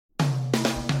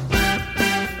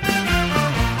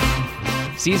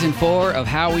Season 4 of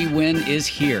How We Win is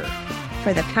here.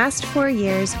 For the past 4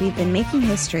 years, we've been making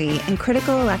history in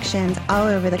critical elections all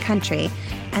over the country.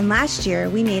 And last year,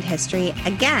 we made history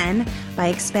again by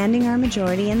expanding our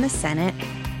majority in the Senate,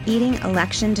 eating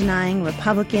election-denying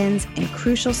Republicans in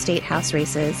crucial state house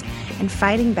races, and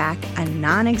fighting back a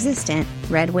non-existent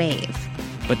red wave.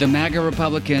 But the MAGA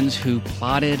Republicans who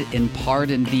plotted and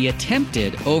pardoned the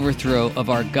attempted overthrow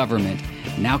of our government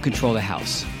now control the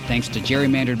House, thanks to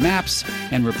gerrymandered maps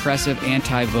and repressive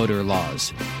anti-voter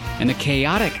laws. And the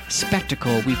chaotic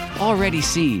spectacle we've already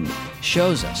seen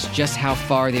shows us just how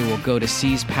far they will go to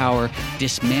seize power,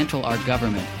 dismantle our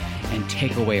government, and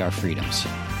take away our freedoms.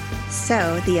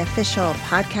 So, the official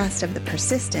podcast of The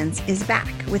Persistence is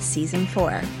back with Season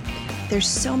 4. There's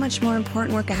so much more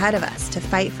important work ahead of us to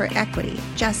fight for equity,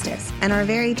 justice, and our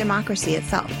very democracy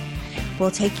itself. We'll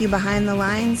take you behind the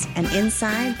lines and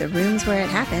inside the rooms where it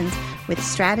happens with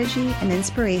strategy and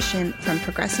inspiration from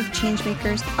progressive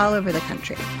changemakers all over the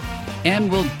country.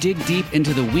 And we'll dig deep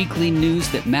into the weekly news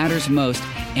that matters most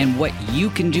and what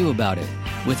you can do about it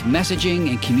with messaging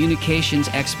and communications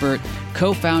expert,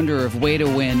 co-founder of Way to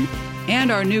Win,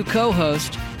 and our new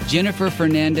co-host, Jennifer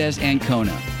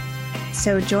Fernandez-Ancona.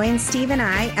 So join Steve and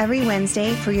I every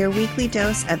Wednesday for your weekly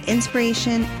dose of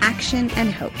inspiration, action,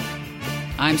 and hope.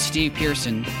 I'm Steve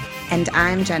Pearson. And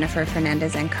I'm Jennifer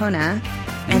Fernandez-Ancona.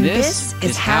 And this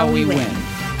is How We Win.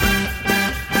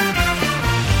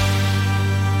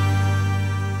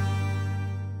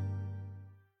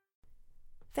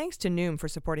 Thanks to Noom for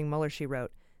supporting Mueller, She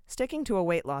Wrote. Sticking to a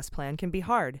weight loss plan can be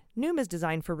hard. Noom is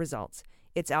designed for results.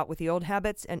 It's out with the old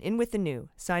habits and in with the new.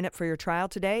 Sign up for your trial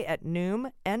today at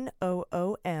Noom,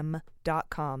 NOOM.com/AG.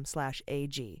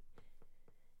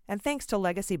 And thanks to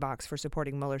Legacy Box for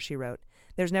supporting Mueller, She Wrote.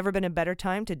 There's never been a better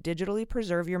time to digitally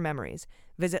preserve your memories.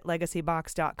 Visit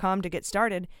legacybox.com to get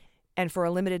started. And for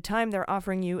a limited time, they're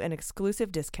offering you an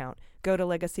exclusive discount. Go to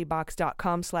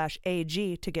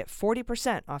legacybox.com/AG to get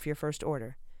 40% off your first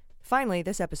order. Finally,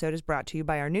 this episode is brought to you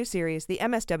by our new series, the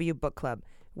MSW Book Club.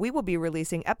 We will be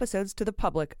releasing episodes to the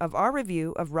public of our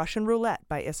review of Russian Roulette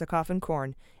by Isakov and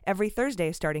Korn every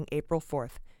Thursday starting April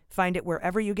 4th. Find it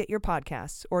wherever you get your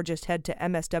podcasts, or just head to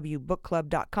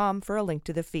mswbookclub.com for a link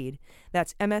to the feed.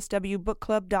 That's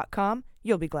mswbookclub.com.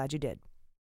 You'll be glad you did.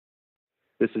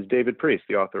 This is David Priest,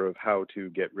 the author of How to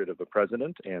Get Rid of a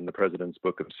President and the President's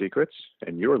Book of Secrets,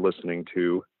 and you're listening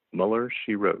to Mueller,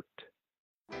 She Wrote.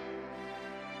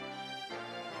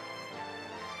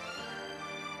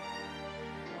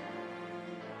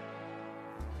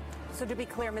 So to be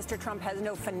clear, Mr. Trump has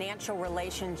no financial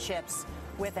relationships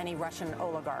with any Russian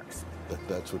oligarchs.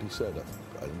 That's what he said.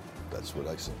 That's what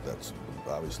I said. That's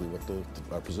obviously what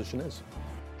our position is.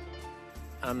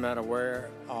 I'm not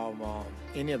aware of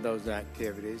any of those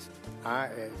activities. I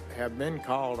have been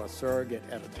called a surrogate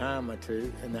at a time or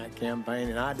two in that campaign,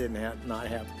 and I did not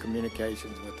have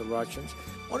communications with the Russians.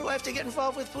 What do I have to get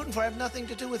involved with Putin for? I have nothing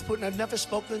to do with Putin. I've never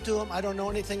spoken to him. I don't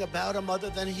know anything about him other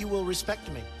than he will respect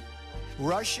me.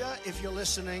 Russia, if you're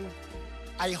listening,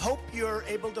 I hope you're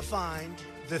able to find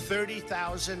the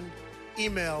 30,000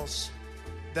 emails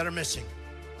that are missing.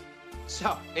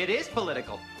 So, it is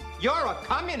political. You're a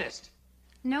communist.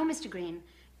 No, Mr. Green.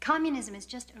 Communism is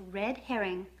just a red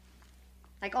herring.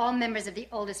 Like all members of the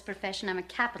oldest profession, I'm a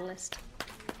capitalist.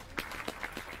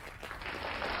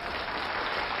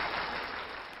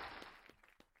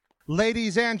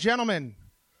 Ladies and gentlemen,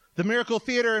 the Miracle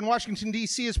Theater in Washington,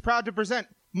 D.C. is proud to present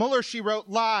Mueller, She Wrote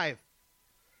live.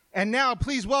 And now,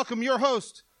 please welcome your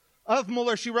host of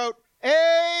Mueller, She Wrote,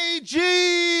 A.G.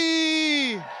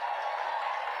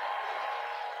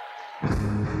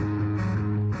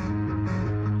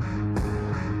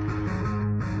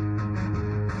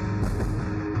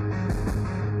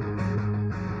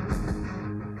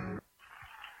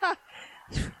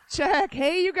 Check.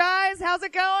 Hey, you guys. How's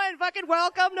it going? Fucking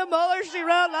welcome to Mueller, She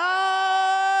Wrote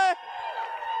Live.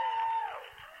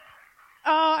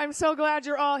 Oh, I'm so glad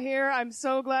you're all here. I'm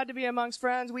so glad to be amongst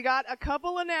friends. We got a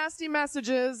couple of nasty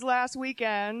messages last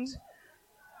weekend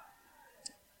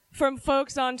from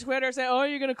folks on Twitter saying, oh,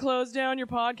 you're going to close down your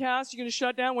podcast? You're going to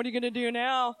shut down? What are you going to do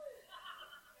now?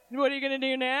 What are you going to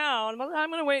do now? I'm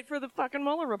going to wait for the fucking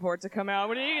Mueller report to come out.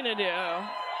 What are you going to do?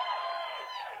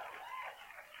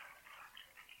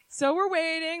 So we're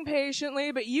waiting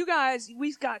patiently, but you guys,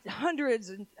 we've got hundreds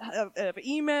of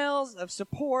emails of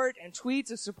support and tweets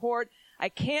of support. I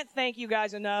can't thank you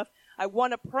guys enough. I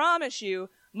want to promise you,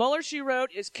 Mueller, She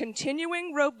Wrote is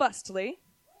continuing robustly.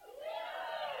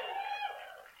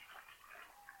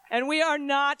 And we are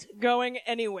not going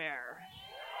anywhere.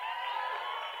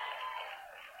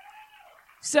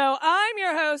 So I'm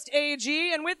your host,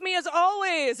 AG, and with me as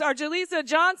always are Jaleesa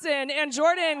Johnson and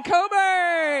Jordan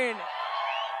Coburn.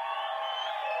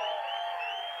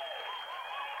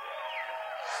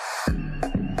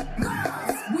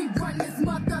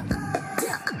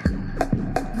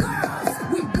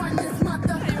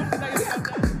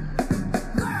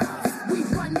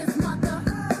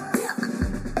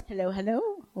 Hello.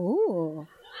 Ooh.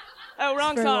 Oh,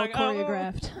 wrong Very song. well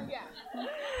choreographed. Yeah.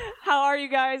 How are you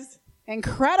guys?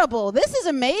 Incredible. This is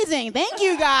amazing. Thank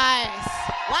you, guys.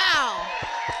 Wow.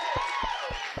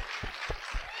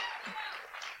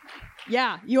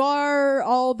 Yeah, you are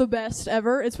all the best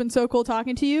ever. It's been so cool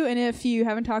talking to you. And if you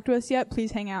haven't talked to us yet,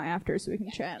 please hang out after so we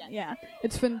can chat. Yeah.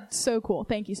 It's been so cool.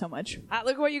 Thank you so much.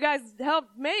 Look what you guys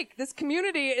helped make. This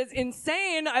community is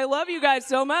insane. I love you guys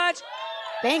so much.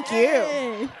 Thank you.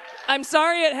 Hey. I'm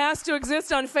sorry it has to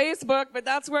exist on Facebook, but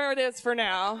that's where it is for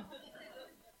now.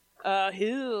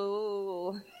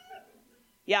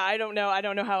 Yeah, I don't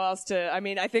know how else to. I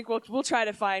mean, I think we'll try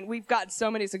to find. We've got so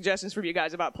many suggestions from you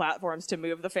guys about platforms to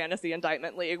move the Fantasy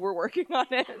Indictment League. We're working on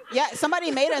it. Yeah,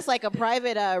 somebody made us like a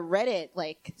private Reddit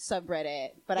like subredded,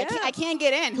 but yeah. I can't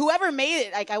get in. Whoever made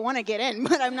it, like I want to get in,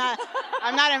 but I'm not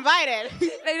invited. They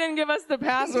didn't give us the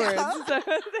passwords, so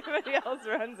somebody else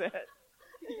runs it.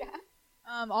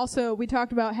 Yeah. Also, we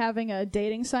talked about having a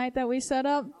dating site that we set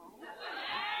up.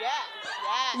 Yes.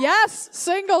 Yes,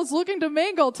 singles looking to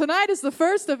mingle. Tonight is the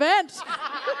first event.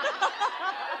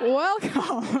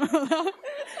 Welcome.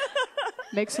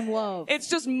 Make some love. It's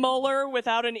just Muller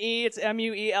without an E. It's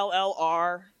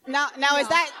Muellr. Now is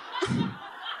that...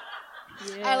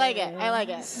 Yes. I like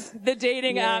it. The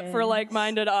dating app for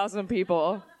like-minded awesome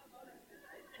people.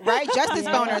 Right? Justice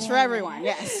boners for everyone.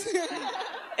 Yes.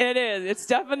 It is. It's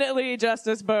definitely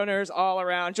justice boners all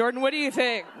around. Jordan, what do you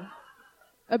think?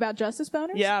 About justice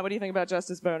boners? Yeah, what do you think about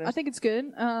justice boners? I think it's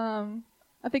good. I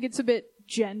think it's a bit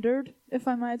gendered, if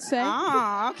I might say.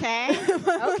 Oh, okay.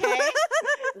 Okay.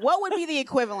 What would be the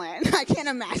equivalent? I can't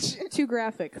imagine. Too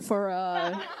graphic for,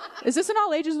 Is this an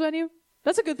all-ages venue?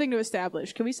 That's a good thing to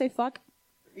establish. Can we say fuck?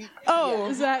 Oh.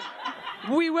 Is that...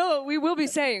 We will be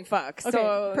saying fuck. Okay,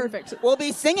 so perfect. We'll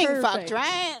be singing fucked,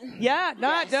 right? Yeah,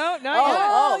 don't.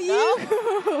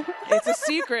 Oh, It's a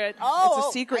secret. It's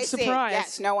a secret surprise.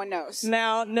 Yes, no one knows.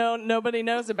 Now, nobody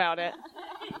knows about it.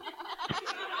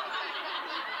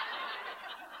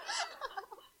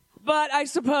 But I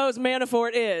suppose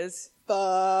Manafort is. Fuck. Hold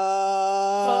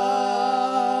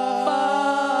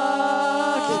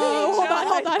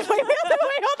on. Wait,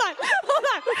 hold on.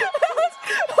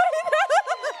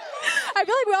 I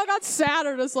feel like we all got sad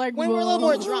or just like... When we're a little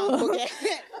more drunk, okay?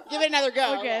 Give it another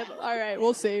go. Okay, all right,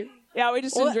 we'll see. Yeah, we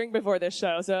just didn't drink before this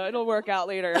show, so it'll work out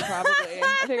later, probably.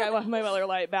 I think I left my Miller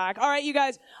Lite back. All right, you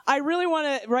guys, I really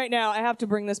want to, right now, I have to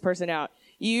bring this person out.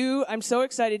 I'm so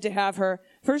excited to have her.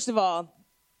 First of all,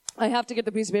 I have to get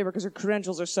the piece of paper because her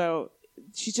credentials are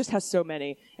she just has so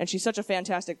many, and she's such a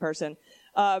fantastic person.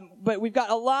 But we've got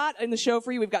a lot in the show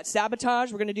for you. We've got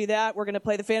Sabotage. We're going to do that. We're going to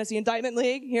play the Fantasy Indictment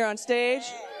League here on stage.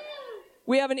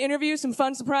 We have an interview, some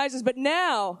fun surprises, but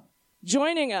now,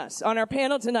 joining us on our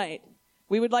panel tonight,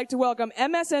 we would like to welcome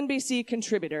MSNBC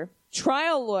contributor,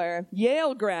 trial lawyer,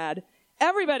 Yale grad.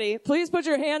 Everybody, please put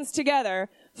your hands together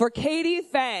for Katie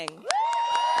Phang.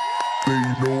 They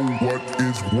know what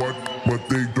is what, but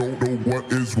they don't know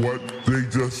what is what. They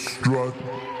just strut.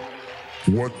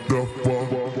 What the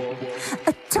fuck?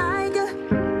 A tiger,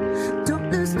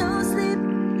 don't lose no sleep,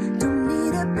 don't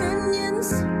need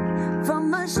opinions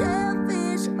from a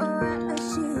shellfish or a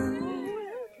sheep.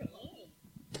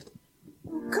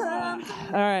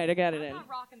 All right, I got it in. I'm not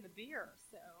rocking the beer,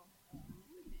 so.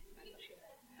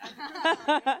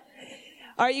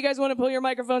 All right, you guys want to pull your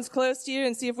microphones close to you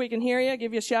and see if we can hear you?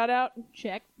 Give you a shout out?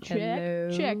 Check. Hello.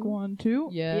 Check. 1, 2.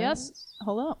 Yes.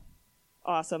 Hello.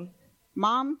 Awesome.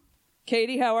 Mom?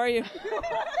 Katie, how are you?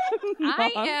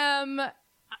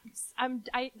 I'm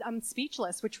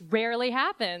speechless, which rarely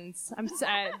happens.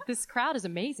 This crowd is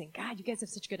amazing. God, you guys have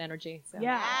such good energy. So.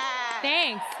 Yeah.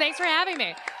 Thanks for having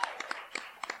me.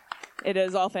 It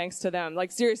is all thanks to them.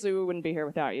 Like, seriously, we wouldn't be here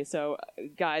without you. So,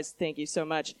 guys, thank you so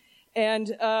much.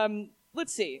 And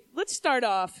let's see. Let's start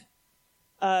off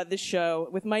this show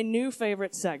with my new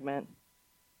favorite segment,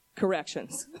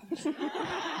 Corrections.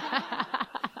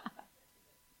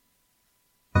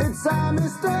 It's a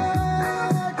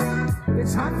mistake.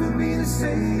 It's hard for me to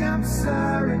say I'm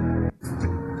sorry.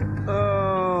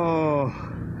 Oh,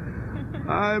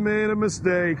 I made a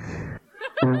mistake.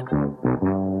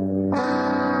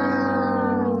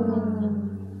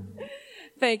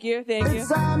 Thank you. That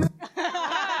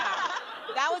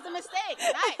was a mistake.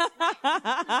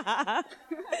 Nice.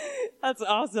 That's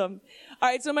awesome. All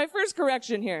right, so my first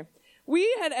correction here.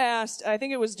 We had asked, I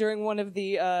think it was during one of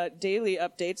the daily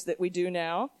updates that we do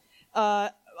now,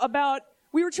 about,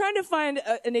 we were trying to find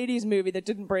an 80s movie that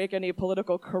didn't break any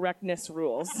political correctness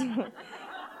rules.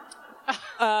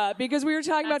 Because we were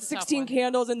talking about 16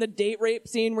 Candles and the date rape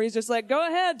scene where he's just like, go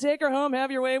ahead, take her home,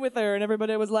 have your way with her. And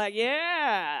everybody was like,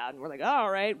 yeah. And we're like, all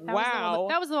right, wow.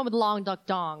 That was the one with Long Duck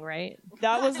Dong, right?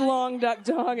 That was Long Duck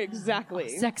Dong,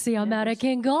 exactly. Sexy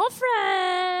American girlfriend.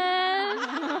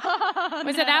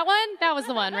 Was it that one? That was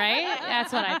the one, right?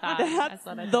 That's what I thought.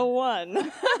 That's the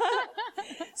one.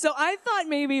 So I thought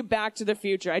maybe Back to the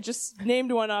Future. I just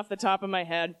named one off the top of my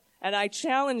head. And I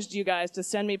challenged you guys to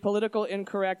send me political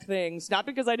incorrect things, not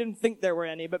because I didn't think there were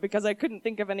any, but because I couldn't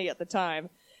think of any at the time,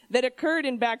 that occurred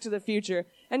in Back to the Future.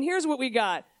 And here's what we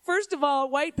got. First of all,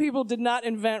 white people did not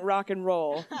invent rock and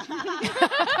roll.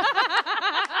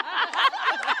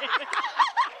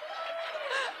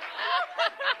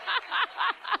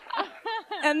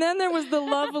 And then there was the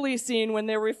lovely scene when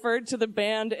they referred to the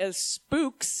band as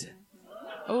Spooks.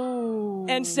 Oh.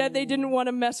 And said they didn't want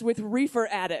to mess with reefer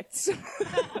addicts.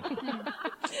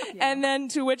 And then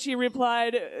to which he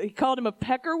replied, he called him a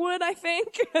peckerwood, I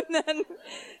think. And then,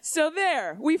 so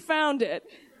there, we found it.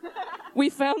 We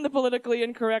found the politically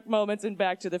incorrect moments in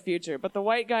Back to the Future, but the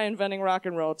white guy inventing rock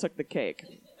and roll took the cake.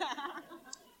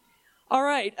 All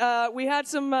right, we had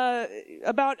some, I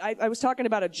was talking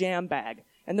about a jam bag.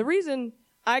 And the reason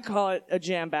I call it a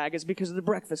jam bag is because of the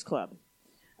Breakfast Club.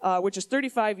 Which is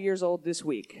 35 years old this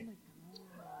week.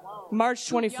 March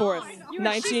 24th,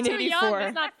 1984. She's too young.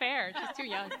 That's not fair. She's too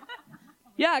young.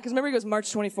 Yeah, because remember it goes March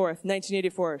 24th,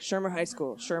 1984, Shermer High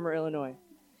School, Shermer, Illinois.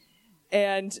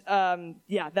 And,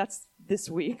 yeah, that's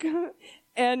this week.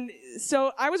 And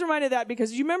so I was reminded of that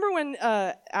because you remember when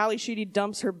Ali Sheedy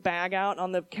dumps her bag out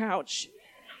on the couch?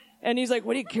 And he's like,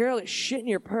 what do you care? Like, shit in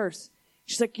your purse.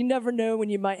 She's like, you never know when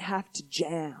you might have to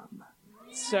jam.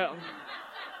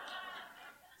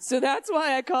 So that's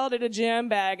why I called it a jam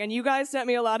bag. And you guys sent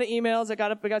me a lot of emails. I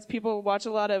got people watch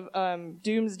a lot of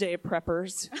doomsday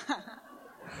preppers.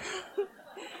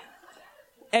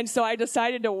 And so I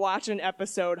decided to watch an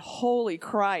episode. Holy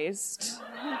Christ.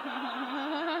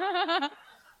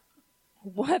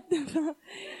 What the...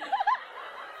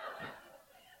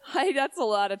 That's a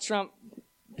lot of Trump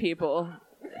people.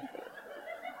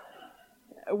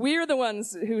 We're the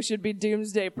ones who should be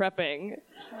doomsday prepping.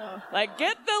 Oh. Like,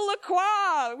 get the La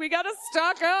Croix! We gotta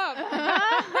stock up!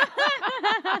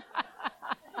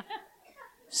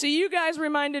 So you guys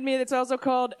reminded me that's also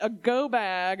called a go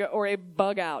bag or a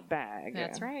bug out bag.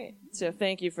 That's right. So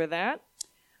thank you for that.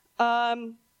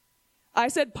 I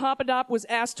said Papadop was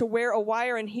asked to wear a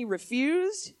wire and he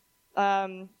refused.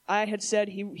 I had said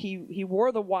he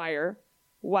wore the wire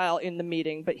while in the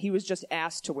meeting, but he was just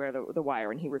asked to wear the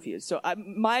wire and he refused. So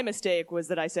my mistake was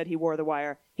that I said he wore the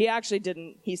wire. He actually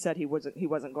didn't. He said he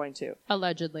wasn't going to.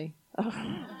 Allegedly.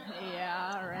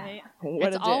 Yeah, right.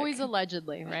 It's always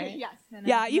allegedly, right? Yes.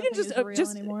 Yeah, you can just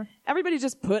everybody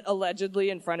just put allegedly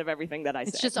in front of everything that I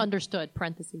said. It's just understood,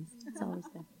 parentheses. That's always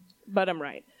there. But I'm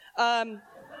right.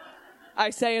 I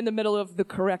say in the middle of the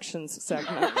corrections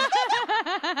segment.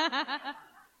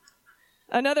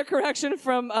 Another correction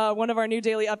from one of our new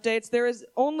daily updates. There is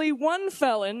only one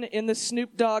felon in the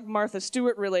Snoop Dogg-Martha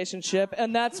Stewart relationship,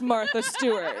 and that's Martha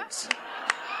Stewart. That's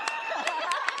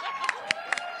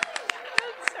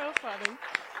so funny.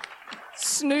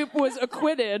 Snoop was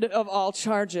acquitted of all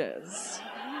charges.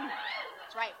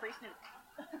 That's right, free Snoop.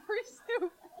 Free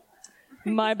Snoop.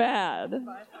 My bad.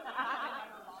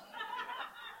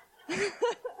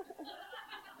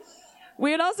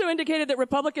 We had also indicated that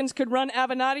Republicans could run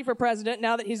Avenatti for president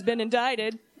now that he's been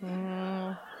indicted.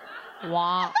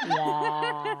 Wah,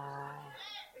 wah.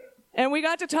 And we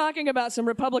got to talking about some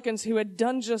Republicans who had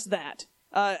done just that.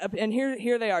 And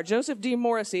here they are. Joseph D.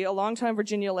 Morrissey, a longtime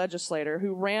Virginia legislator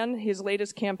who ran his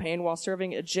latest campaign while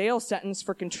serving a jail sentence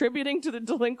for contributing to the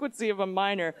delinquency of a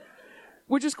minor,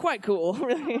 which is quite cool,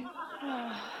 really.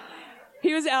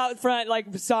 He was out front,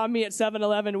 saw me at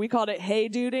 7-Eleven. We called it hey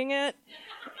duding it.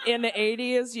 In the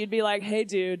 80s, you'd be like, hey,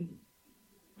 dude,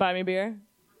 buy me beer.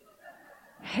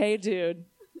 Hey, dude.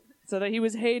 So that he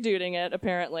was hey duding it,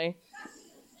 apparently.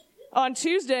 On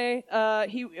Tuesday,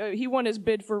 he won his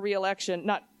bid for re-election.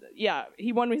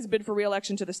 He won his bid for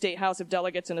re-election to the State House of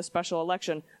Delegates in a special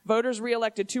election. Voters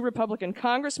re-elected 2 Republican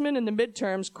congressmen in the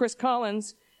midterms, Chris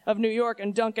Collins of New York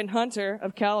and Duncan Hunter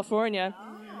of California,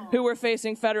 who are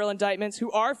facing federal indictments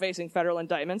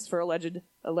for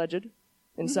alleged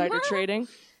insider trading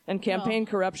and campaign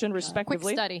corruption,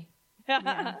 respectively. Quick study.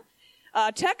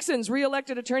 Texans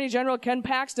re-elected Attorney General Ken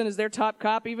Paxton as their top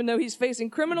cop, even though he's facing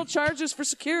criminal charges for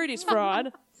securities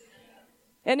fraud.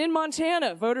 And in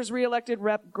Montana, voters reelected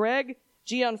Rep. Greg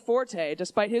Gianforte,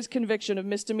 despite his conviction of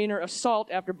misdemeanor assault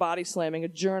after body slamming a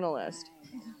journalist.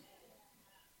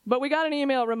 But we got an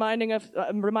email reminding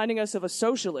us of a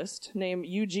socialist named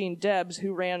Eugene Debs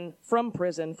who ran from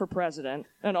prison for president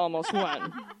and almost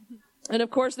won. And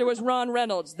of course, there was Ron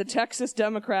Reynolds, the Texas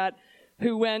Democrat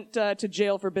who went to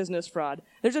jail for business fraud.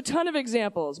 There's a ton of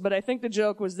examples, but I think the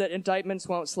joke was that indictments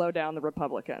won't slow down the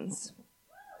Republicans.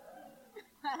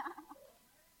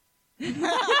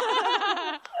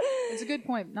 It's a good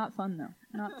point. Not fun, though.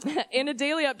 Not In a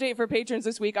daily update for patrons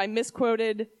this week, I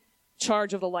misquoted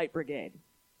Charge of the Light Brigade.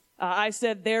 I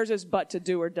said theirs is but to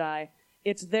do or die.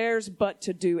 It's theirs but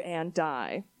to do and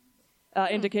die,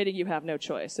 indicating you have no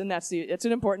choice. And it's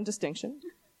an important distinction.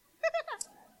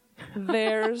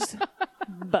 Theirs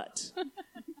but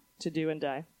to do and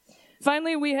die.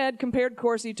 Finally, we had compared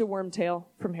Corsi to Wormtail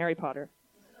from Harry Potter.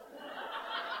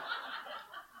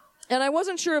 And I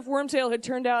wasn't sure if Wormtail had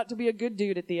turned out to be a good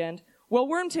dude at the end. Well,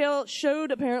 Wormtail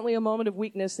showed apparently a moment of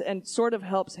weakness and sort of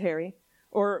helps Harry,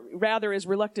 or rather is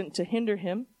reluctant to hinder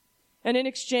him. And in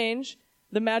exchange,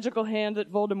 the magical hand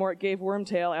that Voldemort gave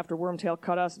Wormtail after Wormtail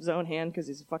cut off his own hand because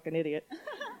he's a fucking idiot,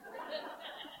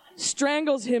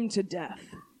 strangles him to death.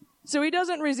 So he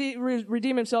doesn't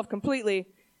redeem himself completely.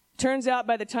 Turns out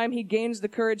by the time he gains the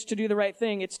courage to do the right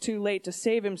thing, it's too late to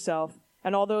save himself.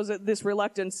 And although this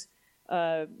reluctance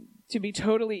to be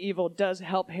totally evil does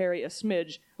help Harry a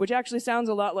smidge, which actually sounds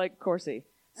a lot like Corsi.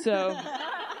 So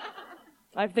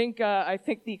I think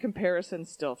the comparison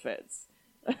still fits.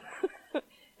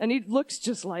 And he looks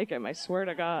just like him, I swear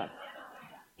to God.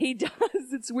 He does.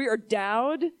 It's weird.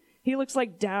 Dowd? He looks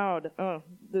like Dowd. Oh,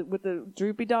 with the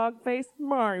droopy dog face.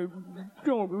 I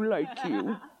don't like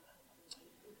you.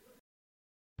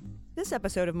 This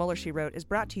episode of Mueller, She Wrote is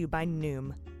brought to you by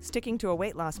Noom. Sticking to a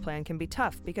weight loss plan can be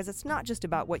tough because it's not just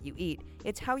about what you eat,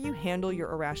 it's how you handle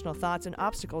your irrational thoughts and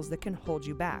obstacles that can hold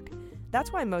you back.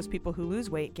 That's why most people who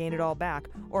lose weight gain it all back,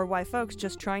 or why folks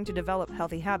just trying to develop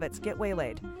healthy habits get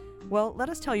waylaid. Well, let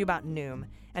us tell you about Noom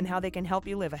and how they can help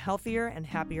you live a healthier and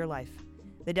happier life.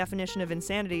 The definition of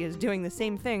insanity is doing the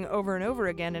same thing over and over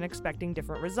again and expecting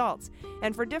different results.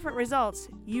 And for different results,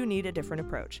 you need a different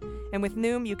approach. And with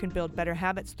Noom, you can build better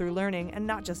habits through learning and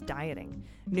not just dieting.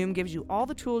 Noom gives you all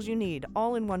the tools you need,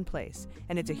 all in one place.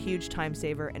 And it's a huge time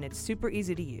saver, and it's super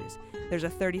easy to use. There's a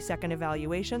 30-second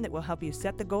evaluation that will help you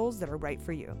set the goals that are right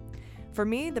for you. For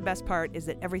me, the best part is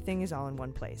that everything is all in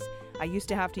one place. I used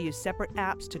to have to use separate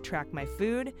apps to track my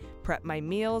food, prep my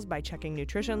meals by checking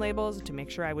nutrition labels to make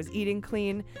sure I was eating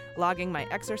clean, logging my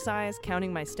exercise,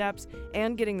 counting my steps,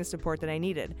 and getting the support that I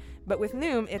needed. But with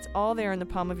Noom, it's all there in the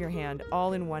palm of your hand,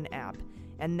 all in one app.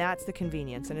 And that's the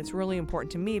convenience, and it's really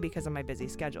important to me because of my busy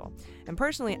schedule. And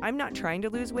personally, I'm not trying to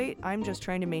lose weight, I'm just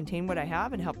trying to maintain what I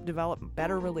have and help develop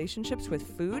better relationships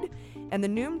with food. And the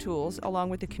Noom tools, along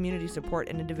with the community support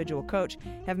and individual coach,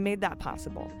 have made that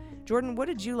possible. Jordan, what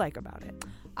did you like about it?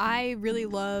 I really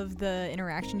love the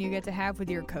interaction you get to have with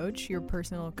your coach, your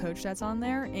personal coach that's on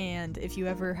there. And if you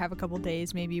ever have a couple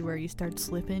days maybe where you start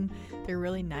slipping, they're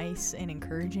really nice and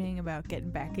encouraging about getting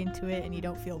back into it, and you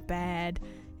don't feel bad.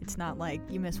 It's not like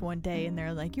you miss one day and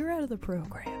they're like, you're out of the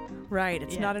program. Right.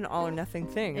 It's not an all or nothing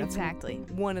thing. That's exactly.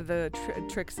 One of the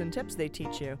tricks and tips they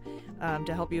teach you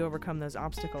to help you overcome those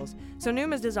obstacles. So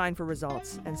Noom is designed for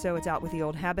results, and so it's out with the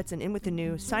old habits and in with the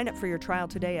new. Sign up for your trial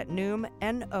today at Noom,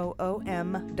 Noom.com/AG.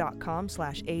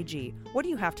 What do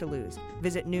you have to lose?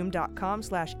 Visit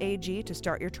Noom.com/AG to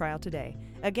start your trial today.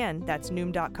 Again, that's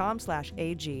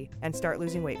Noom.com/AG, and start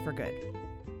losing weight for good.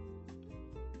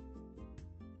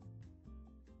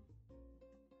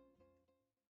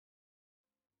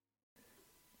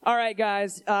 All right,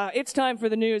 guys, it's time for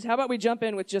the news. How about we jump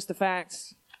in with just the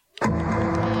facts?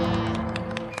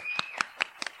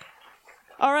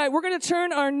 All right, we're going to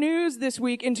turn our news this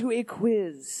week into a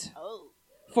quiz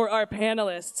for our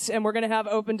panelists, and we're going to have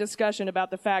open discussion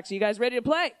about the facts. Are you guys ready to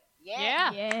play?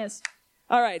 Yeah. Yes.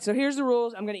 All right, so here's the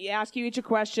rules. I'm going to ask you each a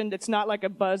question that's not like a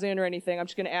buzz-in or anything. I'm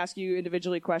just going to ask you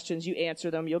individually questions. You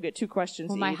answer them. You'll get 2 questions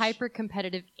Well, each. my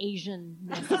hyper-competitive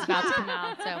Asian-ness is about to come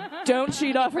out, so... Don't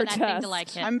cheat off her that thing test. to like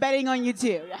hit. I'm betting on you,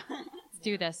 too. Let's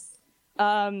do this.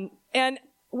 And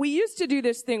we used to do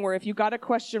this thing where if you got a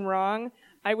question wrong,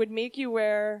 I would make you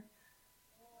wear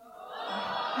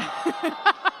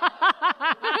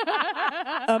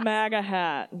a MAGA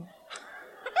hat.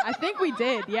 I think we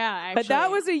did, yeah, actually. But that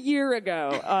was a year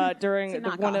ago during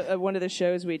one of the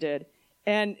shows we did.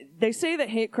 And they say that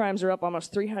hate crimes are up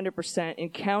almost 300% in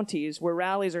counties where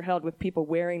rallies are held with people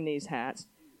wearing these hats.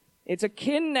 It's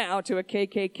akin now to a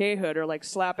KKK hood or like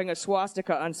slapping a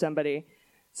swastika on somebody.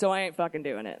 So I ain't fucking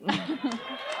doing it.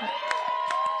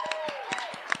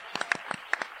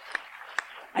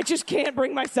 I just can't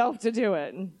bring myself to do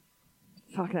it.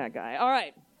 Fuck that guy. All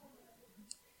right.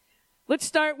 Let's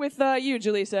start with you,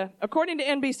 Jaleesa. According to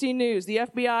NBC News, the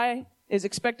FBI is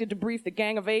expected to brief the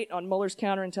Gang of Eight on Mueller's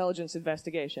counterintelligence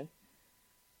investigation.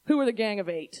 Who are the Gang of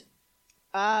Eight?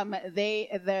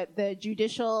 The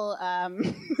judicial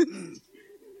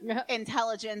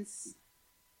intelligence.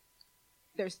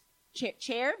 There's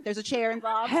chair. There's a chair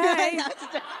involved. Hey.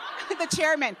 The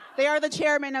chairman. They are the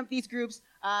chairman of these groups.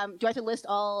 Do I have to list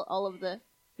all of the?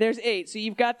 There's 8. So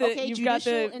you've got the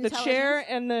chair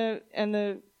and the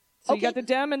so you got the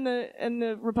Dem and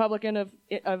the Republican of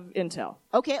Intel.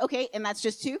 Okay, and that's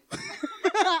just 2.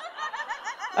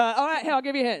 All right, I'll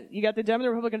give you a hint. You got the Dem and the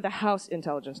Republican of the House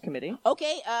Intelligence Committee.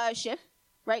 Okay, Schiff.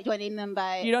 Right? Do I name them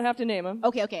by? You don't have to name them.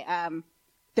 Okay.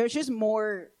 There's just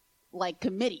more like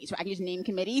committees. I can just name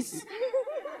committees.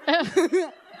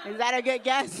 Is that a good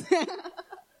guess?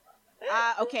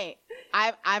 Okay,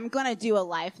 I'm gonna do a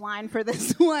lifeline for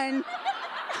this one.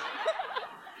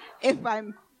 This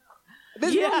one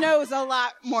knows a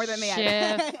lot more than me.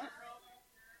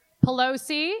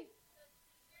 Pelosi.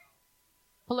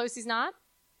 Pelosi's not?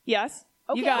 Yes.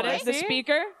 Okay, you got right. it. The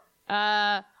speaker.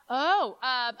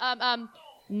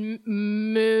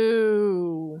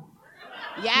 Moo.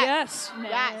 Yes.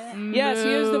 Moo. Yes,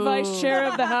 he is the vice chair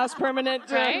of the House Permanent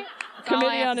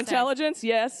Committee on Intelligence.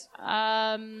 Yes.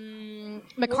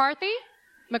 McCarthy?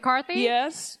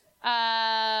 Yes.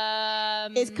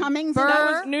 Is Cummings?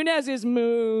 Nunes is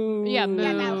moo. Yeah,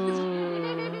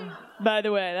 moo. By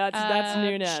the way, that's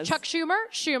Nunes. Chuck Schumer?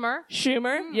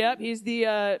 Schumer. Yep, he's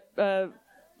the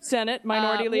Senate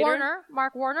Minority Leader.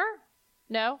 Mark Warner?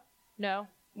 No.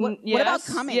 What about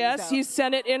Cummings? Yes, though? he's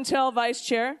Senate Intel Vice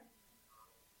Chair.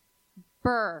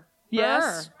 Burr.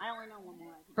 Yes. I only know one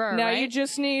more. Burr, Now right? you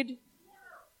just need.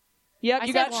 Yep, I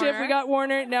you said got Schiff, Warner. we got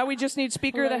Warner. Now we just need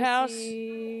Speaker of the House.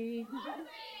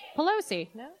 Pelosi.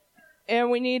 No.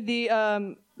 And we need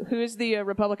the who's the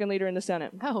Republican leader in the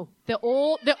Senate? Oh, the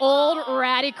old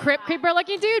ratty crypt creeper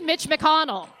looking dude, Mitch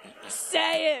McConnell.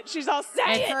 Say it. She's all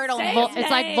say it.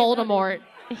 It's like Voldemort.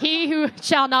 He who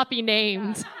shall not be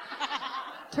named.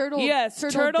 Turtle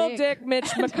Dick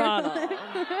Mitch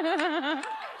McConnell.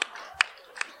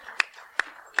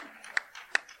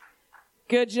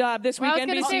 Good job. This week, I was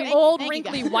going NBC. to say old,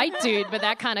 wrinkly white dude, but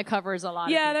that kind of covers a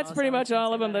lot of people. That's pretty much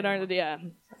all of them that aren't. Yeah.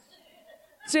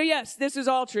 So yes, this is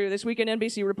all true. This weekend,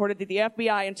 NBC reported that the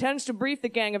FBI intends to brief the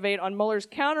Gang of Eight on Mueller's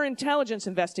counterintelligence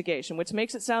investigation, which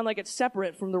makes it sound like it's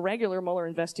separate from the regular Mueller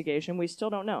investigation. We still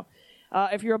don't know.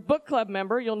 If you're a book club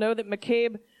member, you'll know that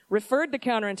McCabe referred the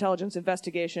counterintelligence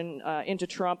investigation into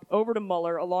Trump over to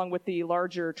Mueller, along with the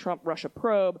larger Trump-Russia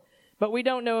probe. But we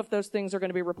don't know if those things are going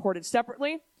to be reported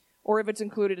separately or if it's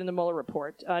included in the Mueller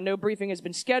report. No briefing has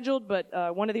been scheduled, but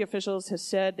one of the officials has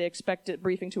said they expect the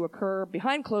briefing to occur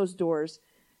behind closed doors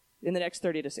in the next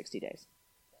 30 to 60 days.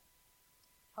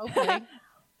 Hopefully.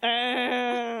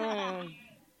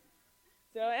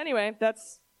 So anyway,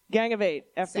 that's Gang of Eight,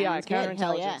 FBI, Sounds good.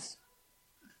 counterintelligence.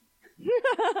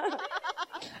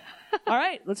 All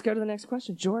right, let's go to the next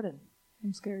question. Jordan.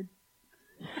 I'm scared.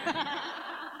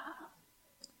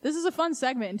 This is a fun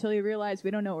segment until you realize we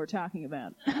don't know what we're talking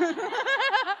about.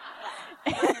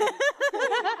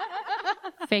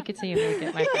 Fake it till you make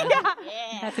it, my friend. Yeah.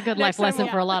 That's a good Next life lesson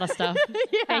time, for a lot of stuff.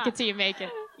 Yeah. Fake it till you make it.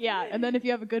 Yeah, and then if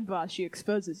you have a good boss, she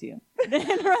exposes you.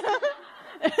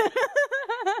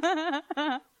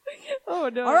 Oh,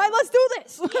 no. All right, let's do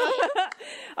this.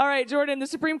 All right, Jordan, the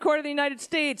Supreme Court of the United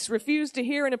States refused to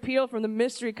hear an appeal from the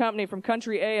mystery company from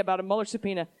Country A about a Mueller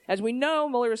subpoena. As we know,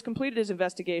 Mueller has completed his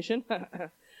investigation.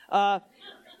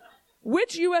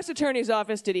 Which U.S. Attorney's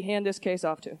Office did he hand this case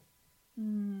off to?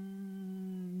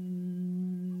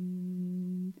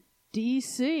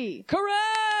 D.C.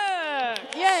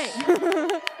 Correct! Yay!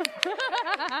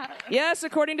 Yes,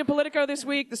 according to Politico this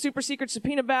week, the super-secret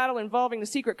subpoena battle involving the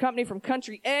secret company from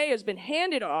Country A has been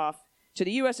handed off to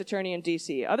the U.S. Attorney in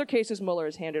D.C. Other cases Mueller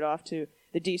has handed off to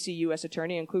the D.C. U.S.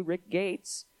 Attorney include Rick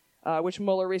Gates, which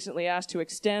Mueller recently asked to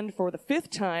extend for the 5th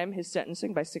time his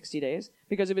sentencing by 60 days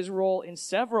because of his role in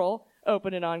several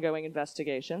open and ongoing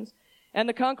investigations, and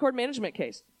the Concord management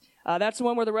case. That's the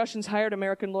one where the Russians hired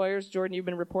American lawyers. Jordan, you've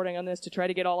been reporting on this to try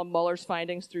to get all of Mueller's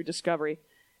findings through discovery.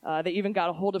 They even got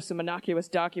a hold of some innocuous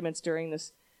documents during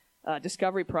this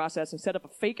discovery process and set up a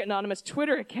fake anonymous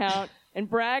Twitter account and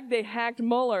bragged they hacked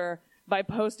Mueller by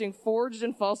posting forged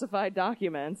and falsified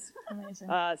documents,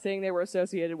 saying they were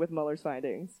associated with Mueller's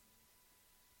findings.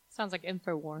 Sounds like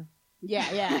InfoWar.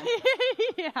 Yeah.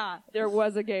 Yeah. There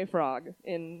was a gay frog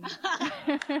in.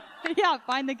 Yeah,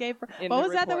 find the gay frog. In What the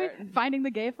was that report. finding the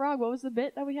gay frog? What was the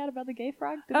bit that we had about the gay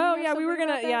frog? Did Oh have yeah, we were something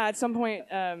gonna. about that? Yeah, at some point,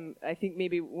 I think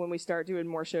maybe when we start doing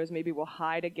more shows, maybe we'll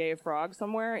hide a gay frog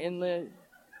somewhere in the.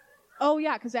 Oh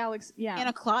yeah, because Alex. Yeah. In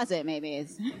a closet, maybe.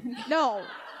 No,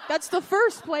 that's the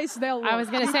first place they'll look. I was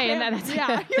going to say, and that's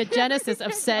the genesis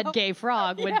of said gay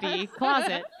frog would be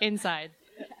closet inside.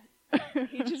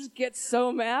 He just gets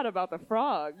so mad about the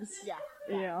frogs. Yeah.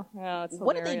 Yeah. Oh, it's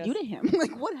What did they hilarious. do to him?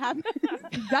 Like, what happened?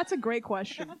 That's a great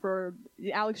question for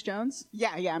Alex Jones.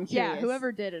 Yeah, I'm curious. Yeah,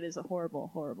 whoever did it is a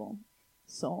horrible, horrible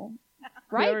soul.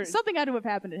 Right? Whoever- Something had to have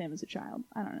happened to him as a child.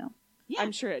 I don't know.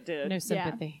 I'm sure it did. No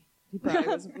sympathy. He probably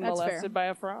was That's molested fair. by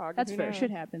a frog. That's Who fair. knows?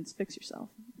 Shit happens. Fix yourself.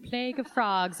 Plague of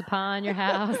frogs upon your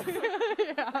house.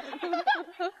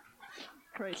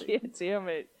 Crazy. God damn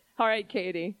it. All right,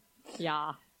 Katie.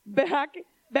 Yeah. Back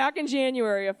in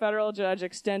January, a federal judge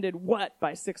extended what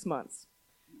by 6 months?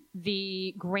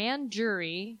 The grand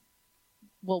jury,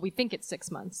 well, we think it's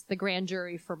 6 months, the grand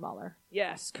jury for Mueller.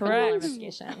 Yes, For the Mueller correct.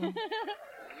 investigation.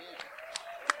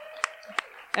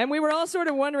 And we were all sort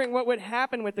of wondering what would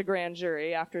happen with the grand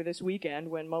jury after this weekend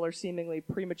when Mueller seemingly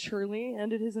prematurely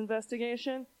ended his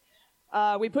investigation.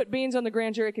 We put beans on the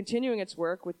grand jury continuing its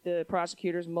work with the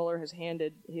prosecutors Mueller has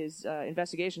handed his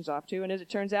investigations off to, and as it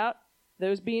turns out,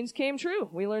 those beans came true.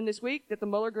 We learned this week that the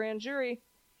Mueller grand jury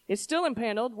is still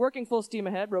impaneled, working full steam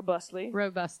ahead, robustly.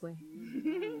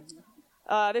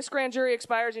 This grand jury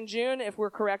expires in June if we're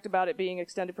correct about it being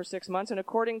extended for 6 months. And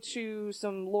according to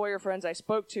some lawyer friends I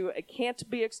spoke to, it can't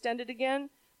be extended again,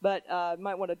 but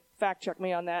might want to fact check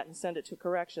me on that and send it to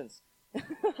corrections.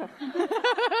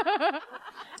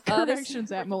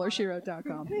 Corrections at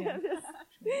MullerSheWrote.com. Yeah.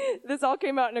 This all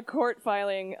came out in a court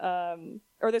filing,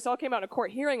 this all came out in a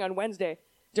court hearing on Wednesday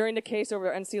during the case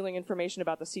over unsealing information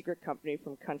about the secret company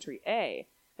from Country A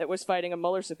that was fighting a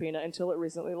Mueller subpoena until it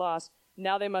recently lost.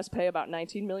 Now they must pay about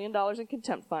 $19 million in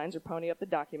contempt fines or pony up the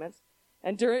documents.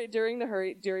 And during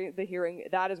the hearing,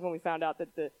 that is when we found out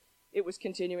that it was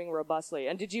continuing robustly.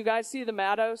 And did you guys see the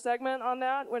Maddow segment on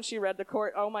that when she read the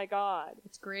court? Oh my God.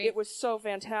 It's great. It was so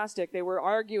fantastic. They were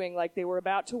arguing like they were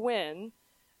about to win.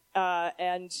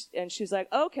 And she's like,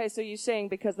 okay, so you're saying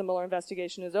because the Mueller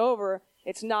investigation is over,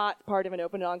 it's not part of an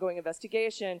open and ongoing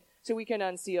investigation, so we can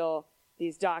unseal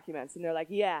these documents. And they're like,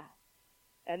 yeah.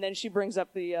 And then she brings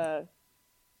up the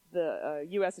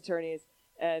U.S. attorneys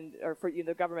or for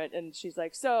the government, and she's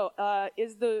like, so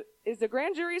is the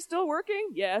grand jury still working?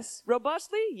 Yes.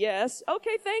 Robustly? Yes.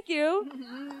 Okay, thank you.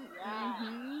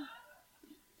 Mm-hmm.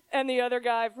 And the other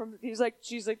guy she's like,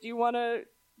 do you want to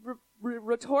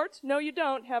retort? No, you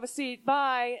don't. Have a seat.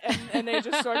 Bye. And they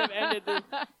just sort of ended the.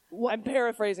 I'm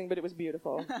paraphrasing, but it was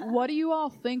beautiful. What do you all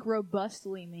think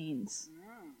robustly means?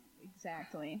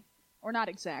 Exactly. Or not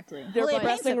exactly. They're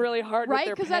pressing really hard with right?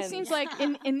 their Because that pens. seems like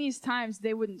in these times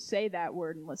they wouldn't say that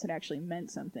word unless it actually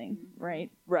meant something,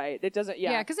 right? Right. It doesn't.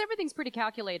 Yeah, because everything's pretty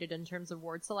calculated in terms of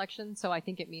word selection, so I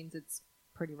think it means it's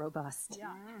pretty robust.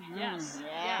 Yeah. Yes.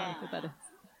 Yeah.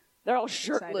 They're all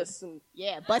shirtless and busty.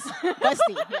 Yeah.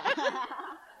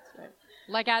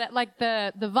 Like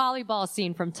the volleyball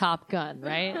scene from Top Gun,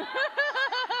 right?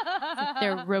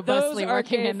 They're robustly Those are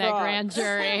working gay in that frogs. grand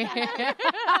jury.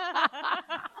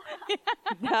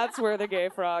 That's where the gay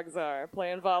frogs are,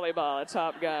 playing volleyball at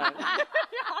Top Gun.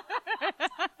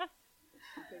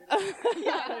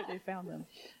 They found them.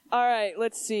 All right,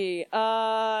 let's see.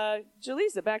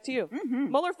 Jaleesa, back to you.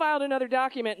 Mm-hmm. Mueller filed another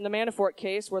document in the Manafort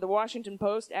case where the Washington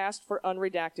Post asked for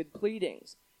unredacted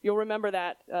pleadings. You'll remember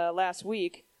that last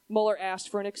week, Mueller asked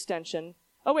for an extension.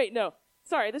 Oh, wait, no.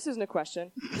 Sorry, this isn't a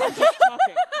question. I'm just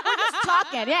talking. We're just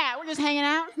talking. Yeah, we're just hanging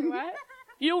out. What?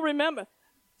 You'll remember.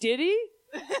 Did he?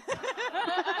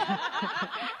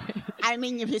 I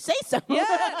mean, if you say so.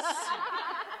 Yes.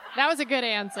 That was a good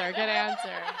answer. Good answer.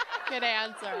 Good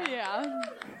answer. Yeah.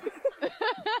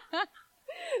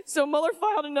 So Mueller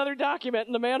filed another document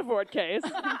in the Manafort case.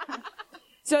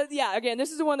 So, yeah, again,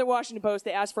 this is the one that Washington Post,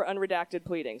 they asked for unredacted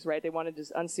pleadings, right? They wanted to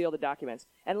unseal the documents.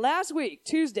 And last week,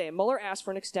 Tuesday, Mueller asked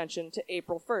for an extension to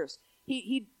April 1st.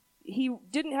 He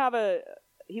didn't have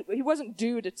he wasn't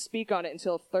due to speak on it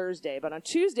until Thursday, but on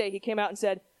Tuesday he came out and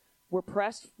said, we're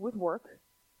pressed with work.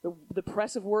 The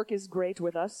press of work is great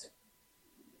with us.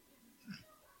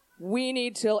 We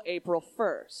need till April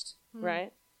 1st,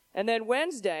 right? And then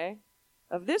Wednesday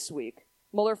of this week,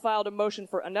 Mueller filed a motion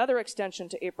for another extension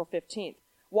to April 15th.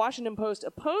 Washington Post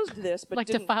opposed this, but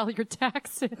to file your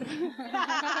taxes.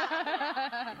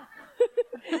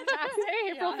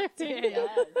 April 15th.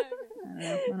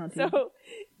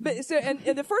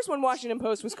 And the first one Washington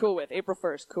Post was cool with. April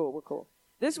 1st, cool, we're cool.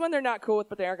 This one they're not cool with,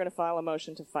 but they aren't going to file a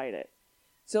motion to fight it.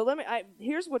 So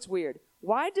here's what's weird.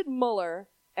 Why didn't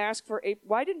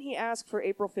he ask for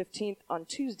April 15th on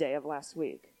Tuesday of last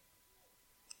week?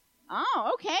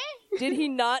 Oh, okay. Did he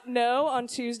not know on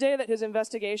Tuesday that his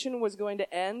investigation was going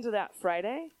to end that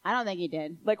Friday? I don't think he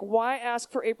did. Like, why ask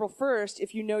for April 1st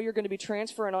if you know you're going to be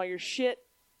transferring all your shit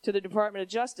to the Department of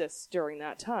Justice during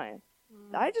that time?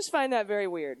 I just find that very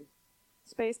weird.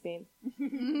 Space Bean.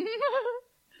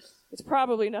 It's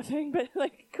probably nothing, but,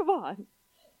 like, come on.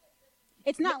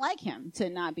 It's not like him to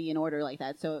not be in order like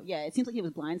that. So, yeah, it seems like he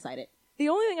was blindsided. The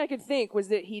only thing I could think was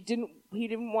that he didn't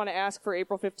want to ask for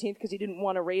April 15th because he didn't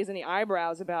want to raise any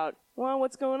eyebrows about, well,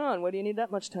 what's going on? What do you need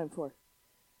that much time for?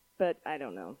 But I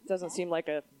don't know. He doesn't seem like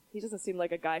a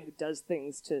guy who does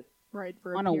things to right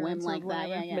for on a whim like that.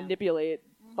 Yeah. Manipulate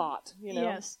thought. You know?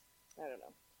 Yes. I don't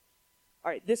know.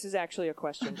 All right, this is actually a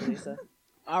question, Lisa.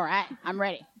 All right, I'm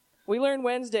ready. We learned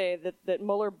Wednesday that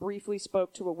Mueller briefly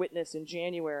spoke to a witness in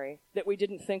January that we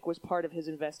didn't think was part of his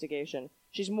investigation.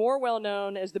 She's more well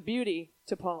known as the beauty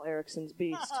to Paul Ericsson's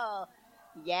Beast. Oh,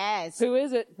 yes. Who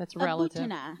is it? That's relative.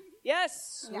 Butina.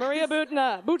 Yes, Maria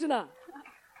Butina.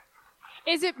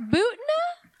 Is it Butina?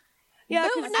 Yeah,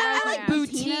 Butina. I like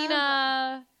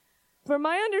Butina. From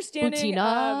my understanding,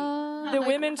 Butina. the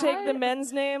women take the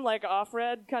men's name, like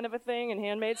Offred kind of a thing in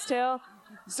Handmaid's Tale.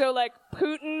 So, like,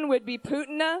 Putin would be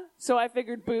Putina, so I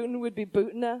figured Putin would be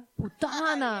Butina.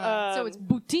 Butana. So it's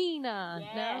Butina.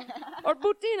 Yeah. No? Or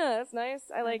Butina. That's nice.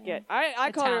 I like it.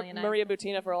 I called her Italianized. Maria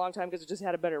Butina for a long time because it just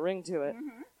had a better ring to it.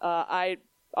 I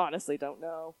honestly don't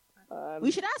know.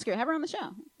 We should ask her. Have her on the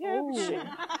show. Yeah,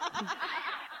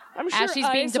 I'm sure As she's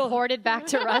being deported back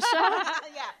to Russia?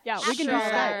 Yeah, we can do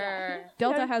that.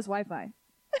 Delta has Wi-Fi.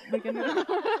 We can.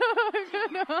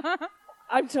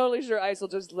 I'm totally sure ICE will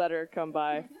just let her come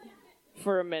by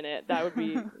for a minute. That would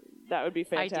be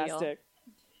fantastic. Ideal.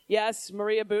 Yes,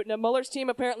 Maria Butina. Mueller's team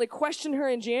apparently questioned her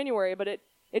in January, but it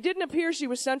didn't appear she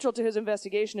was central to his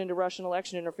investigation into Russian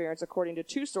election interference, according to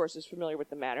two sources familiar with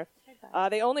the matter.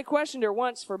 They only questioned her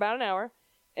once for about an hour,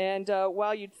 and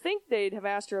while you'd think they'd have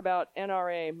asked her about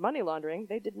NRA money laundering,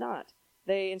 they did not.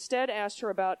 They instead asked her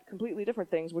about completely different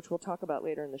things, which we'll talk about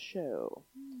later in the show.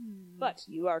 But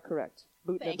you are correct.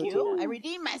 Thank you. I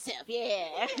redeemed myself.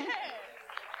 Yeah.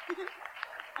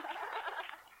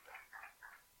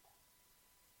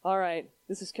 All right.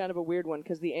 This is kind of a weird one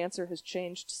because the answer has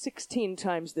changed 16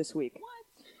 times this week.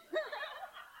 What?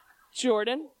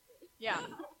 Jordan? Yeah.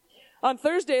 On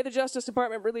Thursday, the Justice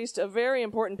Department released a very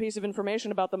important piece of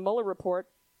information about the Mueller report.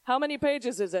 How many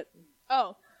pages is it?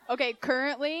 Oh, okay.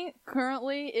 Currently,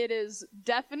 it is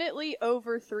definitely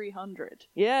over 300.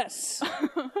 Yes.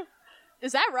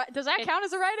 Is that right? Does that count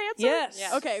as a right answer? Yes.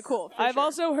 Okay, cool. I've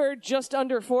also heard just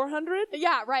under 400.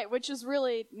 Yeah, right. Which is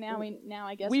really now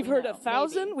I guess we've heard know,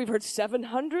 1,000. maybe. We've heard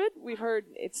 700. We've heard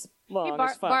it's long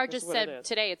as fuck. Barr is just what said it is.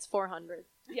 today it's 400.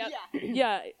 Yeah.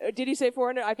 Yeah. Did he say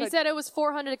 400? He said it was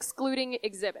 400 excluding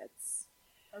exhibits.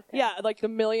 Okay. Yeah, like the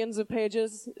millions of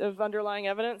pages of underlying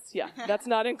evidence. Yeah, that's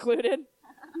not included.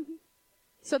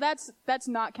 So that's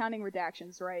not counting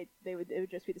redactions, right? It would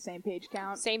just be the same page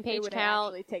count. Same They page wouldn't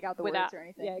count actually take out the without- words or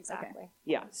anything. Yeah, exactly. Okay.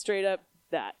 Yeah, straight up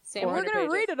that. Same. We're 400 gonna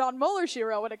pages. read it on Mueller She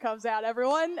Wrote when it comes out,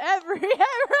 everyone. Every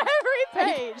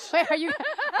page. Wait,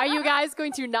 are you guys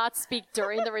going to not speak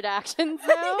during the redactions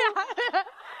though?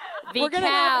 The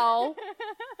cow.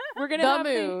 We're gonna the have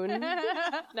moon.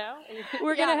 No.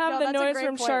 We're gonna have the that's a noise great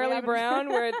from point. Charlie We haven't-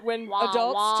 Brown when Wah,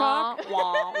 adults wah, talk.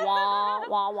 Wah wah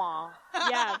wah wah.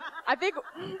 Yeah, I think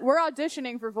we're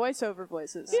auditioning for voiceover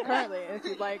voices currently. If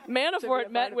you'd like, to be a Manafort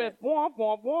part met of with it. womp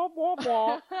womp womp womp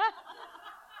womp.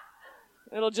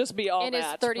 It'll just be all In his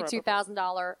that.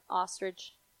 $32,000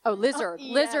 ostrich. Oh, lizard.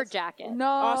 Yes. Lizard jacket. No,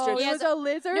 Ostrich. it was a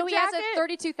lizard No, he jacket. has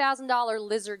a $32,000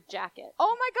 lizard jacket.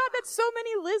 Oh my god, that's so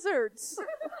many lizards.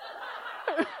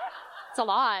 It's a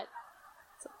lot.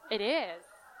 It is.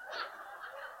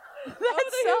 That's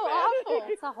so awful.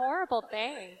 It's a horrible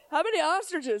thing. How many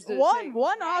ostriches did it take?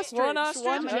 One ostrich. One ostrich?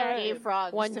 One All right. gay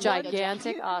frog. One just to make a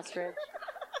gigantic ostrich.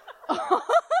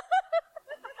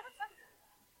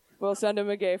 We'll send him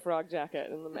a gay frog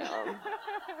jacket in the mail.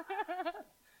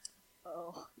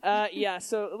 Yeah,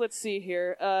 so let's see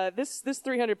here. This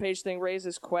 300-page thing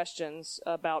raises questions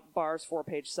about Barr's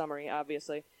 4-page summary,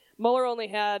 obviously. Mueller only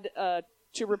had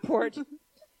to report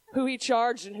who he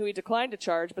charged and who he declined to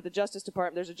charge, but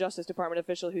there's a Justice Department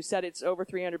official who said it's over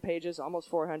 300 pages, almost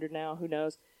 400 now, who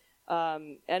knows,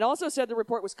 and also said the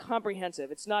report was comprehensive.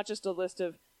 It's not just a list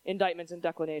of indictments and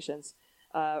declinations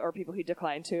or people he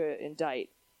declined to indict.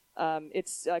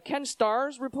 Ken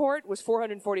Starr's report was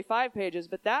 445 pages,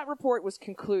 but that report was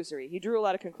conclusory. He drew a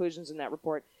lot of conclusions in that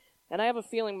report. And I have a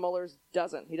feeling Mueller's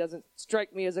doesn't. He doesn't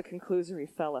strike me as a conclusory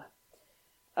fella.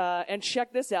 And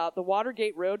check this out. The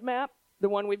Watergate roadmap, the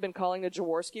one we've been calling the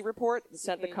Jaworski report,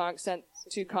 sent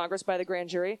to Congress by the grand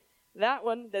jury, that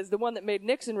one, that's the one that made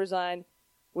Nixon resign,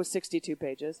 was 62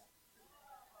 pages.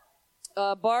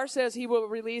 Barr says he will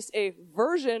release a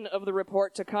version of the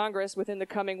report to Congress within the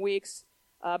coming weeks,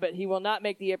 but he will not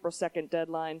make the April 2nd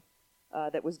deadline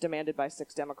that was demanded by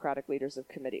 6 Democratic leaders of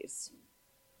committees.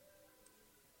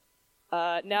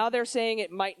 Now they're saying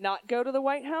it might not go to the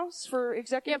White House for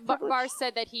executive privilege. Barr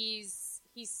said that he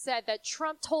said that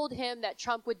Trump told him that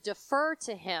Trump would defer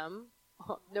to him.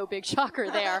 No big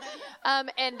shocker there.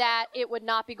 And that it would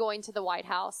not be going to the White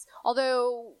House.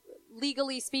 Although,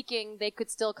 legally speaking, they could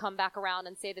still come back around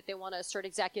and say that they want to assert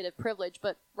executive privilege.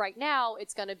 But right now,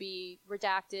 it's going to be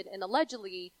redacted and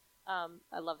allegedly,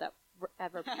 I love that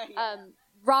adverb,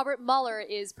 Robert Mueller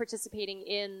is participating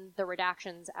in the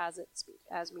redactions as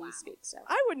we speak. So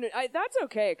I wouldn't. That's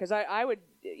okay because I would.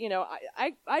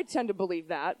 I tend to believe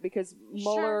that because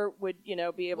Mueller would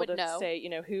be able to know. say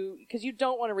who, because you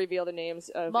don't want to reveal the names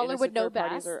of Mueller would know innocent third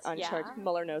parties best. or uncharged. Yeah.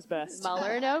 Mueller knows best.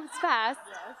 Mueller knows best.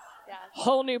 Yes.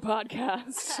 Whole new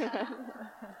podcast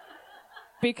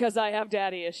because I have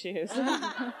daddy issues.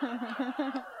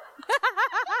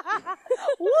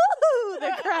 Woo!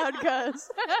 The crowd goes.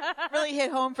 Really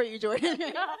hit home for you, Jordan.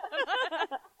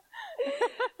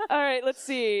 All right, let's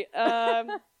see.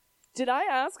 Did I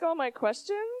ask all my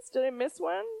questions? Did I miss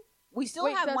one? We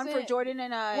still have one for Jordan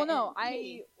and Well, no, and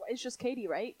Katie. it's just Katie,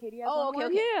 right? Katie has Oh, one okay, more?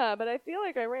 okay. Yeah, but I feel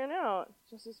like I ran out.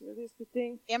 Just as released the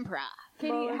thing. Improv.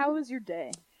 Katie, how was your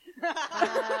day?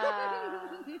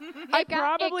 It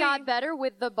got better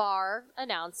with the Barr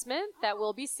announcement that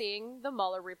we'll be seeing the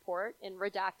Mueller report in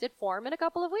redacted form in a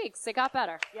couple of weeks. It got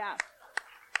better. Yeah.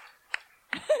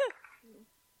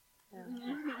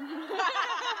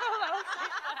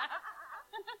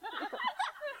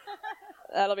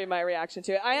 That'll be my reaction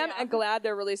to it. I am glad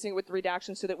they're releasing it with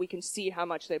redactions so that we can see how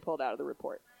much they pulled out of the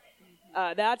report.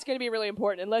 That's going to be really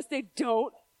important. Unless they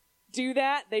don't do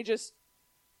that, they just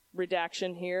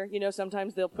redaction here.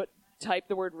 Sometimes they'll type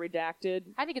the word redacted.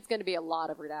 I think it's going to be a lot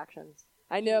of redactions.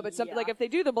 I know, but something like if they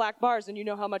do the black bars, then you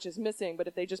know how much is missing. But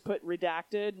if they just put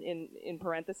redacted in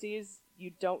parentheses,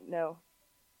 you don't know.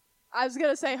 I was going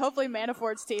to say, hopefully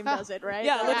Manafort's team does it, right?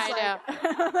 Yeah,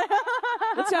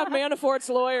 let's have Manafort's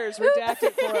lawyers redact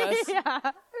it for us. Yeah.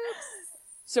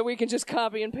 So we can just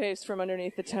copy and paste from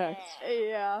underneath the text.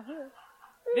 Yeah.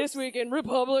 This weekend,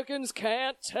 Republicans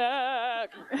can't tag.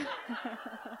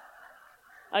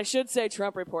 I should say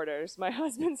Trump reporters. My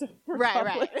husband's a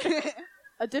Republican. Right.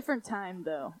 A different time,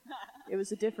 though. It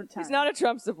was a different time. He's not a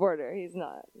Trump supporter. He's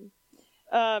not.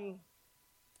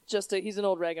 He's an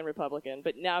old Reagan Republican,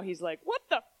 but now he's like, what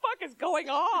the fuck is going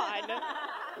on?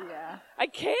 Yeah. I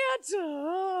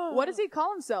can't. What does he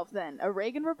call himself then? A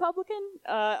Reagan Republican?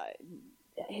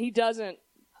 He doesn't.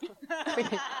 He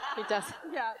does.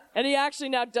 Yeah. And he actually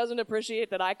now doesn't appreciate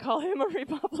that I call him a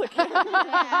Republican.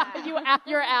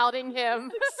 You're outing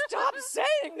him. Stop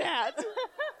saying that.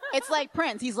 It's like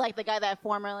Prince. He's like the guy that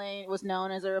formerly was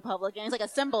known as a Republican. He's like a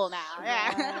symbol now.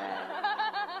 Yeah.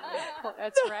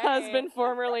 That's right. Husband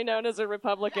formerly known as a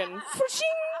Republican.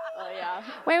 Oh yeah.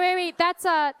 Wait.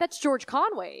 That's George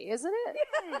Conway, isn't it?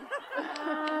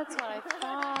 That's what I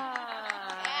thought.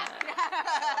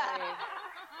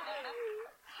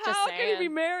 How can he be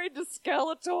married to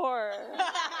Skeletor?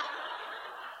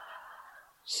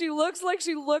 She looks like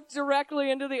she looked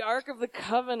directly into the Ark of the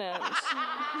Covenant.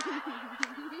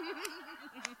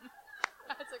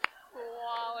 That's a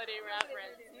quality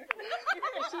reference.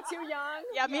 Is she too young?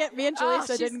 Yeah, me and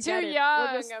Julissa didn't get it. She's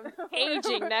too young. I'm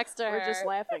aging next to her. We're just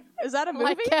laughing. Is that a movie?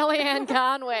 Like Kellyanne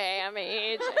Conway. I'm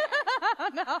aging.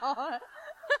 No.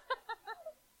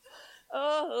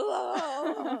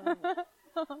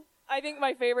 I think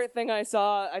my favorite thing I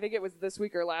saw, I think it was this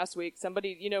week or last week,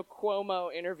 somebody,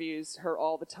 Cuomo interviews her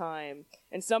all the time,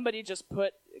 and somebody just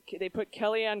put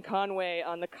Kellyanne Conway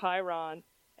on the chyron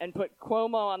and put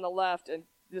Cuomo on the left and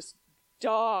this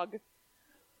dog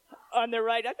on the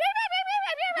right.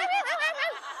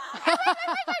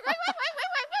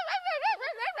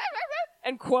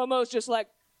 And Cuomo's just like...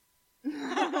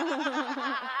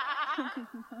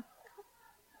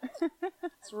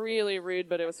 It's really rude,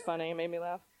 but it was funny. It made me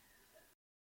laugh.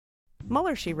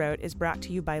 Mueller, She Wrote is brought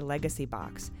to you by Legacy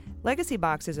Box. Legacy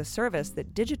Box is a service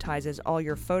that digitizes all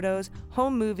your photos,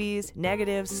 home movies,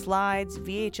 negatives, slides,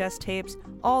 VHS tapes,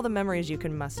 all the memories you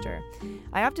can muster.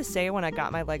 I have to say, when I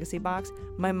got my Legacy Box,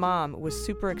 my mom was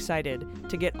super excited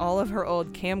to get all of her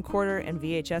old camcorder and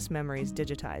VHS memories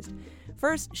digitized.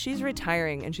 First, she's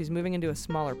retiring and she's moving into a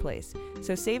smaller place,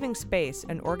 so saving space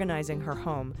and organizing her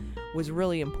home was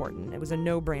really important. It was a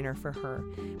no-brainer for her.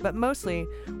 But mostly,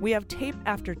 we have tape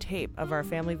after tape of our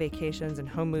family vacations and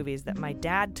home movies that my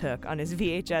dad took on his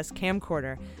VHS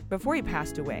camcorder before he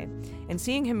passed away. And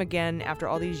seeing him again after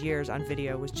all these years on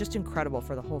video was just incredible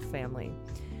for the whole family.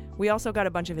 We also got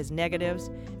a bunch of his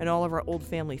negatives and all of our old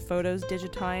family photos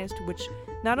digitized, which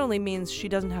not only means she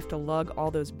doesn't have to lug all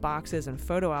those boxes and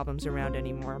photo albums around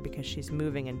anymore because she's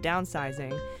moving and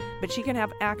downsizing, but she can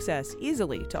have access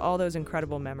easily to all those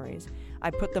incredible memories. I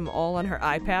put them all on her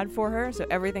iPad for her, so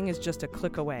everything is just a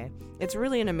click away. It's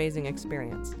really an amazing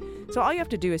experience. So all you have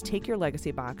to do is take your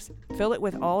legacy box, fill it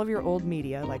with all of your old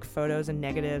media, like photos and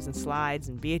negatives and slides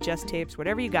and VHS tapes,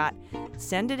 whatever you got,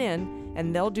 send it in,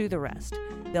 and they'll do the rest.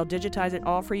 They'll digitize it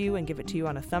all for you and give it to you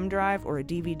on a thumb drive or a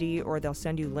DVD, or they'll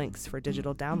send you links for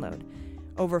digital download.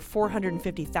 Over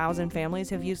 450,000 families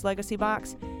have used Legacy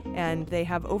Box, and they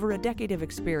have over a decade of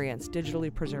experience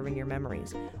digitally preserving your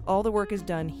memories. All the work is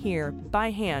done here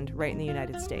by hand right in the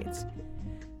United States.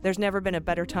 There's never been a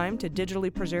better time to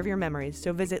digitally preserve your memories,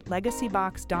 so visit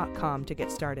legacybox.com to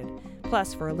get started.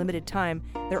 Plus, for a limited time,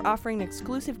 they're offering an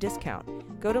exclusive discount.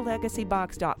 Go to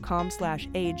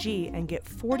legacybox.com/AG and get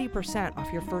 40%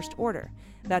 off your first order.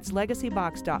 That's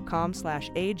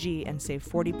legacybox.com/AG and save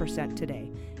 40%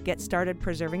 today. Get started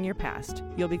preserving your past.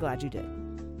 You'll be glad you did.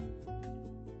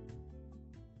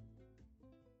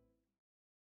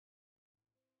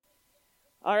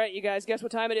 All right, you guys, guess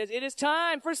what time it is? It is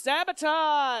time for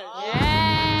Sabotage!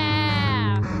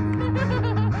 Yeah! I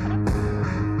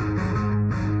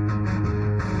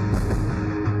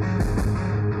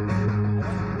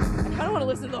kind of want to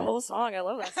listen to the whole song. I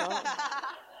love that song. Can't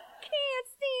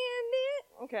stand it.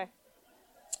 Okay.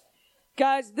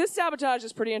 Guys, this sabotage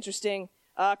is pretty interesting.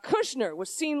 Kushner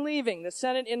was seen leaving the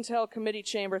Senate Intel Committee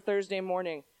chamber Thursday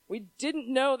morning. We didn't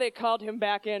know they called him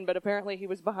back in, but apparently he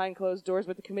was behind closed doors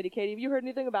with the committee. Katie, have you heard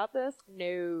anything about this?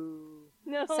 No.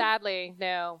 No? Sadly,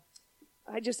 no.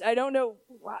 I don't know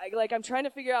why. Like, I'm trying to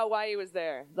figure out why he was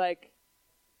there. Like,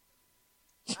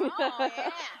 Oh,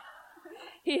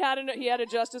 yeah. he had a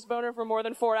justice boner for more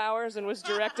than 4 hours and was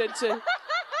directed to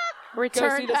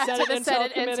Return go see back the to the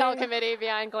Senate Intel Intel Committee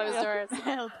behind closed doors.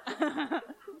 Help.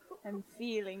 I'm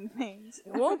feeling things.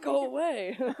 It won't go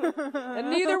away.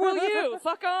 And neither will you.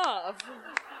 Fuck off.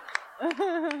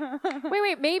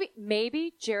 Wait,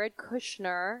 maybe Jared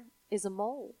Kushner is a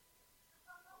mole.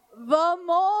 The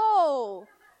mole.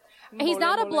 He's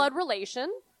not a blood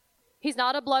relation. He's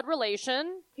not a blood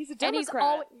relation. He's a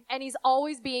Democrat. And he's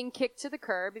always being kicked to the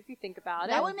curb, if you think about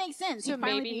it. That would make sense. So He'd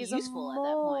finally maybe be he's useful a at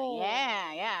that point. mole.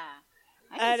 Yeah.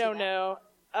 I don't know.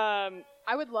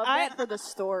 I would love that for the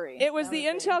story. It was the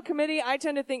Intel Committee. I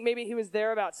tend to think maybe he was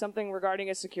there about something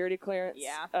regarding a security clearance.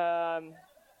 Yeah.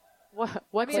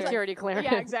 What security clearance?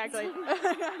 Yeah, exactly.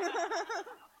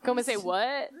 Come and say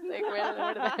what? Like,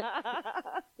 where did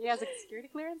that? He has a security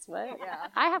clearance? What? Yeah.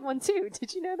 I have one too.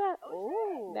 Did you know that?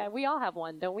 Oh. That we all have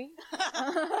one, don't we?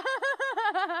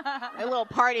 A little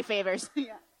party favors.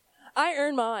 Yeah. I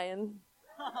earned mine.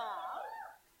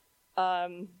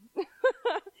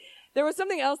 There was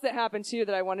something else that happened too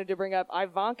that I wanted to bring up.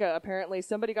 Ivanka, apparently,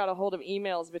 somebody got a hold of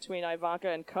emails between Ivanka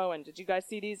and Cohen. Did you guys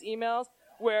see these emails?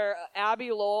 Where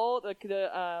Abby Lowell,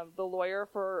 the lawyer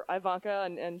for Ivanka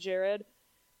and Jared,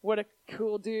 what a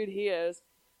cool dude he is.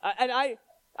 And I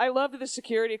loved the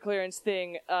security clearance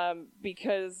thing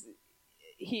because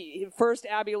first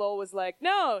Abby Lowell was like,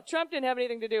 no, Trump didn't have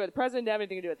anything to do with it. The president didn't have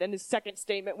anything to do with it. Then his second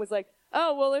statement was like,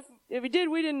 oh, well, if he did,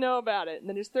 we didn't know about it. And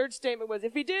then his third statement was,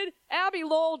 if he did, Abby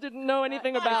Lowell didn't know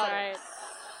anything about it. Right.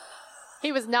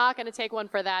 He was not going to take one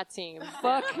for that team.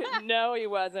 Fuck, no, he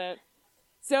wasn't.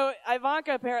 So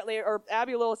Ivanka apparently, or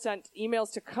Abby Lowell sent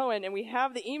emails to Cohen, and we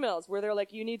have the emails where they're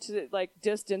like, you need to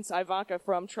distance Ivanka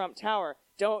from Trump Tower.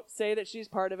 Don't say that she's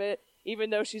part of it, even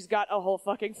though she's got a whole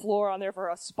fucking floor on there for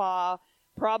a spa,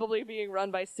 probably being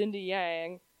run by Cindy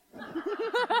Yang.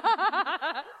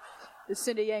 The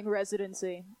Cindy Yang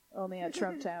residency, only at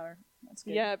Trump Tower. That's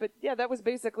good. Yeah, but that was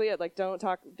basically it. Like,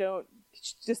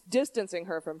 just distancing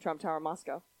her from Trump Tower,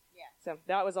 Moscow. Yeah. So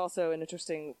that was also an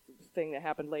interesting thing that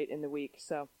happened late in the week.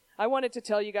 So I wanted to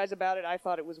tell you guys about it. I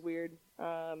thought it was weird.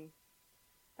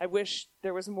 I wish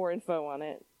there was more info on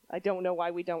it. I don't know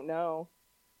why we don't know.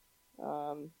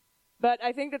 But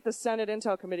I think that the Senate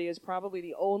Intel Committee is probably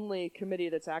the only committee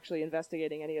that's actually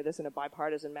investigating any of this in a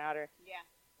bipartisan matter. Yeah.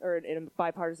 Or in a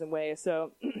bipartisan way.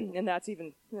 So, and that's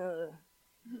even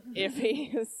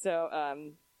iffy. So,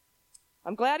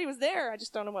 I'm glad he was there. I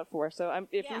just don't know what for. So,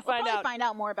 we'll find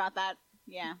out more about that.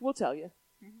 Yeah. We'll tell you.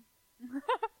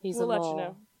 We'll let you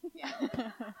know.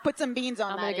 Put some beans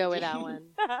on I'm that. going to go with AG. that one.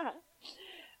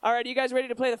 All right, are you guys ready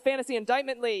to play the Fantasy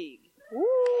Indictment League?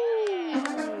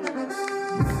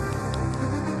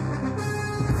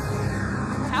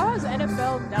 How has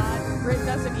NFL not written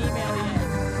us an email yet?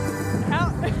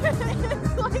 How?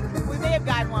 It's like, we may have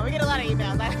gotten one. We get a lot of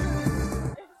emails.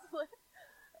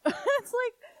 it's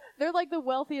like they're like the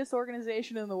wealthiest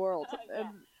organization in the world.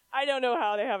 I don't know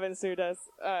how they haven't sued us.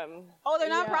 Oh, they're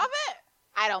nonprofit?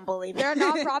 I don't believe it. They're a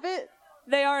nonprofit?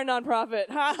 They are a nonprofit.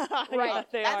 Right. Yeah,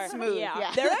 they That's are. smooth.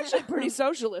 Yeah. They're actually pretty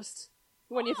socialist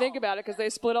when you think about it, because they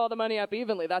split all the money up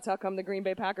evenly. That's how come the Green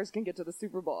Bay Packers can get to the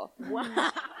Super Bowl.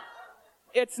 Wow.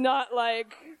 It's not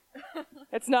like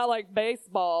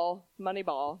baseball,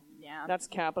 Moneyball. Yeah. That's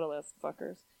capitalist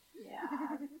fuckers.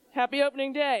 Yeah. Happy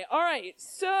opening day. All right,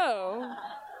 so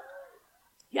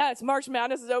yeah, it's March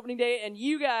Madness is opening day, and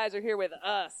you guys are here with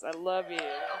us. I love you.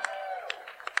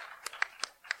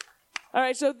 All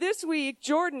right, so this week,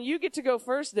 Jordan, you get to go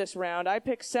first this round. I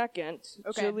pick second.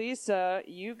 Okay. Jaleesa,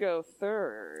 you go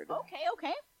third.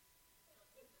 Okay.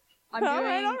 I'm All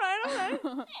doing, right.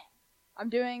 I'm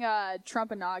doing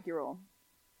Trump inaugural.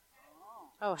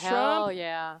 Oh, hell Trump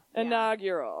yeah.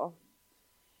 Inaugural.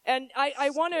 And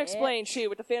I want to explain, too,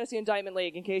 with the Fantasy Indictment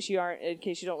League, in case you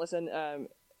don't listen,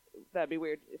 that'd be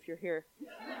weird if you're here.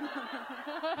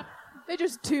 They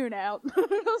just tune out.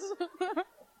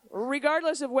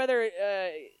 Regardless of whether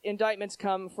indictments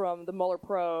come from the Mueller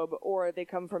probe or they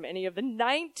come from any of the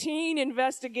 19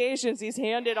 investigations he's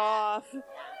handed off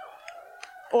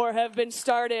or have been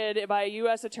started by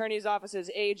U.S. attorneys' offices,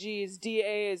 AGs,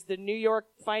 DAs, the New York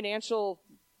financial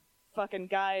fucking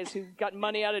guys who got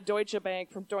money out of Deutsche Bank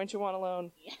from Deutsche One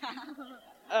alone.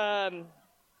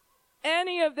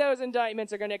 Any of those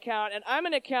indictments are going to count, and I'm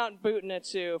going to count Butina,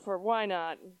 too, for why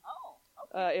not?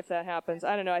 If that happens.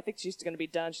 I don't know. I think she's going to be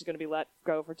done. She's going to be let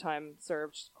go for time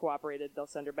served. She's cooperated. They'll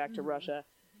send her back to Russia.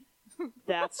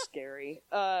 That's scary.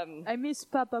 I miss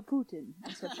Papa Putin.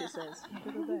 That's what she says.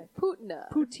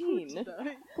 Putina. Poutine.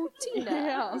 Putina.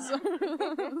 Yes.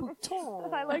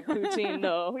 I like poutine,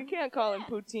 though. We can't call him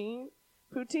poutine.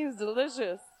 Poutine's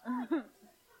delicious.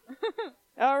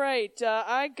 All right.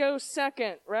 I go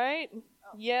second, right?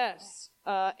 Yes.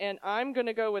 And I'm going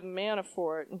to go with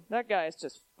Manafort. That guy is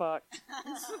just fucked.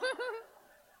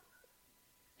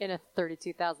 In a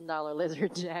 $32,000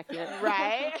 lizard jacket.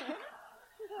 Right?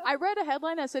 I read a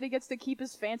headline that said he gets to keep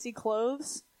his fancy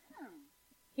clothes.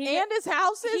 And his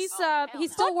houses.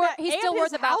 He's still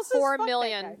worth about $4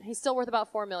 million. He's still worth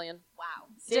about $4 million. Wow.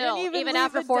 Still, even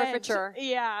after forfeiture.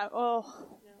 Yeah. Oh.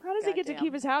 How does he get to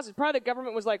keep his houses? Probably the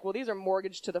government was like, well, these are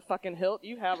mortgaged to the fucking hilt.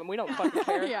 You have them. We don't fucking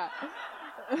care. Yeah.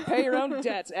 Pay your own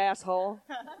debts, asshole.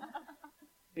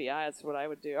 Yeah, that's what I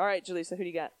would do. All right, Jaleesa, who do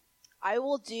you got? I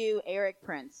will do Eric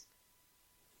Prince.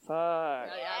 Fuck. Oh,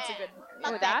 yeah, that's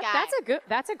a good. Oh,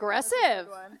 that's aggressive.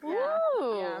 Yeah.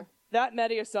 Ooh. Yeah. That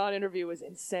Mehdi Hasan interview was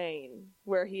insane,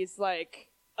 where he's like,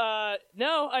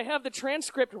 no, I have the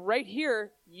transcript right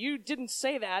here. You didn't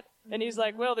say that. And he's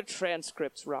like, well, the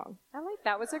transcript's wrong. I like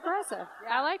that. Was aggressive.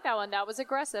 I like that one. That was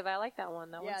aggressive. I like that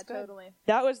one. That Yeah, one's good. totally.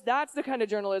 That's the kind of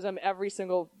journalism every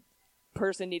single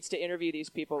person needs to interview these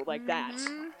people like that.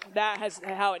 That has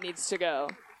how it needs to go.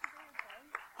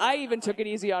 I even took it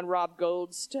easy on Rob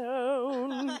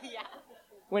Goldstone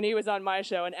when he was on my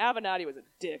show, and Avenatti was a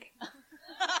dick.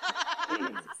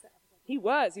 He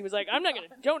was like,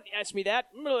 don't ask me that.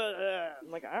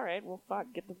 I'm like, all right, well, fuck,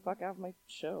 get the fuck out of my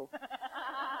show.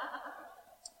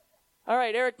 All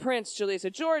right, Eric Prince,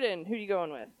 Jaleesa. Jordan, who are you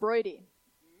going with? Brody.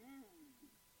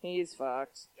 He's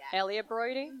fucked. Elliot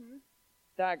Brody.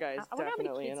 That guy's I wonder how many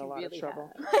definitely in kids a he lot of really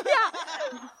trouble.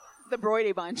 The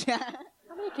Brody bunch.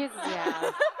 How many kids does he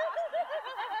have?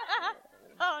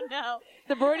 Oh no.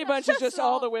 The Brody bunch is just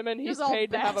all the women he's all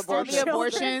paid to have bastard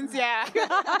abortions. The abortions, yeah.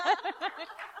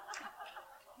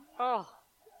 Oh.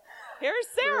 Here's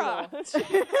Sarah.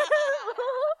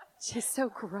 She's so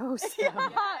gross.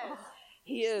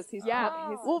 He is. He's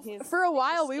Well, for a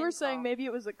while we were saying maybe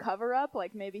it was a cover-up,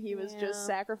 like maybe he was just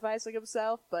sacrificing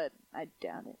himself, but I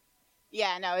doubt it.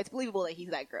 Yeah, no, it's believable that he's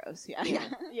that gross. Yeah.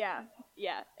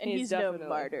 Yeah. And He's he's no definitely-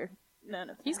 martyr.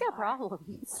 None of He's got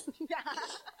problems.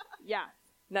 Yeah.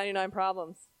 99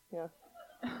 problems. Yeah.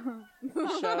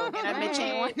 Show. And I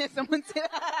mentioned one that someone said.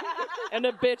 And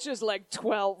the bitch is like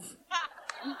 12.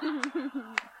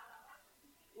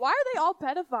 Why are they all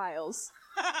pedophiles?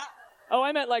 Oh,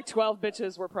 I meant like 12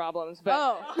 bitches were problems,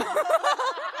 but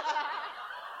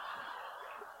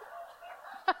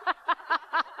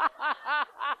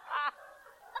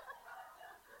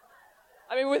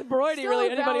I mean, with Brody, Still really,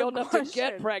 a anybody valid old enough to question.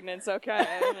 get pregnant's okay.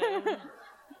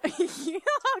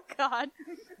 Oh God.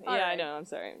 Yeah, I know. I'm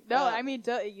sorry. No, I mean,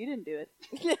 you didn't do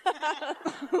it.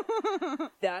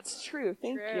 That's true.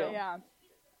 Thank you. Yeah.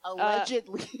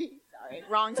 Allegedly. Sorry,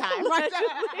 wrong time.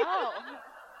 Oh.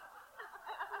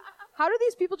 How do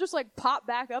these people just like pop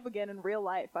back up again in real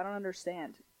life? I don't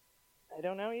understand. I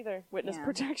don't know either. Witness Yeah.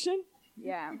 protection?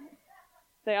 Yeah.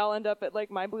 They all end up at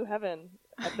like My Blue Heaven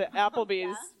at the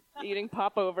Applebee's eating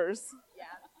popovers. Yeah.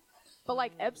 But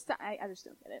like Epstein, I just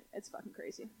don't get it. It's fucking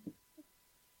crazy.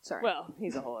 Sorry. Well,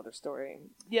 he's a whole other story.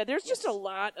 Yeah, there's just a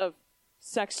lot of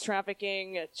sex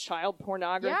trafficking, child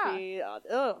pornography.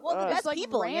 Well, that's like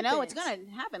people, you know, rampant. it's gonna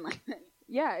happen like that.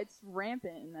 Yeah, it's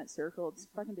rampant in that circle. It's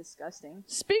fucking disgusting.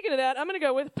 Speaking of that, I'm going to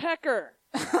go with Pecker.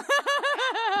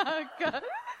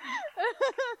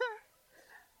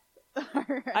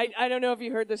 I don't know if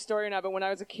you heard this story or not, but when I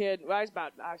was a kid, I was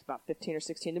about 15 or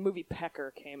 16, the movie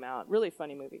Pecker came out. Really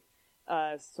funny movie,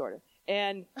 sort of.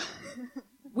 And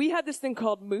we had this thing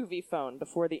called movie phone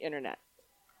before the internet.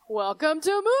 Welcome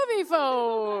to Movie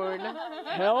Phone.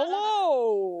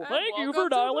 Hello. Thank you for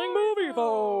dialing movie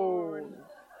phone.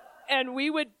 And we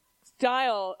would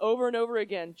dial over and over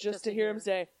again just to hear him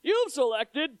say, "You've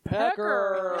selected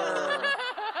Pecker."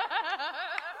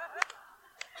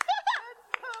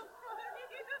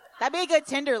 That'd be a good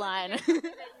Tinder line. You are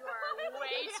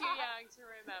way too young to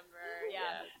remember. Yeah.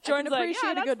 Jordan's like,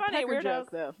 appreciate "Yeah, a good that's funny, Pecker weirdos."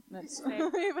 joke, though. That's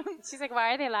She's like,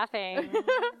 why are they laughing?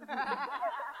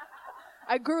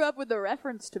 I grew up with the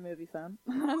reference to movie phone.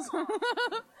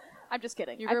 I'm just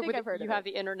kidding. You I grew think up I've heard you of have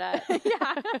it. the internet.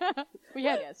 Yeah. We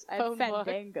had I have phone book.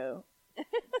 Fandango.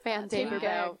 Fandango.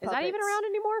 Paperback Is that even puppets. around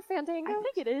anymore, Fandango? I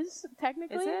think it is,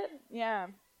 technically. Is it? Yeah.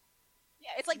 Yeah,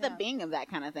 it's like the Bing of that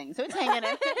kind of thing. So it's hanging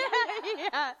in.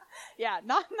 Yeah. Yeah,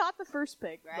 not the first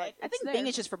pick, Right? but I think it's Bing there.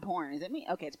 is just for porn. Is it me?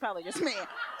 Okay, it's probably just me.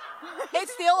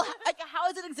 It's still, like, how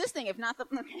is it existing if not the...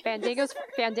 Okay.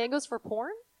 Fandango's for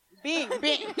porn? Bing.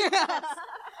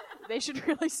 They should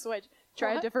really switch.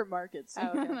 Try What? different markets. Oh,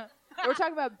 okay. We're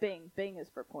talking about Bing. Bing is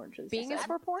for porn. just Bing to is say.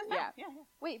 for porn? Yeah. Yeah.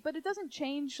 Wait, but it doesn't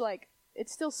change, like,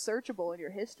 it's still searchable in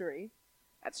your history.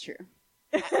 That's true.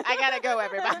 I gotta go,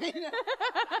 everybody.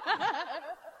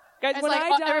 Guys, It's when like I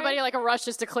die, everybody like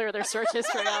rushes to clear their search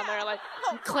history on there. Like,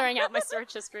 I'm clearing out my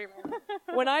search history.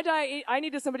 when I die, I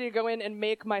needed somebody to go in and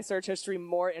make my search history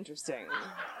more interesting.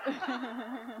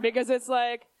 Because it's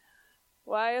like,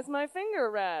 why is my finger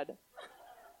red?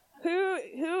 Who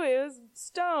is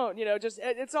stoned? You know, just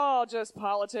it's all just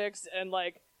politics and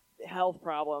like health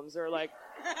problems or like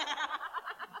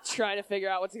trying to figure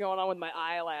out what's going on with my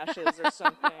eyelashes or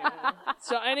something.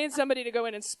 So I need somebody to go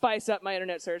in and spice up my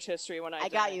internet search history when I die.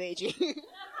 got you, AG.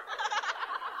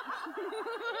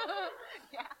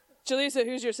 Jaleesa,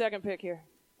 who's your second pick here?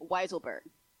 Weiselberg.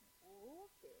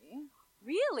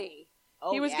 Really?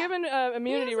 Oh, he was yeah. given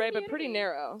immunity, He has right? But pretty immunity.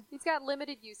 narrow. He's got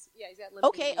limited use. Yeah, he's got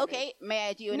limited immunity. Okay. May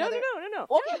I do No, another? no.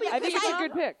 Okay, I think it's a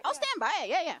good pick. I'll stand by it.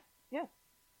 Yeah.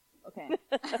 Okay.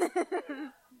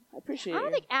 I appreciate I don't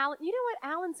you. think Alan. You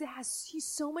know what? He's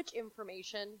so much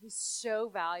information. He's so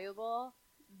valuable.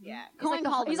 Yeah.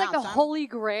 He's like the holy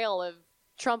grail of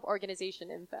Trump organization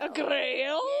info. A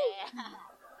grail? Yeah.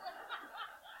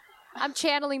 I'm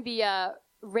channeling the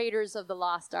Raiders of the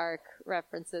Lost Ark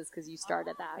references because you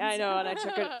started that. Yeah, I know, and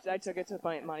I took it to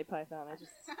Monty Python.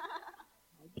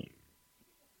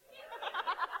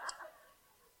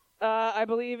 I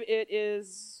believe it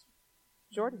is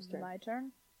Jordan's turn. My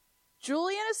turn.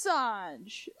 Julian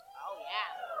Assange. Oh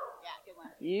yeah. Yeah, good one.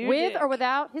 You With dick. or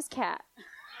without his cat.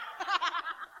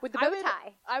 With the bow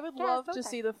tie. I would Cat, love bow to tie.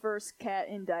 see the first cat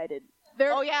indicted.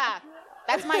 Oh yeah.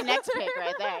 That's my next pick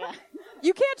right there. Yeah.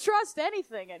 You can't trust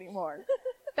anything anymore.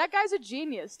 That guy's a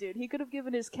genius, dude. He could have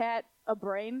given his cat a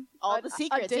brain. All a, the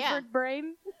secrets, a different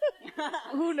brain.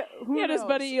 Who He had his knows?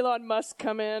 buddy Elon Musk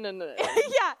come in and Yeah,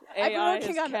 I've been AI working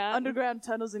his on cat. underground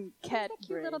tunnels and cat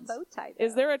Cute little brains. bow tie.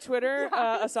 Is there a Twitter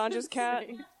Assange's cat?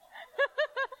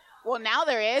 Well, now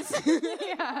there is.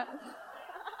 Yeah.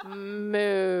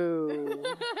 Moo.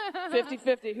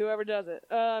 50-50, whoever does it.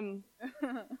 All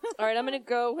right, I'm going to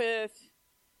go with...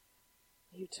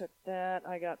 You took that.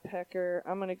 I got Pecker.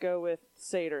 I'm going to go with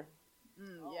Sater.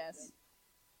 Yes.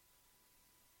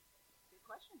 Good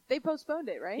question. They postponed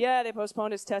it, right? Yeah, they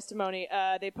postponed his testimony.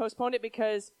 They postponed it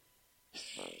because...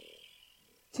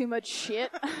 Too much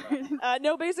shit.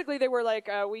 No, basically they were like,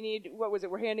 we need, what was it,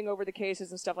 we're handing over the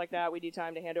cases and stuff like that. We need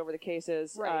time to hand over the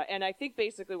cases. Right. And I think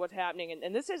basically what's happening,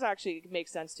 and this is actually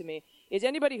makes sense to me, is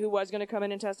anybody who was going to come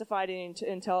in and testify to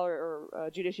Intel or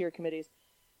Judiciary committees,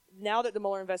 now that the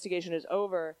Mueller investigation is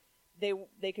over,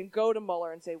 they can go to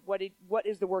Mueller and say, what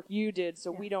is the work you did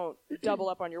so we don't double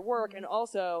up on your work? And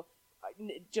also,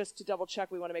 just to double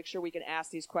check, we want to make sure we can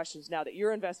ask these questions now that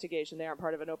your investigation, they aren't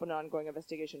part of an open, ongoing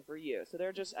investigation for you. So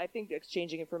they're just, I think,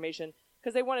 exchanging information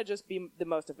because they want to just be the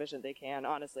most efficient they can,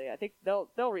 honestly. I think they'll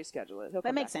reschedule it.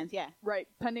 That makes sense, yeah. Right.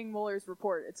 Pending Mueller's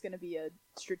report, it's going to be a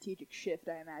strategic shift,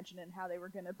 I imagine, in how they were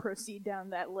going to proceed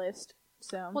down that list.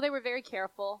 So. Well, they were very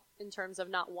careful in terms of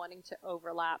not wanting to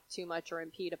overlap too much or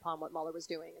impede upon what Mueller was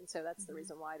doing, and so that's the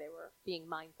reason why they were being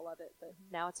mindful of it. But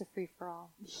now it's a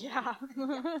free-for-all. Yeah.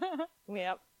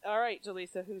 Yep. All right,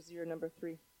 Jaleesa, who's your number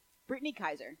 3? Brittany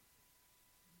Kaiser.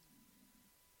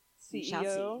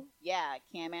 CEO? Yeah,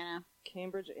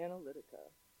 Cambridge Analytica.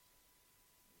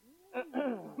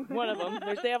 One of them.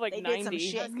 They have like they 90. Did some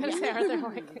shit. I was gonna say, are there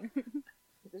like...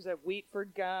 There's a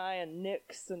Wheatford guy and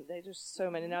Nix, and they just so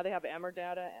many. Now they have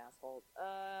Emerdata, assholes.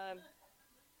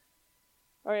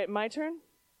 All right, my turn?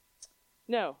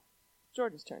 No,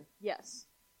 Jordan's turn. Yes.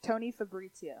 Tony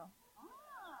Fabrizio.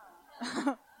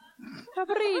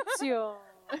 Fabrizio.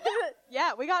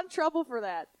 Yeah, we got in trouble for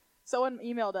that. Someone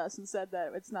emailed us and said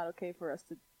that it's not okay for us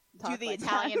to talk do the like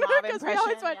Italian that. mob Because we impression.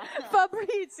 always went,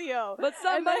 Fabrizio. But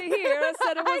somebody here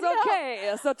said it was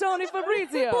okay, so Tony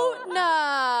Fabrizio.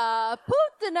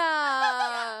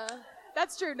 Putina.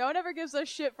 That's true. No one ever gives us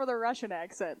shit for the Russian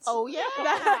accents. Oh, yeah.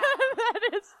 that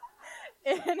is...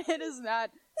 And it is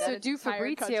not... So do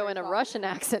Fabrizio in a Russian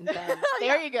accent then.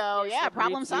 There you go. Yeah,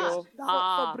 problem solved.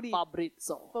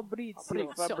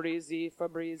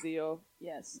 Fabrizio.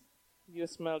 Yes. You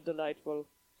smell delightful.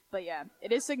 But yeah,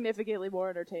 it is significantly more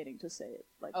entertaining to say it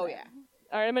like that. Oh, yeah.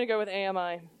 All right, I'm going to go with AMI.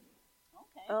 Okay.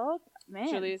 Oh, man.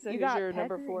 Jaleesa, you who's got your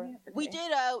number Pecker, 4? yeah. We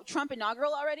did Trump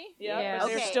inaugural already? Yeah. Yeah. But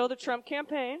there's Okay. still the Trump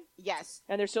campaign. Yes.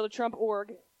 And there's still the Trump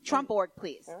org. Trump org,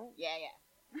 please. All right.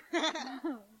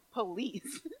 Yeah.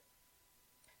 Police.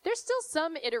 There's still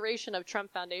some iteration of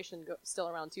Trump Foundation still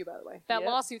around too, by the way. That Yep.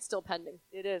 lawsuit's still pending.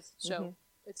 It is. So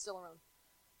it's still around.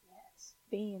 Yes.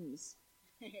 Beans.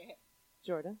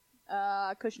 Jordan.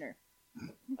 Kushner.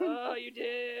 Oh, you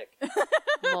dick.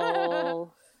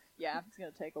 Mole. Yeah, it's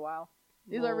going to take a while.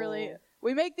 These are really...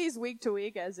 We make these week to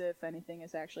week as if anything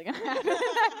is actually going to happen at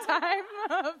that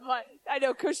time. But I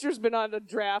know Kushner's been on a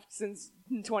draft since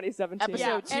 2017.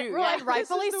 Episode 2. And, and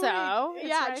rightfully This is the so. week. It's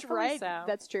Yeah, rightfully right. so.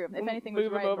 That's true. If anything was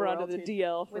Move right, him over the onto the world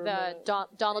DL. For With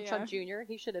Donald Yeah. Trump Jr.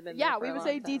 He should have been Yeah, there for we a would long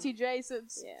say time. DTJ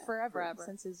since Yeah, forever.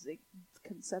 Since his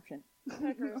conception.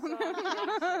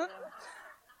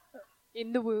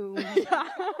 In the womb. It's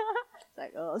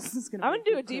like, oh, this is going to I'm going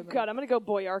to do a deep cut. I'm going to go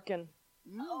Boyarkin.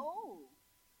 Oh.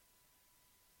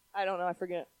 I don't know. I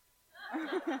forget.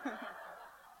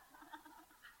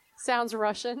 Sounds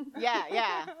Russian. Yeah,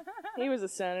 yeah. He was a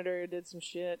senator who did some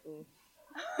shit. And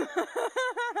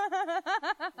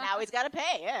Now he's got to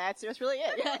pay. Yeah, that's really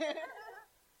it.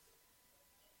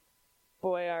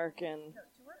 Boyarkin.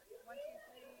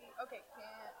 Okay,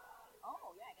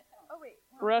 oh, wait.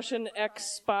 Russian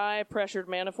ex-spy pressured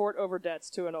Manafort over debts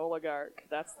to an oligarch.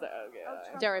 That's the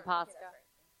guy. Deripaska.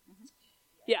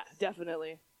 Yeah,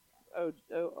 definitely.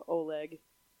 Oleg.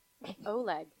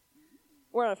 Oleg.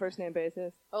 We're on a first-name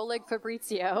basis. Oleg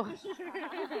Fabrizio.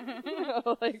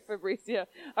 Oleg Fabrizio.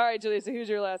 All right, Jaleesa, who's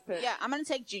your last pick? Yeah, I'm going to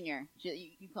take Junior.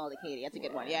 You called it Katie. That's a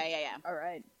good one. Yeah. All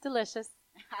right. Delicious.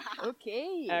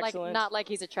 Okay. Excellent. Like, not like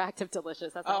he's attractive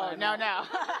delicious. That's not what I no, meant. no.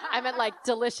 I meant like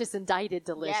delicious, indicted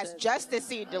delicious. Yes, just to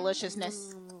see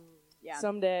deliciousness. Yeah.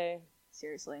 Someday.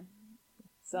 Seriously.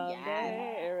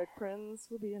 Someday, Eric Prince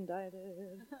will be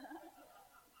indicted.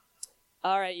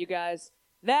 All right, you guys.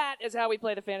 That is how we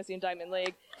play the Fantasy Indictment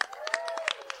League.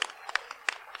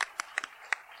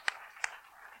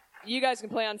 You guys can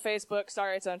play on Facebook.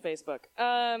 Sorry, it's on Facebook.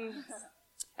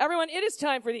 Everyone, it is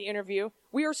time for the interview.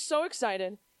 We are so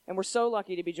excited, and we're so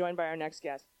lucky to be joined by our next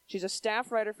guest. She's a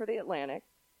staff writer for The Atlantic.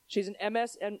 She's an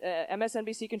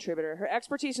MSNBC contributor. Her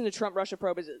expertise in the Trump-Russia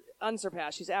probe is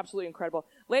unsurpassed. She's absolutely incredible.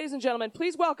 Ladies and gentlemen,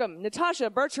 please welcome Natasha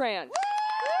Bertrand.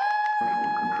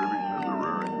 Contributing to the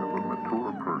rearing of a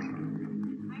mature person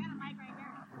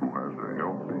who has a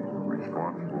healthy,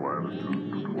 responsible attitude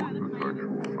toward the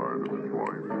sexual side of his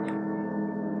life.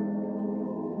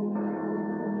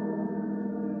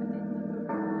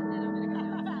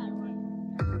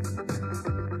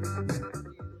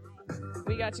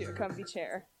 We got you a comfy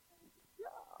chair.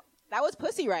 That was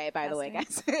Pussy Riot, by the way,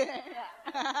 guys.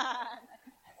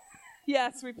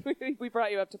 Yes, we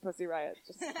brought you up to Pussy Riot,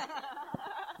 just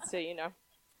so you know.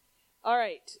 All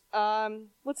right,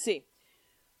 let's see.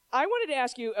 First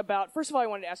of all, I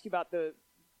wanted to ask you about the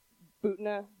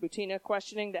Butina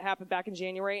questioning that happened back in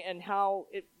January and how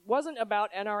it wasn't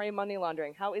about NRA money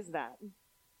laundering. How is that?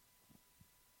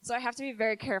 So I have to be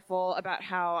very careful about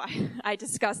how I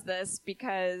discuss this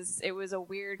because it was a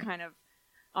weird kind of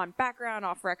on background,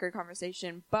 off-record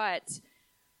conversation, but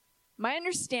my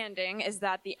understanding is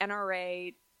that the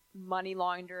NRA money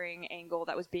laundering angle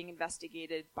that was being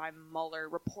investigated by Mueller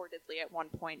reportedly at one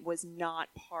point was not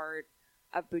part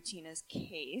of Butina's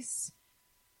case.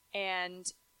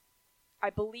 And I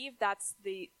believe that's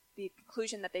the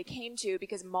conclusion that they came to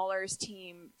because Mueller's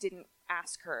team didn't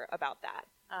ask her about that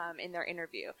in their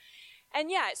interview. And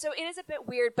yeah, so it is a bit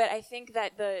weird, but I think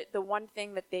that the one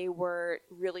thing that they were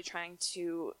really trying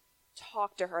to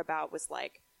talk to her about was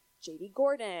like J.D.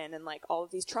 Gordon and like all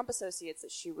of these Trump associates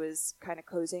that she was kind of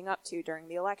cozying up to during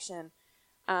the election.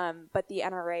 But the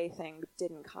NRA thing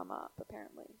didn't come up,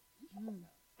 apparently.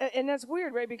 And that's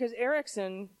weird, right? Because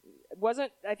Erickson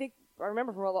wasn't, I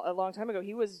remember from a long time ago,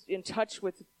 he was in touch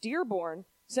with Dearborn,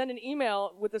 sent an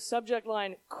email with the subject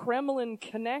line, Kremlin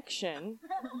connection.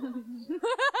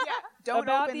 Don't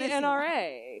about open the this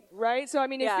NRA, right? So, I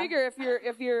mean, you figure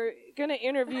if you're going to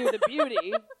interview the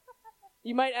beauty,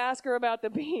 you might ask her about the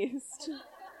beast.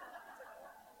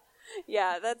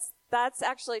 Yeah, that's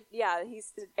actually,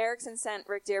 Erickson sent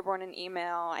Rick Dearborn an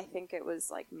email, I think it was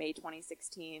like May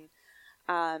 2016,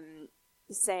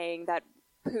 saying that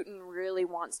Putin really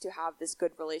wants to have this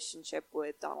good relationship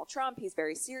with Donald Trump. He's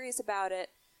very serious about it.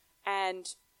 And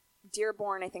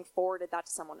Dearborn, I think, forwarded that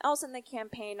to someone else in the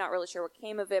campaign. Not really sure what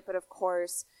came of it, but of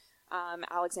course,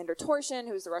 Alexander Torshin,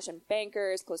 who's the Russian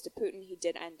banker, is close to Putin. He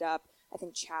did end up, I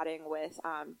think, chatting with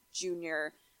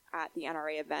Junior at the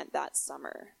NRA event that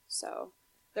summer. So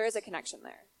there is a connection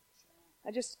there. I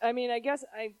guess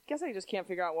I just can't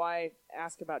figure out why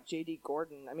ask about J.D.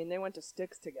 Gordon. I mean, they went to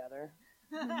Styx together.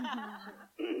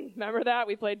 Remember that?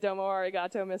 We played Domo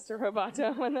Arigato, Mr.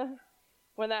 Roboto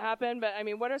when that happened. But, I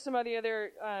mean, what are some of the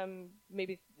other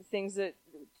maybe things that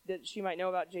she might know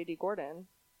about J.D. Gordon?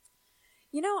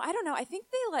 I don't know. I think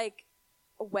they,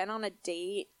 went on a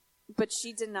date, but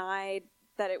she denied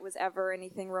that it was ever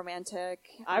anything romantic.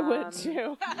 I would,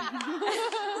 too.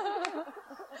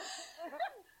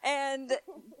 And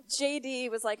JD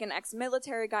was an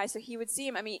ex-military guy, so he would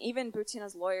seem, even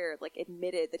Butina's lawyer,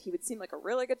 admitted that he would seem like a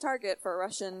really good target for a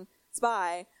Russian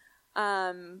spy,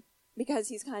 because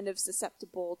he's kind of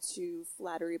susceptible to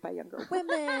flattery by younger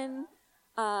women.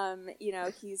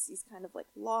 He's kind of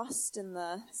lost in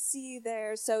the sea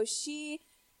there. So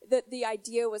the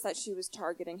idea was that she was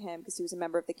targeting him because he was a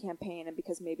member of the campaign and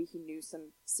because maybe he knew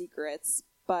some secrets,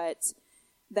 but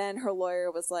then her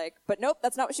lawyer was like, but nope,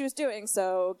 that's not what she was doing,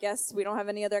 so guess we don't have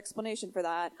any other explanation for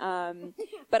that.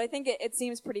 But I think it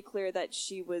seems pretty clear that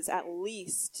she was at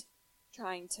least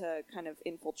trying to kind of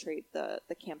infiltrate the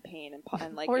campaign and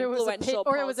or it influential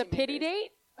or it was a pity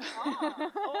date?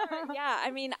 Yeah,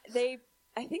 I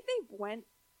think they went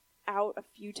out a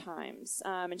few times,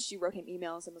 and she wrote him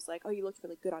emails and was like, oh, you looked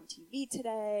really good on TV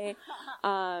today,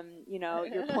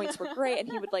 your points were great, and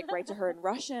he would write to her in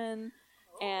Russian.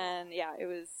 And yeah, it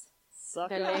was the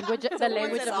language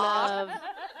of love,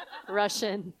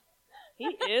 Russian. He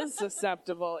is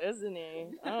susceptible, isn't he?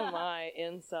 Oh my,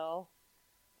 incel.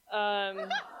 I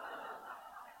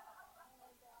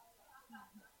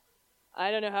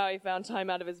don't know how he found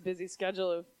time out of his busy schedule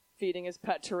of feeding his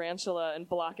pet tarantula and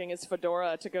blocking his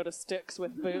fedora to go to Styx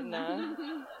with Butina.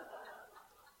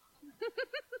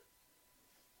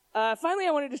 Finally,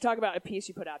 I wanted to talk about a piece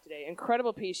you put out today.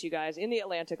 Incredible piece, you guys, in The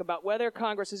Atlantic about whether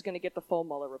Congress is going to get the full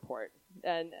Mueller report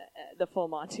and the full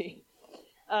Monty.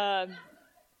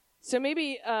 So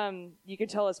maybe you could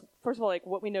tell us, first of all,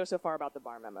 what we know so far about the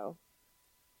Barr memo.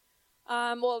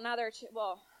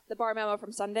 The Barr memo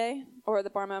from Sunday or the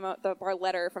Barr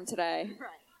letter from today. Right.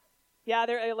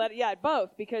 Yeah,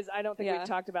 both, because I don't think we've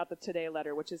talked about the Today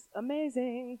letter, which is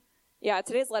amazing. Yeah,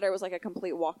 today's letter was a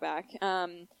complete walkback.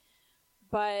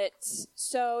 But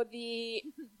so the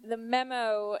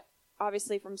memo,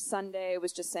 obviously from Sunday,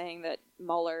 was just saying that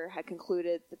Mueller had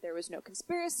concluded that there was no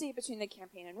conspiracy between the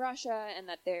campaign and Russia, and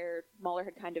that Mueller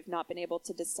had kind of not been able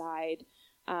to decide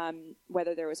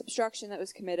whether there was obstruction that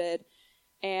was committed.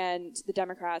 And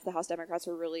the House Democrats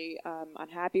were really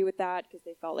unhappy with that because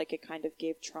they felt like it kind of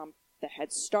gave Trump the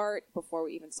head start before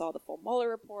we even saw the full Mueller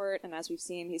report. And as we've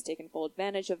seen, he's taken full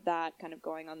advantage of that, kind of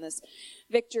going on this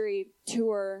victory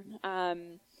tour,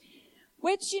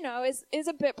 which, is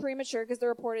a bit premature because the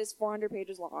report is 400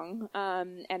 pages long,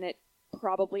 and it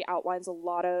probably outlines a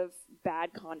lot of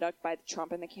bad conduct by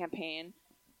Trump and the campaign.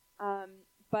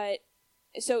 But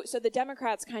so the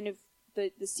Democrats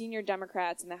the senior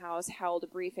Democrats in the House held a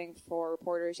briefing for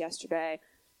reporters yesterday.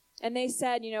 And they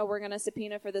said, we're going to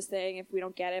subpoena for this thing if we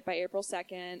don't get it by April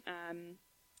 2nd.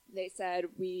 They said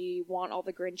we want all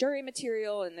the grand jury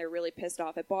material, and they're really pissed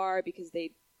off at Barr because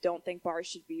they don't think Barr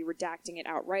should be redacting it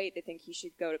outright. They think he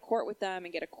should go to court with them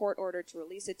and get a court order to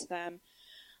release it to them.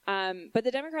 But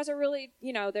the Democrats are really,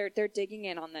 they're digging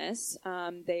in on this.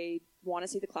 They want to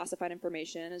see the classified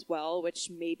information as well, which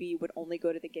maybe would only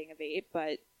go to the Gang of Eight,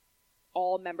 but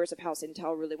all members of House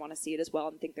Intel really want to see it as well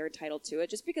and think they're entitled to it,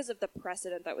 just because of the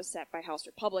precedent that was set by House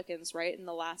Republicans, right, in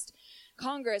the last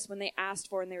Congress when they asked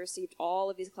for and they received all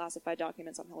of these classified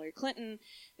documents on Hillary Clinton.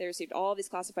 They received all of these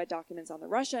classified documents on the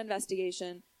Russia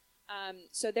investigation.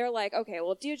 So they're like, okay,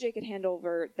 well, if DOJ could hand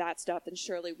over that stuff, then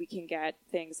surely we can get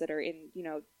things that are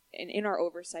in our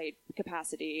oversight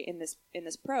capacity in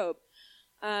this probe.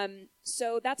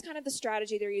 So that's kind of the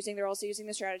strategy they're using. They're also using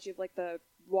the strategy of like the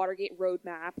Watergate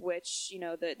roadmap, which,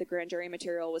 the grand jury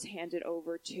material was handed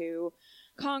over to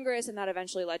Congress, and that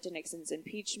eventually led to Nixon's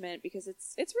impeachment because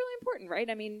it's really important, right?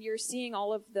 I mean, you're seeing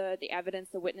all of the evidence,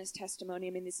 the witness testimony.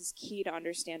 I mean, this is key to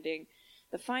understanding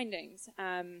the findings.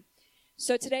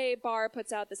 So today, Barr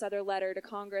puts out this other letter to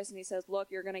Congress, and he says, look,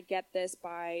 you're going to get this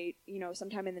by,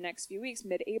 sometime in the next few weeks,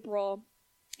 mid-April.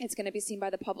 It's going to be seen by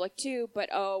the public, too, but,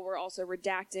 we're also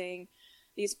redacting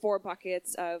these 4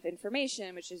 buckets of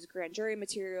information, which is grand jury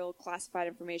material, classified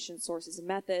information, sources and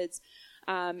methods,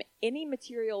 any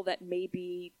material that may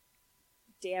be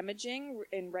damaging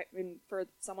for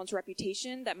someone's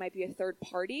reputation that might be a third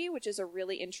party, which is a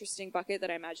really interesting bucket that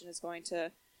I imagine is going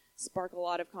to spark a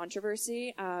lot of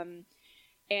controversy.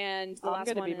 And the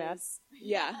last one is,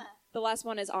 the last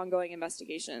one is ongoing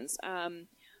investigations.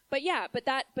 But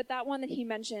that one that he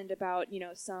mentioned about,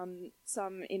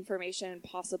 some information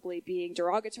possibly being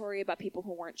derogatory about people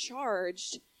who weren't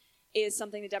charged is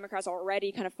something the Democrats are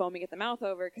already kind of foaming at the mouth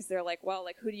over because they're like, well,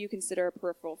 like, who do you consider a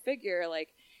peripheral figure? Like,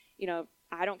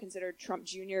 I don't consider Trump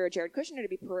Jr. or Jared Kushner to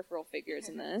be peripheral figures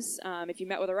in this. If you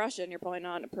met with a Russian, you're probably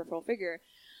not a peripheral figure.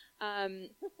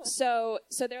 So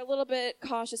they're a little bit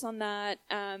cautious on that.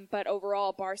 But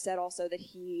overall, Barr said also that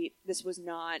this was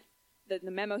not,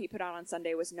 the memo he put out on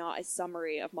Sunday was not a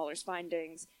summary of Mueller's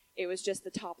findings. It was just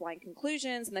the top line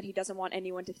conclusions, and that he doesn't want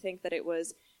anyone to think that it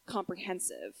was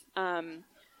comprehensive.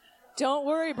 Don't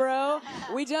worry, bro.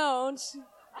 We don't.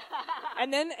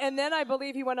 And then I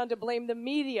believe he went on to blame the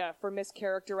media for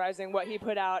mischaracterizing what he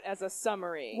put out as a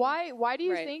summary. Why do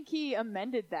you think he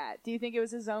amended that? Do you think it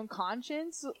was his own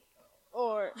conscience?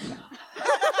 Or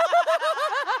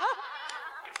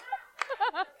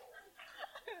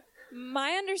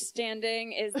my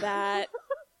understanding is that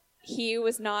he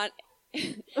was not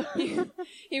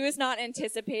he was not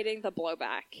anticipating the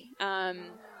blowback.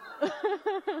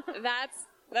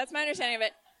 That's my understanding of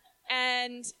it.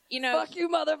 And, fuck you,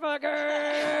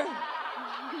 motherfucker!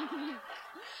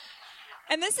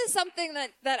 And this is something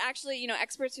that actually,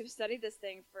 experts who've studied this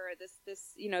thing for this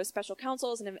special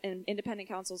counsels and independent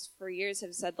counsels for years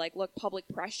have said, like, look, public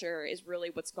pressure is really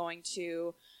what's going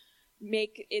to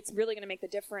make the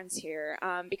difference here.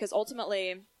 Because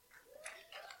ultimately,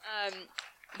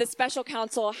 the special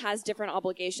counsel has different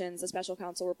obligations. The special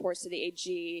counsel reports to the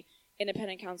AG.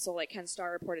 Independent counsel, like Ken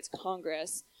Starr, reported to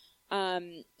Congress.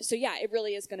 So yeah, it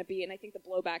really is going to be, and I think the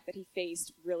blowback that he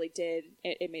faced really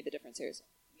it made the difference here. So.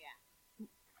 Yeah.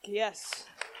 Yes.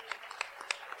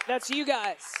 That's you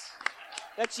guys.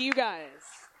 That's you guys.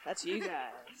 That's you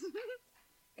guys.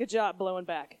 Good job blowing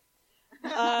back.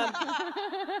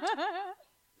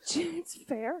 It's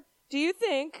fair. Do you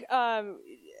think, are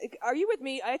you with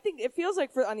me? I think it feels like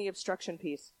on the obstruction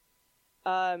piece,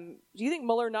 do you think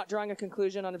Mueller not drawing a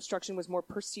conclusion on obstruction was more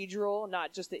procedural,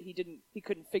 not just that he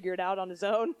couldn't figure it out on his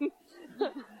own?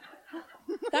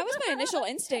 That was my initial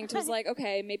instinct, was like,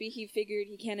 okay, maybe he figured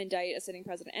he can't indict a sitting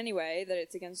president anyway, that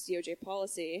it's against DOJ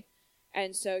policy.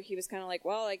 And so he was kind of like,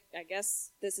 well, I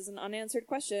guess this is an unanswered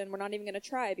question. We're not even going to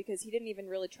try, because he didn't even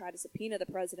really try to subpoena the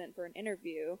president for an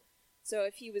interview. So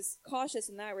if he was cautious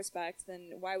in that respect,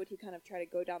 then why would he kind of try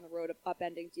to go down the road of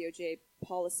upending DOJ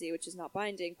policy, which is not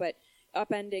binding, but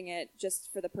upending it just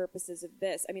for the purposes of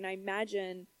this? I mean, I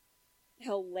imagine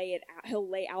he'll lay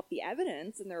out the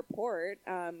evidence in the report,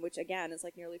 which again is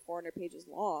like nearly 400 pages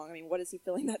long. I mean, what is he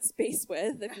filling that space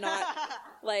with if not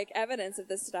like evidence of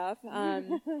this stuff?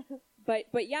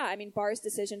 But yeah, I mean, Barr's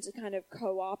decision to kind of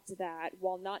co-opt that,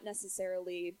 while not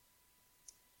necessarily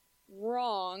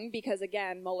wrong, because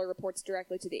again, Mueller reports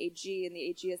directly to the AG, and the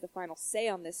AG has the final say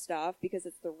on this stuff because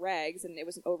it's the regs, and it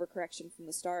was an overcorrection from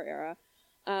the Starr era.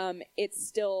 It's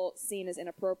still seen as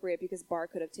inappropriate because Barr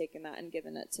could have taken that and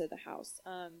given it to the House.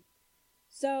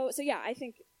 So yeah, I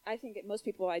think most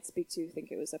people I'd speak to think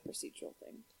it was a procedural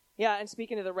thing. Yeah, and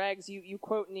speaking of the regs, you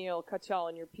quote Neil Katyal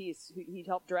in your piece. He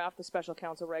helped draft the special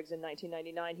counsel regs in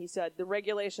 1999. He said, the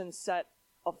regulations set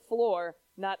a floor,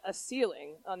 not a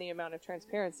ceiling, on the amount of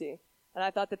transparency. And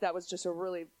I thought that was just a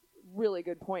really, really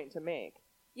good point to make.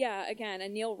 Yeah, again,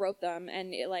 and Neil wrote them,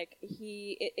 and it's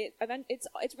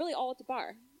really all up to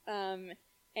Barr.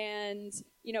 And,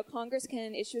 Congress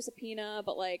can issue a subpoena,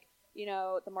 but,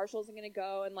 the marshal isn't going to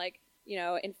go and,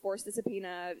 enforce the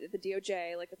subpoena, the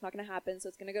DOJ. That's not going to happen, so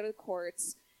it's going to go to the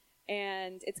courts.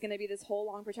 And it's going to be this whole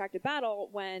long, protracted battle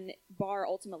when Barr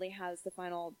ultimately has the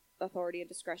final authority and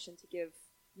discretion to give,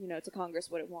 to Congress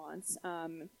what it wants.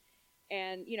 And,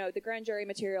 the grand jury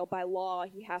material, by law,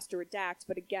 he has to redact.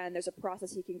 But again, there's a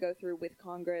process he can go through with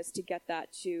Congress to get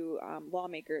that to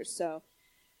lawmakers. So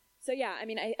yeah, I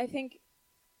mean, I think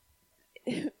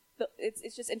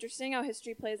it's just interesting how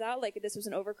history plays out. This was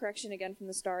an overcorrection again from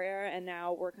the Star era, and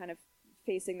now we're kind of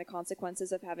facing the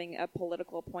consequences of having a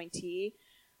political appointee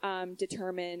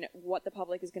determine what the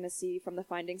public is going to see from the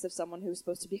findings of someone who's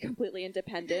supposed to be completely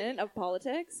independent of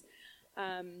politics.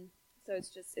 So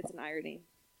it's an irony.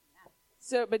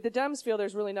 So, but the Dems feel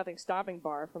there's really nothing stopping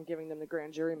Barr from giving them the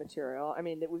grand jury material. I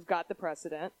mean, that we've got the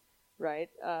precedent, right?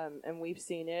 And we've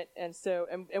seen it. And so,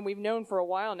 and we've known for a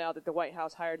while now that the White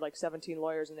House hired 17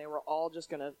 lawyers and they were all just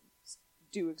going to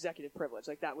do executive privilege.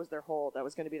 That was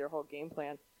going to be their whole game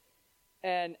plan.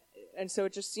 And so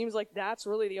it just seems like that's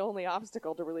really the only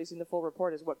obstacle to releasing the full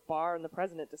report is what Barr and the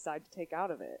president decide to take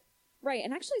out of it. Right.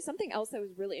 And actually something else that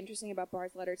was really interesting about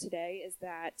Barr's letter today is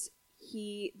that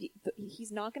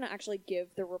he's not going to actually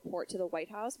give the report to the White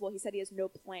House. Well, he said he has no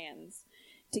plans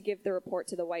to give the report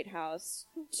to the White House.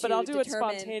 But I'll do it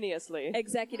spontaneously.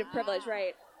 Executive privilege,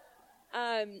 right.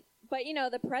 But,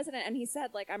 the president, and he said,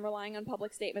 I'm relying on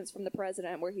public statements from the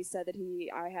president where he said that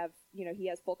he has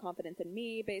full confidence in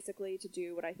me, basically, to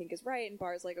do what I think is right. And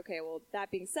Barr's okay, well, that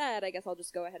being said, I guess I'll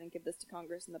just go ahead and give this to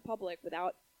Congress and the public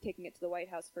without taking it to the White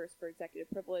House first for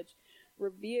executive privilege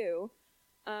review.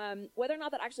 Whether or not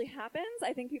that actually happens,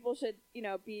 I think people should,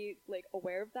 be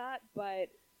aware of that, but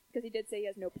because he did say he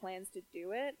has no plans to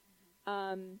do it.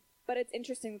 But it's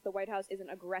interesting that the White House isn't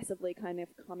aggressively kind of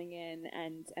coming in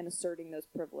and asserting those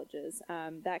privileges.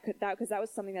 Because that was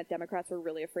something that Democrats were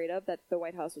really afraid of, that the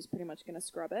White House was pretty much going to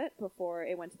scrub it before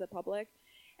it went to the public.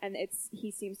 And he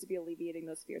seems to be alleviating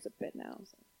those fears a bit now.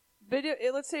 So. But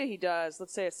let's say he does.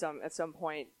 Let's say at some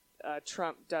point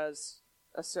Trump does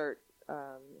assert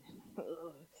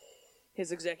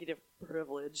his executive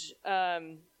privilege.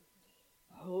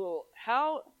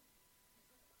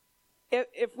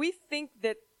 If we think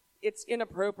that it's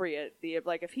inappropriate,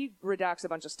 if he redacts a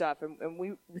bunch of stuff and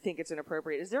we think it's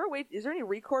inappropriate, is there any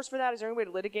recourse for that? Is there any way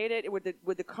to litigate it?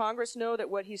 Would the Congress know that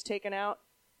what he's taken out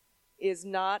is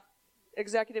not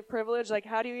executive privilege?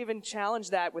 How do you even challenge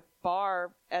that with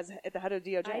Barr at the head of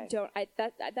DOJ?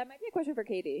 That might be a question for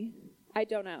Katie. I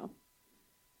don't know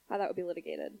how that would be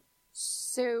litigated.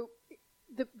 So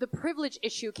the privilege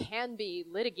issue can be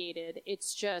litigated.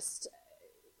 It's just,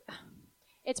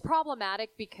 it's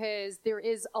problematic because there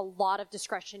is a lot of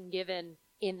discretion given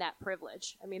in that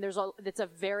privilege. I mean, it's a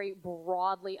very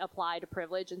broadly applied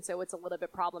privilege, and so it's a little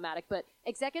bit problematic. But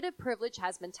executive privilege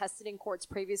has been tested in courts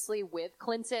previously with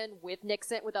Clinton, with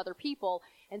Nixon, with other people,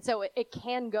 and so it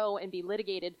can go and be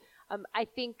litigated. I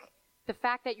think the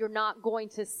fact that you're not going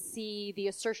to see the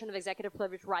assertion of executive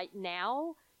privilege right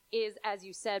now is, as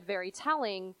you said, very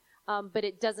telling, but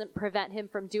it doesn't prevent him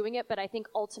from doing it. But I think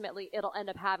ultimately it'll end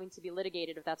up having to be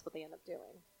litigated if that's what they end up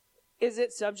doing. Is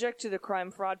it subject to the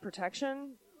crime fraud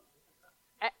protection?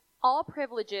 All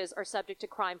privileges are subject to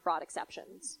crime fraud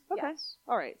exceptions. Okay. Yes.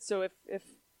 All right. So if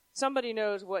somebody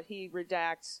knows what he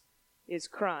redacts is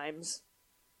criming.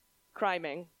 Cry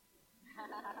me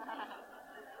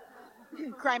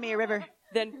a river.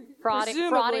 Then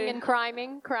frauding and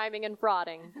criming, criming and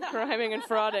frauding. Criming and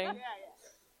frauding.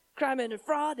 Criming and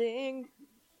frauding.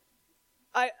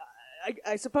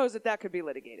 I suppose that could be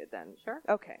litigated then. Sure.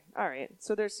 Okay. All right.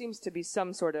 So there seems to be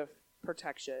some sort of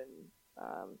protection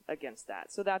against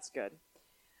that. So that's good.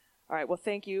 All right. Well,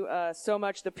 thank you so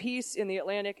much. The piece in The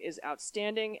Atlantic is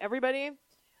outstanding. Everybody,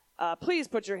 please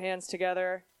put your hands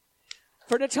together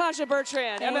for Natasha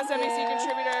Bertrand, MSNBC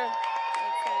contributor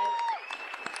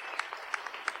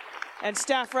and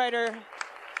staff writer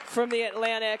from The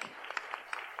Atlantic.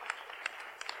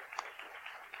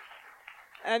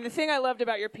 And the thing I loved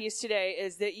about your piece today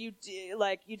is that you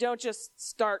don't just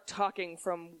start talking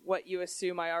from what you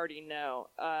assume I already know.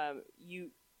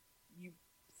 You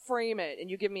frame it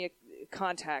and you give me a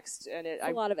context, and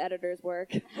a lot of editors'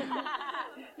 work.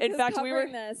 In fact, we were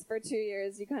covering this for 2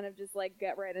 years. You kind of just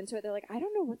get right into it. They're like, I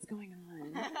don't know what's going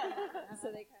on, so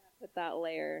they kind of put that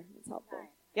layer. It's helpful.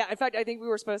 Yeah, in fact, I think we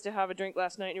were supposed to have a drink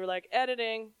last night, and you were like,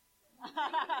 editing.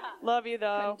 Love you,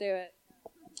 though. Couldn't do it.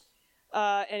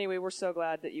 Anyway, we're so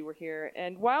glad that you were here.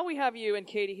 And while we have you and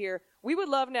Katie here, we would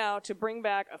love now to bring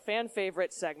back a fan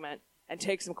favorite segment and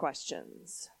take some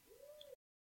questions.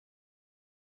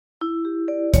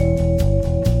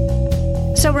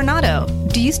 So, Renato,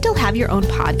 do you still have your own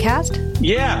podcast?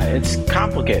 Yeah, it's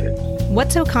complicated.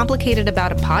 What's so complicated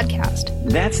about a podcast?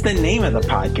 That's the name of the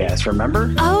podcast,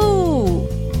 remember? Oh!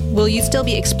 Will you still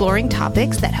be exploring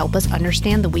topics that help us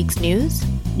understand the week's news?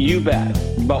 You bet.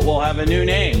 But we'll have a new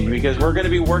name because we're going to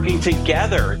be working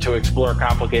together to explore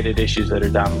complicated issues that are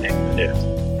dominating the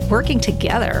news. Working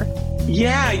together?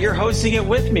 Yeah, you're hosting it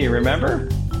with me, remember?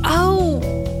 Oh,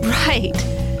 right.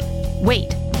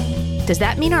 Wait. Does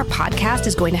that mean our podcast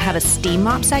is going to have a steam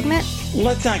mop segment?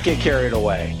 Let's not get carried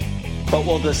away. But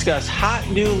we'll discuss hot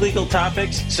new legal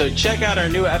topics, so check out our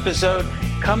new episode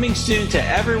coming soon to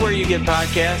everywhere you get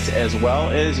podcasts as well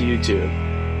as YouTube.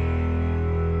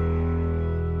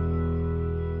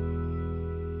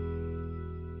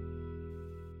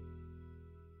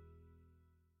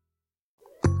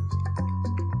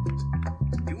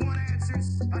 You want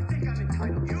answers? I think I'm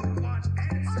entitled. You want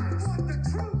answers? I want the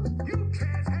truth. You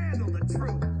can't handle the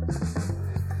truth.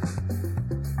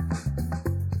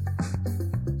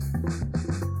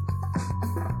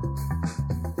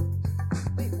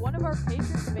 Wait, one of our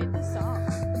patrons made this song.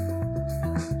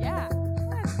 Yeah.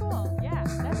 That's cool. Yeah,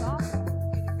 that's awesome.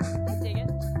 I dig it.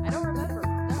 I don't remember.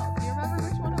 No. Do you remember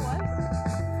which one it was?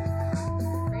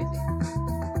 Crazy.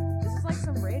 This is like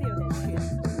some Radiohead shit.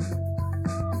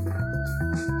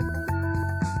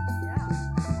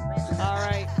 All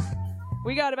right.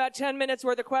 We got about 10 minutes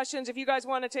worth of questions. If you guys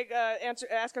want to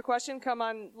ask a question, come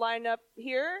on, line up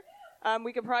here.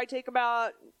 We could probably take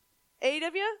about 8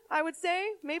 of you, I would say,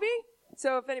 maybe.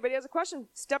 So if anybody has a question,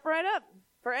 step right up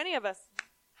for any of us.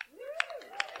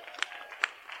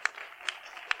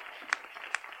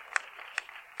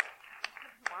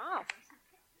 Wow.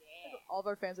 All of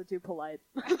our fans are too polite.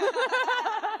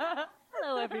 Hello,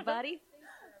 everybody.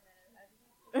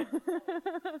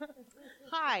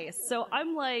 Hi. So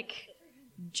I'm like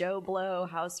Joe Blow,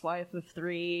 housewife of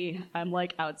 3. I'm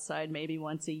like outside maybe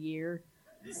once a year.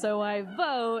 So I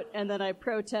vote, and then I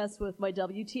protest with my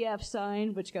WTF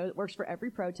sign, which works for every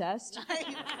protest.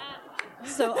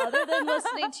 So other than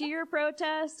listening to your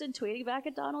protest and tweeting back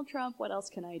at Donald Trump, what else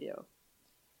can I do?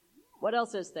 What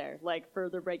else is there, like,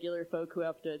 for the regular folk who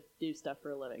have to do stuff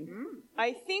for a living?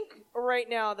 I think right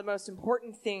now the most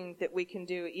important thing that we can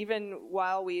do, even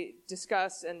while we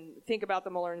discuss and think about the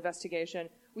Mueller investigation,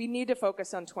 we need to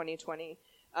focus on 2020,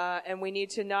 and we need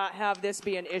to not have this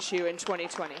be an issue in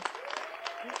 2020.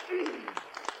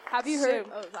 Have you heard?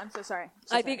 I'm so sorry.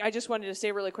 I just wanted to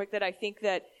say really quick that I think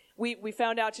that we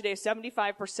found out today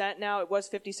 75% now, it was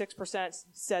 56%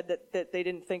 said that they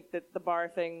didn't think that the Barr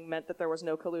thing meant that there was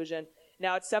no collusion.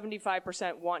 Now it's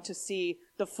 75% want to see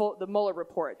the Mueller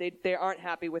report. They aren't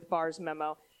happy with Barr's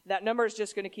memo. That number is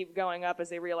just going to keep going up as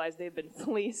they realize they've been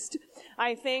fleeced,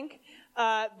 I think.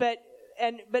 But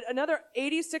another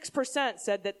 86%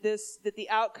 said that the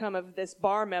outcome of this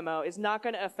Barr memo is not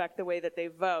going to affect the way that they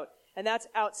vote. And that's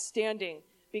outstanding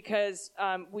because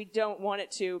we don't want it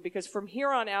to, because from here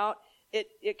on out,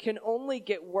 it can only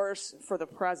get worse for the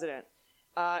president.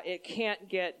 It can't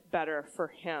get better for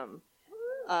him.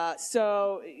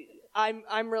 So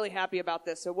I'm really happy about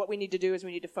this. So what we need to do is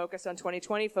we need to focus on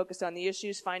 2020, focus on the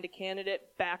issues, find a candidate,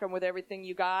 back them with everything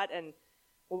you got, and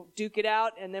we'll duke it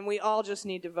out, and then we all just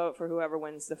need to vote for whoever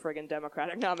wins the friggin'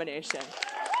 Democratic nomination.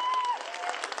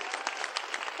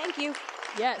 Thank you.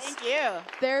 Yes. Thank you.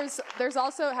 There's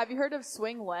also, have you heard of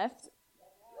Swing Left?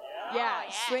 Yeah.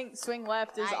 Swing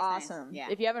Left is awesome. Nice. Yeah.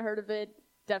 If you haven't heard of it,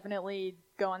 definitely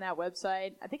go on that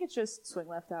website. I think it's just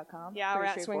swingleft.com. Yeah, we're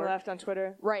at Swing Left on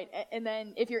Twitter. Right. And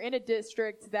then if you're in a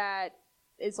district that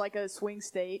is like a swing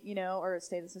state, or a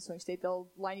state that's a swing state, they'll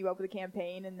line you up with a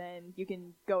campaign, and then you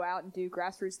can go out and do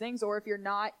grassroots things. Or if you're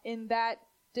not in that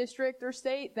district or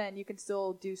state, then you can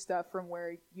still do stuff from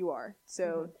where you are.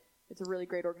 So it's a really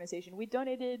great organization. We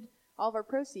donated all of our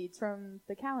proceeds from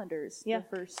the calendars. Yeah,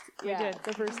 we did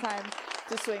the first time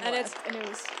to Swing Left, and it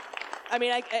was. I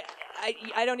mean,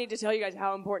 I don't need to tell you guys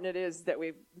how important it is that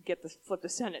we flip the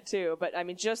Senate too. But I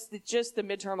mean, just the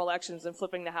midterm elections and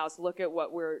flipping the House. Look at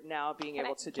what we're now being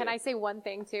able to do. Can I say one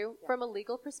thing too? Yeah. From a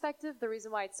legal perspective, the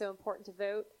reason why it's so important to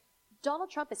vote,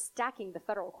 Donald Trump is stacking the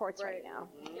federal courts right now.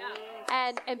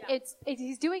 Yeah. And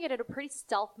he's doing it in a pretty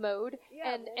stealth mode,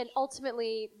 and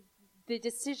ultimately the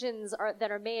decisions that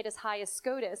are made as high as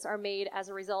SCOTUS are made as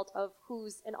a result of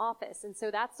who's in office. And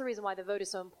so that's the reason why the vote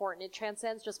is so important. It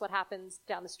transcends just what happens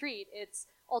down the street. It's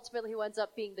ultimately who ends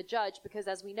up being the judge, because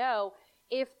as we know,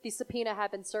 if the subpoena had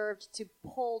been served to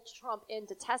pull Trump in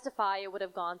to testify, it would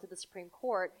have gone to the Supreme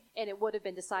Court, and it would have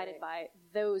been decided by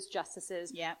those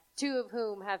justices, two of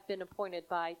whom have been appointed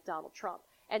by Donald Trump.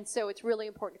 And so it's really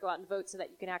important to go out and vote so that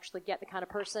you can actually get the kind of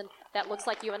person that looks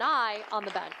like you and I on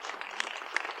the bench.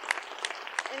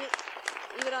 And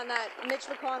even on that, Mitch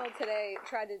McConnell today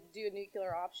tried to do a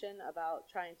nuclear option about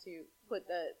trying to put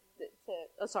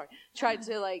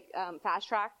fast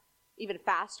track even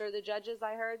faster the judges.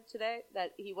 I heard today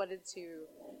that he wanted to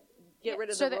get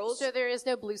rid of the rules. So there is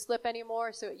no blue slip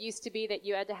anymore. So it used to be that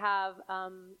you had to have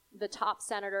the top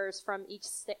senators from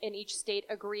in each state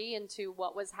agree into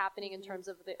what was happening in terms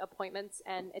of the appointments,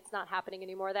 and it's not happening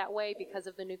anymore that way because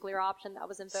of the nuclear option that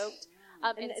was invoked.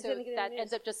 And so that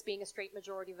ends up just being a straight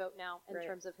majority vote now in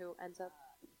terms of who ends up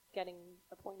getting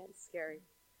appointed. Scary.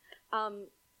 Hi.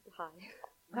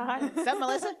 Hi. What's up,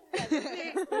 Melissa?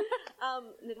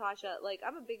 Natasha,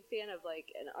 I'm a big fan of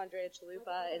an Andrea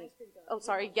Chalupa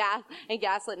and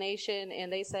Gaslit Nation,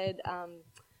 and they said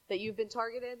that you've been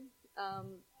targeted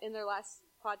in their last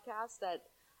podcast. That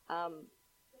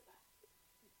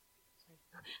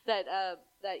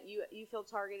you feel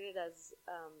targeted as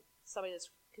somebody that's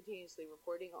continuously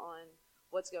reporting on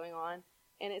what's going on,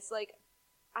 and it's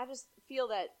I just feel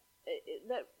that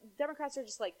that Democrats are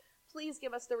just please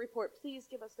give us the report. Please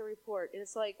give us the report. And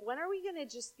it's when are we going to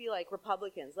just be like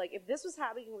Republicans? If this was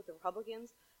happening with the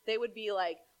Republicans, they would be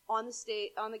on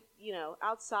the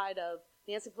outside of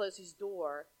Nancy Pelosi's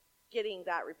door getting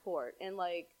that report. And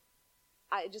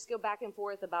I just go back and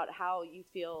forth about how you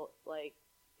feel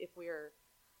if we're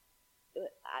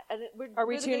Are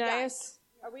we too nice?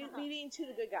 Are we being too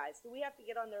the good guys? Do we have to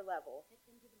get on their level?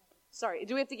 Sorry,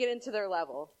 do we have to get into their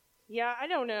level? Yeah, I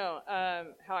don't know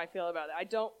how I feel about it. I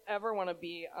don't ever want to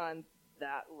be on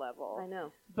that level. I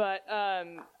know. But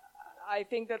I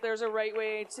think that there's a right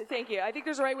way to, thank you. I think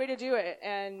there's a right way to do it.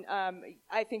 And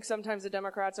I think sometimes the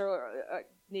Democrats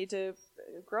need to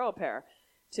grow a pair,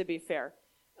 to be fair.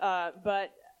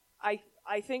 But I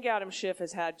think Adam Schiff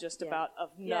has had just about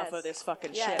enough of this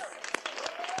fucking shit.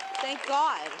 Thank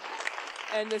God.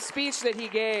 And the speech that he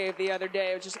gave the other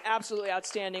day was just absolutely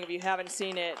outstanding. If you haven't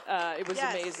seen it, it was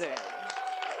amazing.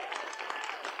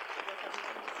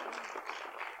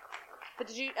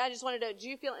 But I just wanted to, do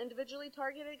you feel individually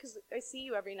targeted? Because I see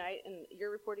you every night, and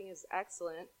your reporting is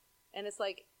excellent. And it's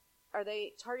are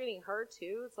they targeting her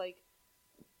too?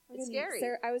 It's scary.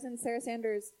 I was in Sarah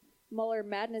Sanders' Mueller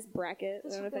madness bracket.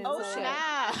 Oh,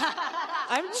 snap.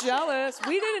 I'm jealous.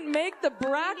 We didn't make the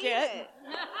bracket.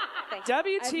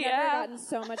 WTF. I've never gotten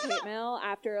so much hate mail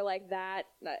after that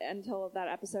until that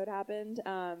episode happened.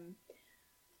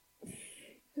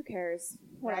 Who cares?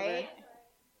 Whatever.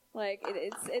 Right?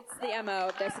 It's the MO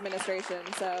of this administration.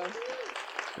 So.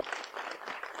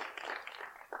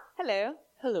 Hello.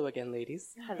 Hello again,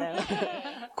 ladies. Hello.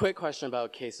 Quick question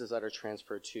about cases that are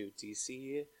transferred to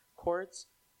D.C. courts.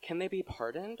 Can they be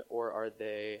pardoned, or are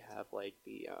they have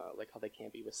how they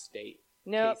can't be with state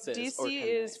cases? D.C.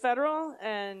 is federal,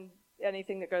 and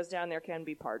anything that goes down there can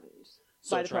be pardoned.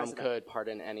 So by the Trump president. could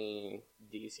pardon any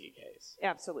D.C. case?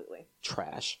 Absolutely.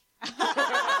 Trash.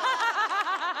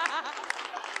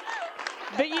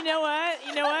 But you know what?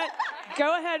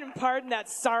 Go ahead and pardon that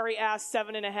sorry-ass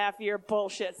 7.5-year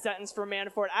bullshit sentence for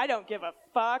Manafort. I don't give a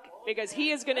fuck, because he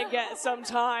is going to get some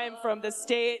time from the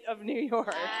state of New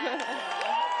York.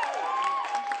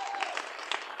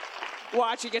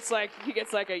 Watch, he gets like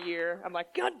a year. I'm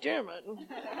like, God damn it.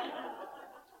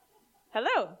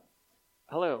 Hello.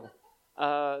 Hello.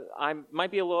 I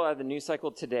might be a little out of the news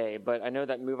cycle today, but I know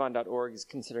that MoveOn.org is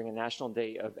considering a national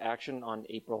day of action on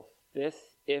April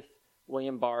 5th if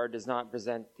William Barr does not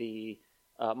present the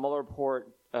Mueller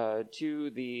report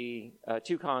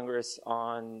to Congress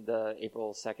on the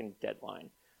April 2nd deadline.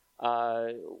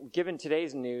 Given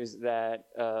today's news that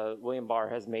William Barr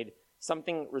has made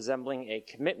something resembling a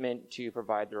commitment to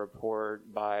provide the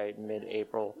report by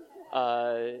mid-April,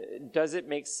 does it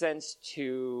make sense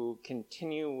to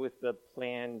continue with the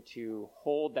plan to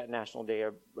hold that National Day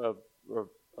of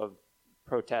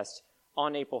protest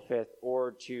on April 5th,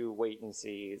 or to wait and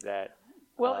see that?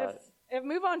 Well, if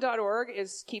MoveOn.org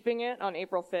is keeping it on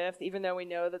April 5th, even though we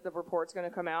know that the report's going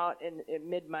to come out in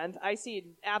mid-month, I see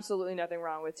absolutely nothing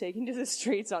wrong with taking to the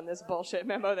streets on this bullshit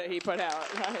memo that he put out.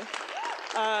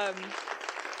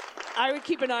 I would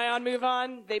keep an eye on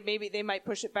MoveOn. They might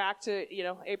push it back to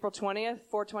April 20th.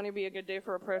 420 would be a good day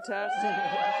for a protest.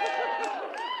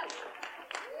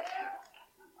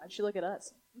 Why'd she look at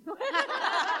us?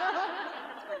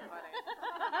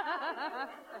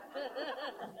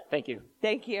 Thank you.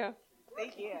 Thank you.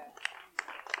 Thank you.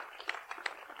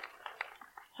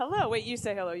 Hello. Wait, you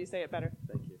say hello. You say it better.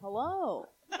 Thank you. Hello.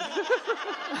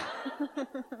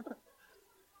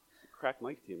 Crack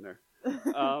mic team there.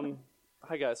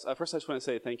 Hi guys. First, I just want to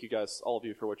say thank you guys, all of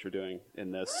you, for what you're doing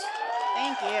in this.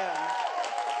 Thank you.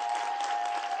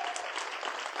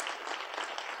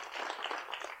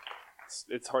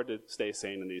 It's hard to stay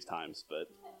sane in these times, but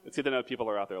it's good to know people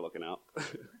are out there looking out.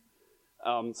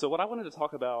 So what I wanted to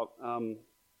talk about,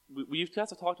 you guys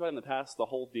have talked about in the past the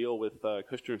whole deal with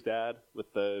Kushner's dad,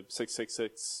 with the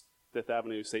 666 Fifth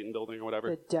Avenue Satan building or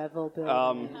whatever. The devil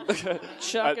building.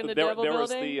 Chuck in the devil there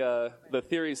building? was the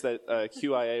theories that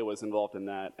QIA was involved in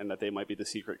that and that they might be the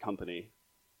secret company.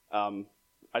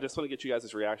 I just want to get you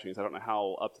guys' reactions. I don't know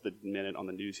how up to the minute on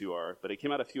the news you are, but it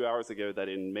came out a few hours ago that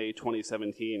in May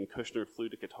 2017, Kushner flew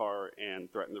to Qatar and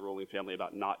threatened the ruling family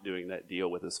about not doing that deal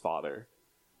with his father.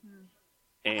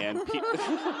 And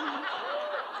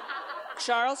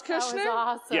Charles Kushner? That was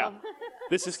awesome. yeah,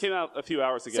 this just came out a few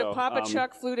hours ago. So Papa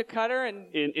Chuck flew to Qatar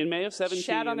and in May of 17,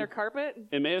 shat on their carpet?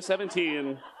 In May of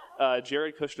 17,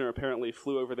 Jared Kushner apparently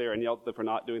flew over there and yelled at them for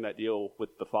not doing that deal with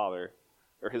the father,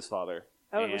 or his father.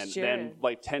 Oh, and it was Jared. then,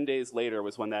 like 10 days later,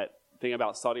 was when that thing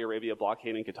about Saudi Arabia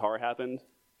blockading Qatar happened,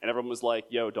 and everyone was like,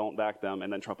 "Yo, don't back them."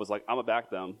 And then Trump was like, "I'm gonna back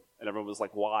them," and everyone was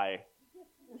like, "Why?"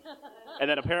 And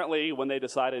then apparently, when they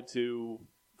decided to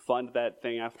fund that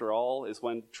thing after all, is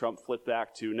when Trump flipped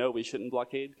back to, "No, we shouldn't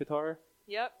blockade Qatar."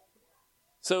 Yep.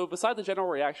 So, beside the general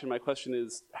reaction, my question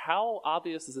is, how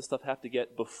obvious does this stuff have to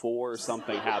get before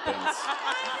something happens?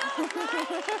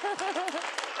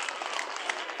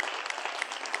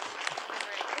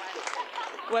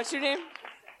 What's your name?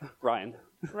 Ryan.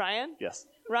 Ryan? Yes.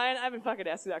 Ryan, I've been fucking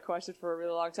asking that question for a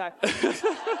really long time.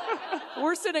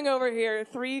 We're sitting over here,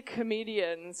 3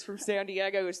 comedians from San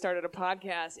Diego who started a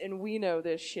podcast, and we know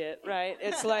this shit, right?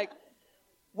 It's like,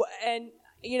 and,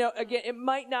 you know, again, it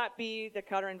might not be the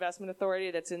Qatar Investment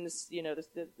Authority that's in this, you know,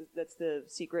 that's the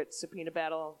secret subpoena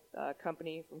battle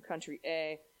company from country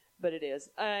A, but it is.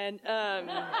 And,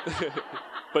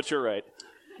 But you're right.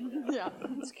 yeah,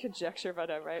 it's conjecture, but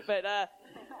I'm right. But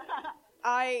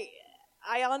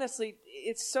I honestly,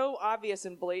 it's so obvious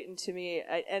and blatant to me,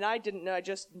 and I didn't know. I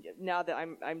didn't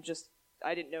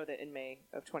know that in May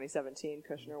of 2017,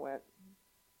 Kushner went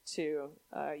to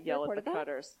yell at the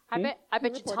Cutters. I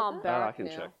bet you Tom Barrett I can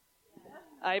knew. check.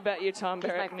 I bet you Tom He's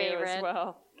my Barrett knew as favorite.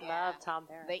 well. Love Tom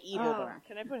Barrett. The evil Barrett.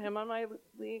 Can I put him on my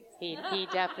league? He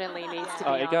definitely needs to be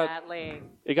it on got- that league.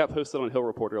 It got posted on Hill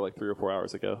Reporter like 3 or 4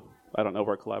 hours ago. I don't know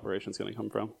where collaboration's going to come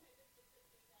from.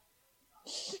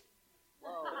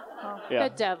 Yeah.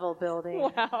 The devil building.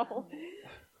 Wow.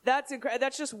 That's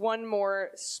That's just one more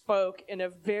spoke in a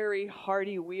very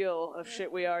hearty wheel of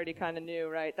shit we already kind of knew,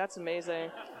 right? That's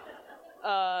amazing.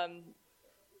 I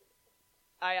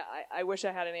wish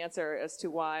I had an answer as to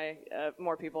why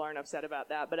more people aren't upset about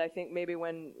that, but I think maybe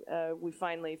when we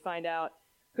finally find out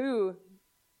who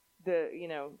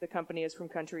the company is from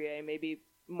country A, maybe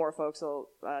more folks will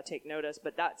take notice.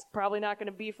 But that's probably not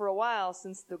going to be for a while,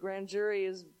 since the grand jury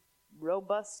is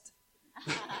robust.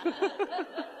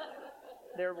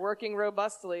 They're working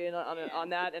robustly on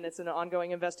that, and it's an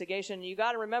ongoing investigation. You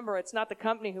got to remember, it's not the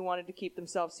company who wanted to keep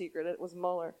themselves secret; it was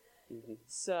Mueller. Mm-hmm.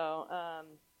 So,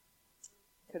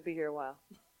 could be here a while.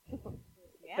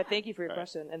 But thank you for your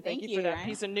question, and thank you for that Ryan.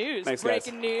 piece of news. Thanks, guys.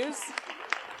 Breaking news.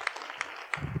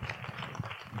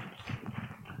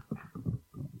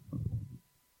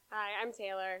 Hi, I'm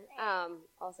Taylor.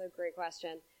 Also, great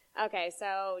question. Okay,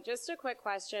 so just a quick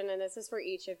question, and this is for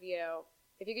each of you.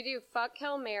 If you could do fuck,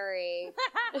 kill, marry,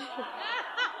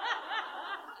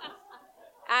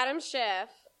 Adam Schiff,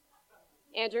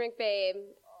 Andrew McBabe,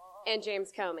 and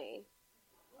James Comey.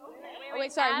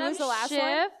 Wait, sorry, Adam who's the last Schiff?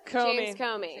 one? Comey. James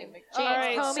Comey. James All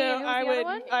right, Comey, so and who's the other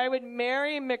one? I would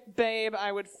marry McBabe.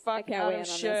 I would fuck can't weigh Adam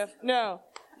in on Schiff. No.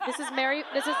 This is Mary.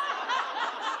 This is.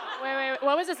 Wait.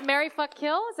 What was this? Marry, fuck,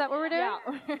 kill? Is that what we're doing?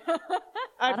 Yeah.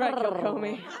 I'd probably kill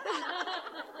Comey.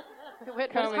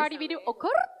 What does Comey's- Cardi B do? Okur?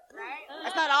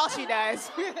 That's not all she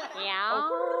does. Yeah.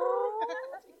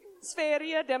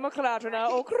 Sferia Demokraterna.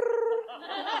 Oh,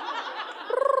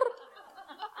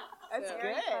 That's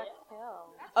good.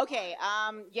 Okay,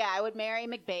 yeah, I would marry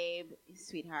McBabe,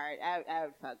 sweetheart. I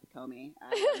would fuck Comey.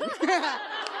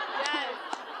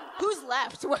 Who's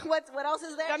left? What else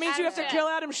is there? that means you have to kill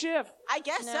Adam Schiff. I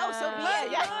guess so. So be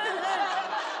it. Yeah.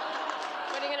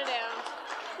 What are you going to do?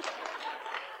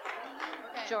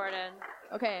 Jordan.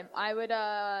 Okay, I would,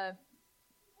 I'd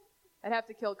have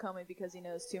to kill Comey because he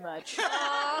knows too much.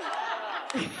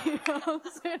 He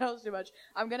knows too much.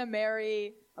 I'm gonna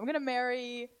marry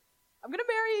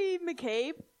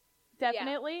McCabe.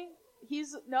 Definitely.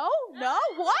 He's, no,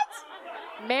 what?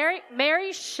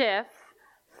 Marry Schiff,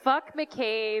 fuck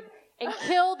McCabe, and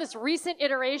kill this recent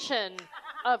iteration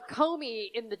of Comey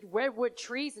in the redwood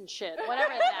trees and shit,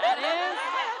 whatever that is.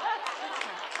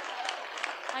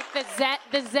 Like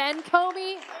the Zen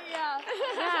Comey? Yeah.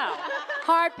 No.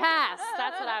 Hard pass.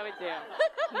 That's what I would do.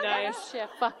 Nice. Shit,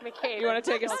 fuck McCabe. You want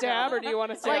to take a stab, or do you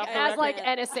want to stay like off the as like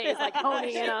record? NSAs, like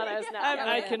honing in on us now?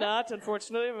 I cannot,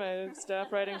 unfortunately. My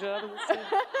staff writing job is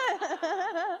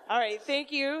All right,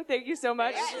 thank you so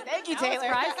much. Thank you,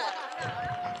 Taylor.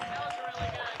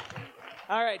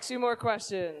 All right, 2 more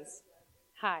questions.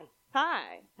 Hi.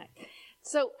 Hi.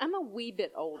 So I'm a wee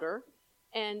bit older,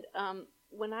 and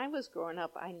when I was growing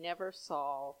up, I never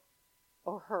saw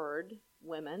or heard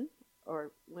women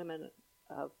or women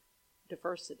of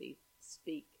diversity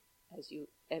speak as you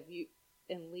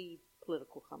and lead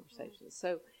political conversations.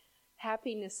 So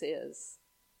happiness is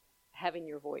having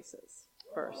your voices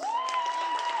first.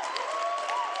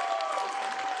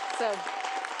 So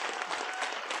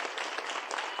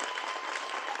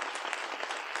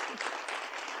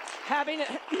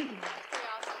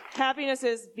Happiness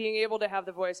is being able to have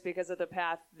the voice because of the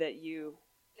path that you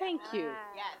thank you.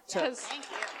 Yes. Thank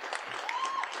you.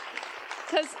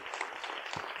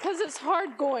 Because it's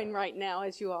hard going right now,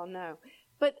 as you all know.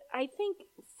 But I think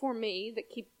for me, that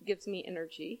gives me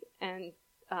energy, and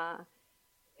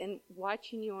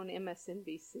watching you on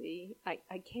MSNBC, I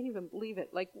can't even believe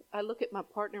it. Like, I look at my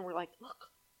partner, and we're like, look,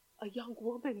 a young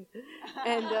woman,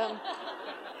 and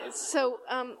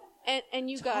and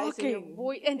you guys and your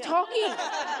voice and talking.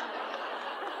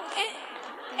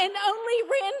 And only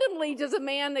randomly does a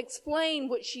man explain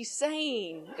what she's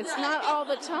saying. It's not all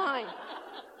the time.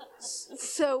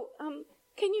 So,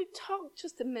 can you talk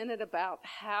just a minute about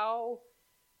how,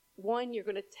 one, you're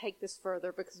going to take this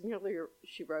further, because Merely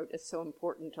She Wrote is so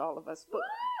important to all of us, but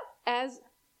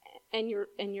and your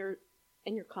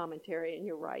commentary and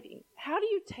your writing, how do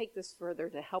you take this further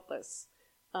to help us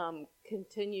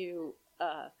continue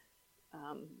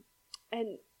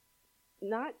and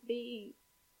not be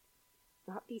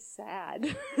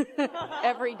sad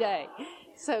every day?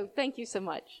 So thank you so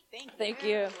much. Thank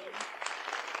you.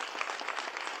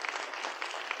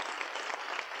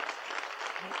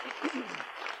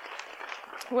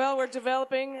 Well, we're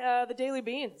developing the Daily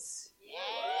Beans.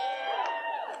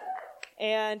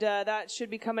 And that should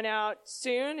be coming out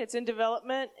soon. It's in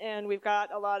development, and we've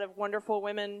got a lot of wonderful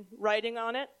women writing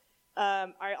on it.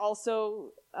 I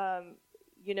also,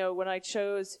 when I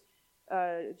chose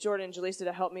Jordan and Jaleesa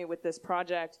to help me with this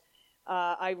project,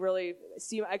 I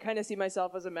kind of see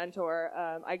myself as a mentor.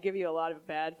 I give you a lot of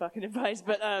bad fucking advice,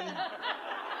 but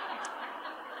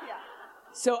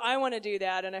so I want to do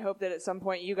that, and I hope that at some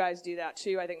point you guys do that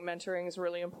too. I think mentoring is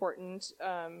really important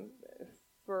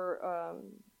for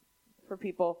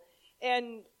people.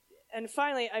 And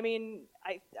finally, I mean,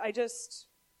 I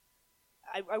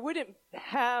wouldn't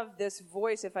have this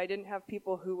voice if I didn't have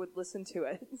people who would listen to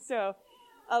it. So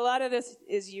a lot of this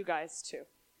is you guys too.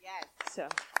 Yes. So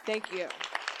thank you.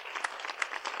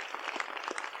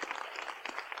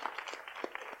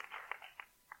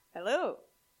 Hello.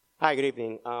 Hi, good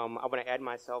evening. I want to add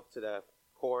myself to the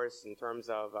chorus in terms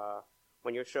of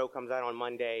when your show comes out on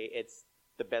Monday, it's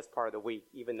the best part of the week,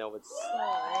 even though it's...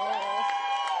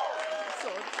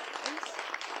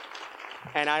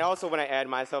 And I also want to add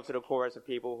myself to the chorus of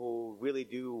people who really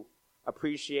do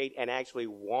appreciate and actually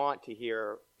want to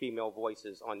hear female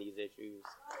voices on these issues.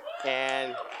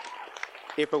 And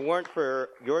if it weren't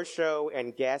for your show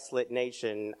and Gaslit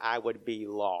Nation, I would be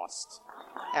lost.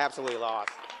 Absolutely lost.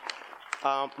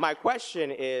 My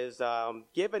question is,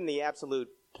 given the absolute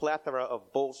plethora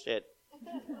of bullshit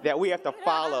that we have to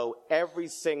follow every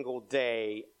single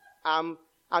day, I'm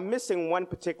missing one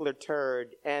particular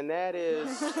turd, and that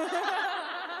is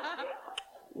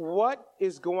what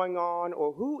is going on,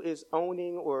 or who is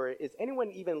owning, or is anyone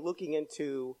even looking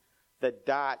into the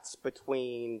dots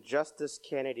between Justice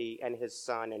Kennedy and his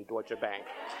son and Deutsche Bank?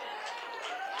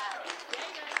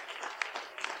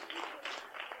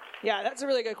 Yeah, that's a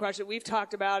really good question. We've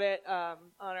talked about it on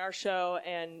our show,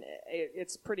 and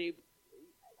it's pretty...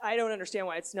 I don't understand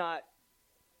why it's not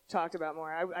talked about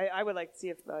more. I would like to see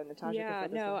if Natasha Yeah,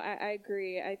 could fit this no, one. I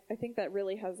agree. I think that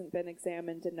really hasn't been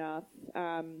examined enough.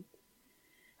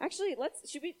 Actually,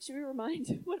 should we remind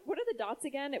what are the dots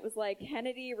again? It was like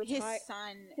Kennedy retired.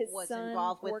 His son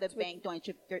involved with the bank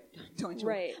Deutsche.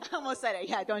 Right. I almost said it.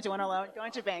 Yeah, Deutsche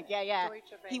Bank. Yeah.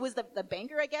 He was the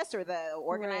banker, I guess, or the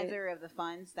organizer of the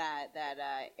funds that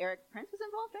Eric Prince was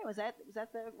involved in. Was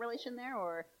that the relation there,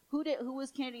 or who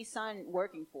was Kennedy's son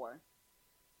working for?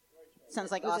 Sounds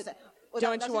like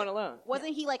Don't you want a loan?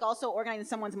 Wasn't he like also organizing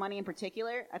someone's money in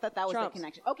particular? I thought that was Trump's. the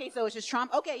connection. Okay, so it's just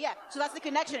Trump. Okay, yeah. So that's the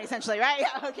connection essentially, right?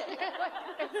 Yeah. Okay.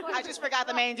 I just forgot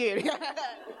the main dude.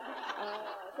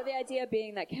 So the idea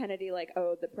being that Kennedy like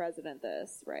owed the president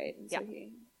this, right? And so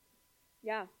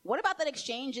yeah. What about that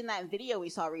exchange in that video we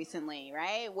saw recently,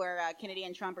 right? Where Kennedy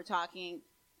and Trump are talking,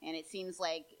 and it seems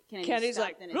like Kennedy's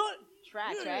stopped like, in his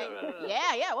tracks, right?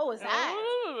 Yeah. What was that?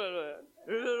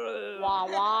 Wah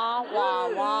wah wah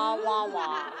wah wah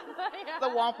wah. The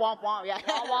womp womp womp. Yeah.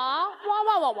 Wah wah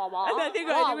wah wah wah wah. And I think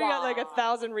we got like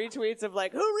 1,000 retweets of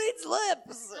like, who reads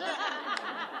lips?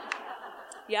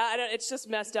 Yeah, it's just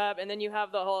messed up. And then you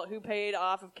have the whole who paid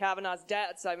off of Kavanaugh's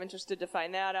debts. I'm interested to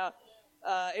find that out.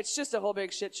 It's just a whole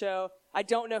big shit show. I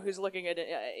don't know who's looking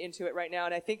into it right now.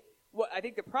 And I think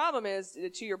the problem is,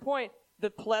 to your point,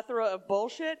 the plethora of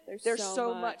bullshit. There's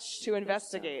so much to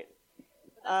investigate.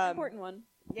 That's an important one.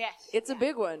 Yes. It's a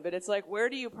big one, but it's like, where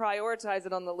do you prioritize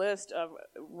it on the list of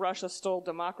Russia stole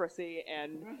democracy?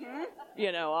 And,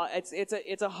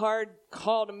 it's a hard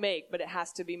call to make, but it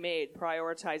has to be made,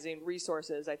 prioritizing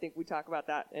resources. I think we talk about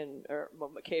that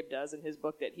McCabe does in his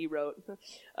book that he wrote.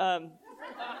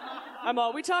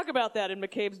 We talk about that in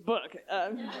McCabe's book.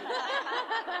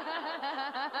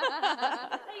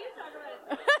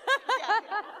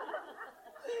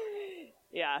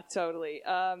 Yeah, totally.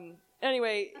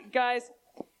 Anyway, guys,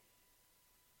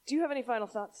 do you have any final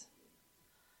thoughts?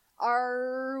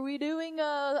 Are we doing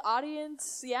a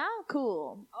audience? Yeah,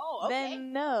 cool. Oh, okay.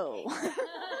 Then no.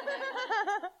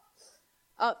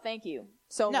 Oh, thank you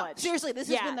so much. Seriously, this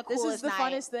has been the coolest This is the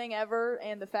night. funnest thing ever,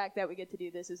 and the fact that we get to do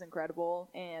this is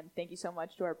incredible. And thank you so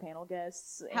much to our panel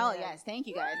guests. Hell and yes, thank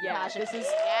you guys. Yeah, Natasha, this is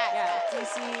yes.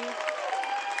 DC.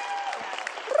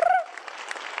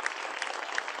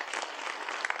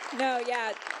 No,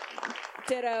 yeah.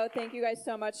 Ditto. Thank you guys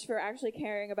so much for actually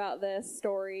caring about this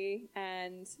story.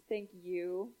 And thank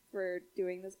you for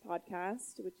doing this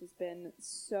podcast, which has been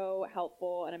so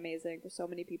helpful and amazing for so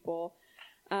many people.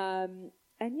 And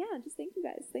yeah, just thank you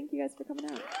guys. Thank you guys for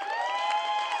coming out.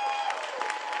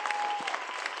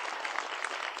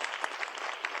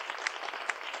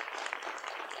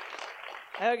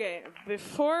 Okay,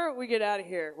 before we get out of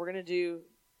here, we're going to do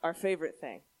our favorite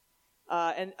thing.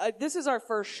 This is our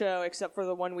first show, except for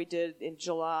the one we did in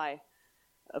July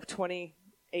of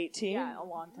 2018. Yeah, a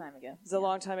long time ago. It was a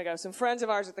long time ago. Some friends of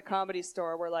ours at the Comedy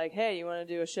Store were like, hey, you want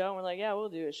to do a show? And we're like, yeah, we'll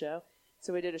do a show.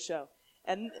 So we did a show.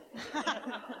 And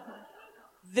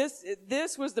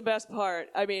this was the best part.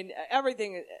 I mean,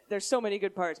 everything, there's so many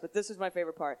good parts, but this is my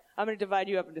favorite part. I'm going to divide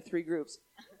you up into 3 groups.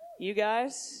 You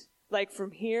guys, like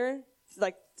from here,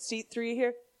 like seat 3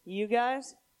 here, you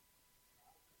guys.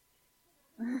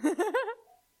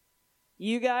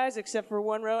 You guys, except for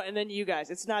one row, and then you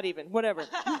guys. It's not even. Whatever.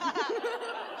 Spill it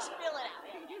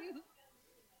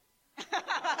out.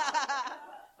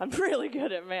 I'm really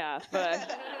good at math,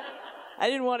 but I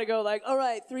didn't want to go like, all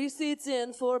right, 3 seats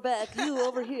in, 4 back, you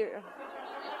over here.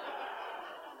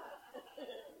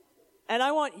 And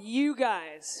I want you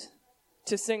guys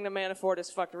to sing the Manafort is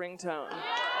fucked ringtone.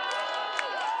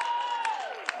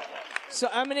 So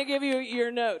I'm going to give you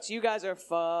your notes. You guys are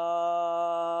fucked.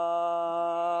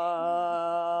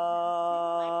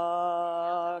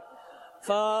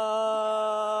 Fuck.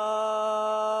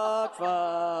 Fuck.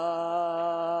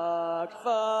 Fuck.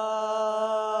 Fuck.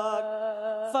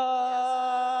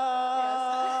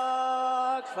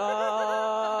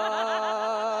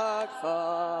 Fuck.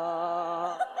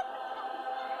 Fuck.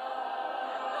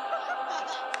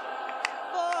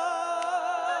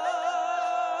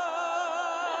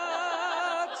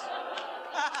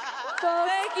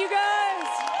 Thank you guys.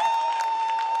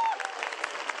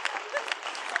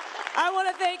 I want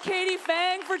to thank Katie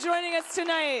Phang for joining us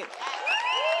tonight.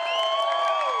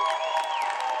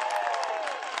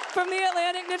 From The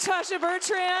Atlantic, Natasha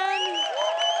Bertrand.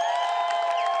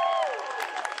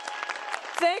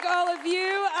 Thank all of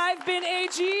you. I've been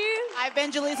AG. I've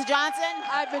been Jaleesa Johnson.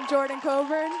 I've been Jordan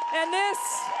Coburn. And this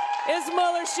is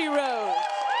Mueller, She Wrote.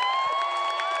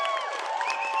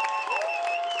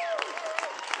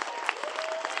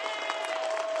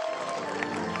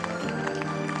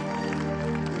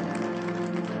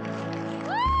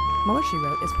 Mueller, She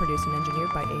Wrote is produced and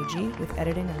engineered by AG, with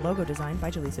editing and logo design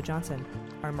by Jaleesa Johnson.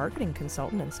 Our marketing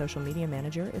consultant and social media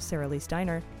manager is Sarah Lee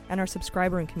Steiner, and our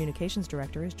subscriber and communications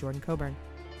director is Jordan Coburn.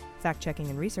 Fact-checking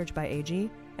and research by AG,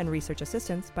 and research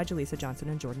assistance by Jaleesa Johnson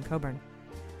and Jordan Coburn.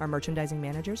 Our merchandising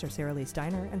managers are Sarah Lee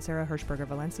Steiner and Sarah Hirschberger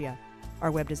Valencia.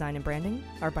 Our web design and branding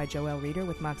are by Joelle Reeder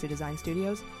with Moxie Design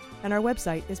Studios, and our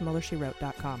website is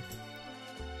MuellerSheWrote.com.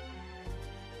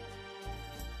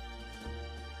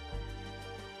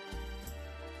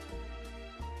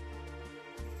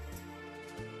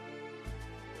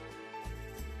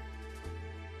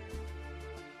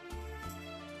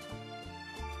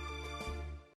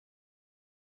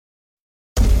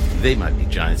 They Might Be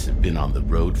Giants have been on the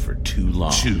road for too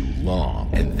long. Too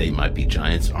long. And They Might Be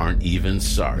Giants aren't even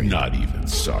sorry. Not even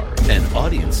sorry. And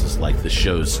audiences like the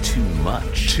shows too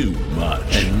much. Too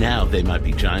much. And now They Might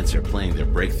Be Giants are playing their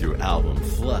breakthrough album,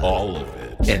 Flood. All of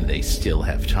it. And they still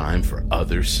have time for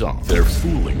other songs. They're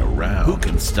fooling around. Who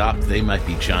can stop They Might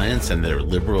Be Giants and their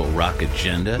liberal rock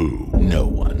agenda? Who? No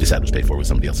one. This ad was paid for with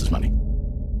somebody else's money.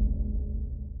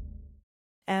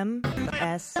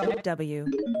 MSW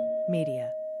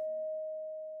Media.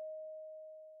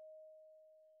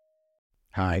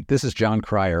 Hi, this is John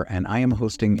Cryer, and I am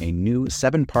hosting a new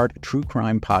 7-part true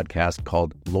crime podcast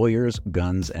called Lawyers,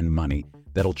 Guns, and Money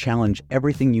that'll challenge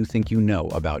everything you think you know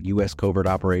about U.S. covert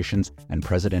operations and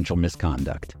presidential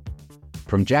misconduct.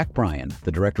 From Jack Bryan,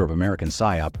 the director of American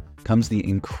PSYOP, comes the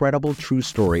incredible true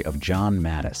story of John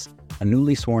Mattis, a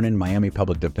newly sworn-in Miami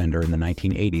public defender in the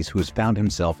 1980s who has found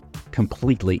himself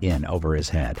completely in over his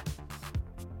head.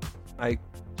 I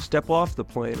step off the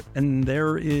plane, and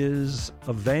there is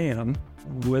a van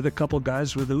with a couple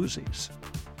guys with Uzis.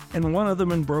 And one of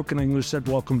them in broken English said,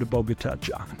 "Welcome to Bogota,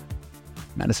 John."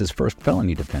 Mattis's first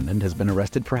felony defendant has been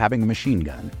arrested for having a machine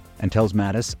gun and tells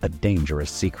Mattis a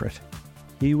dangerous secret.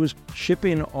 He was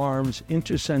shipping arms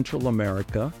into Central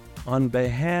America on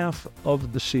behalf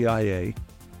of the CIA.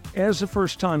 As a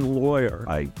first-time lawyer,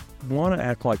 I want to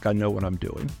act like I know what I'm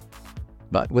doing.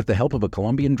 But with the help of a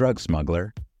Colombian drug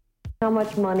smuggler, how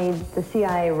much money the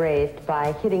CIA raised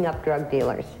by hitting up drug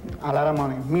dealers? A lot of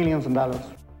money, millions of dollars.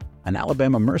 An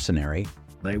Alabama mercenary,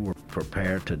 they were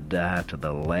prepared to die to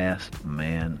the last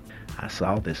man. I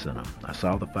saw this in them. I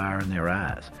saw the fire in their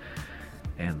eyes.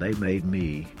 And they made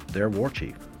me their war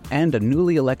chief. and a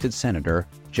newly elected Senator,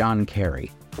 John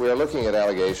Kerry. We are looking at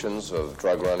allegations of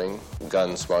drug running,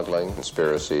 gun smuggling,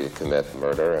 conspiracy to commit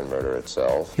murder and murder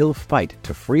itself. He'll fight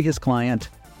to free his client.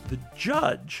 The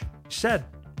judge said,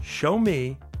 show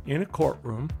me in a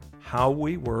courtroom how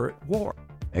we were at war.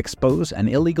 Expose an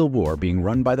illegal war being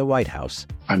run by the White House.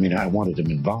 I mean, I wanted him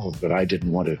involved, but I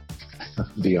didn't want to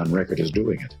be on record as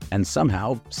doing it. And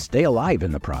somehow stay alive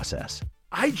in the process.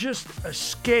 I just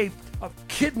escaped a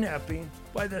kidnapping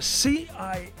by the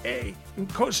CIA in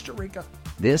Costa Rica.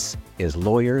 This is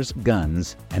Lawyers,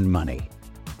 Guns, and Money.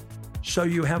 So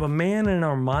you have a man in an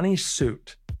Armani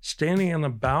suit standing on the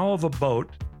bow of a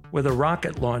boat with a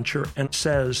rocket launcher and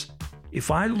says,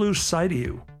 if I lose sight of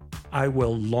you, I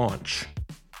will launch.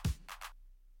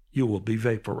 You will be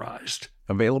vaporized.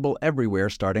 Available everywhere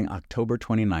starting October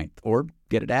 29th, or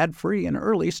get it ad-free and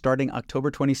early starting October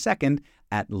 22nd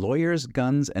at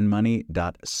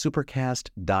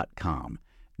lawyersgunsandmoney.supercast.com.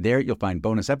 There you'll find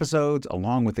bonus episodes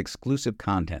along with exclusive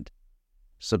content.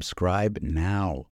 Subscribe now.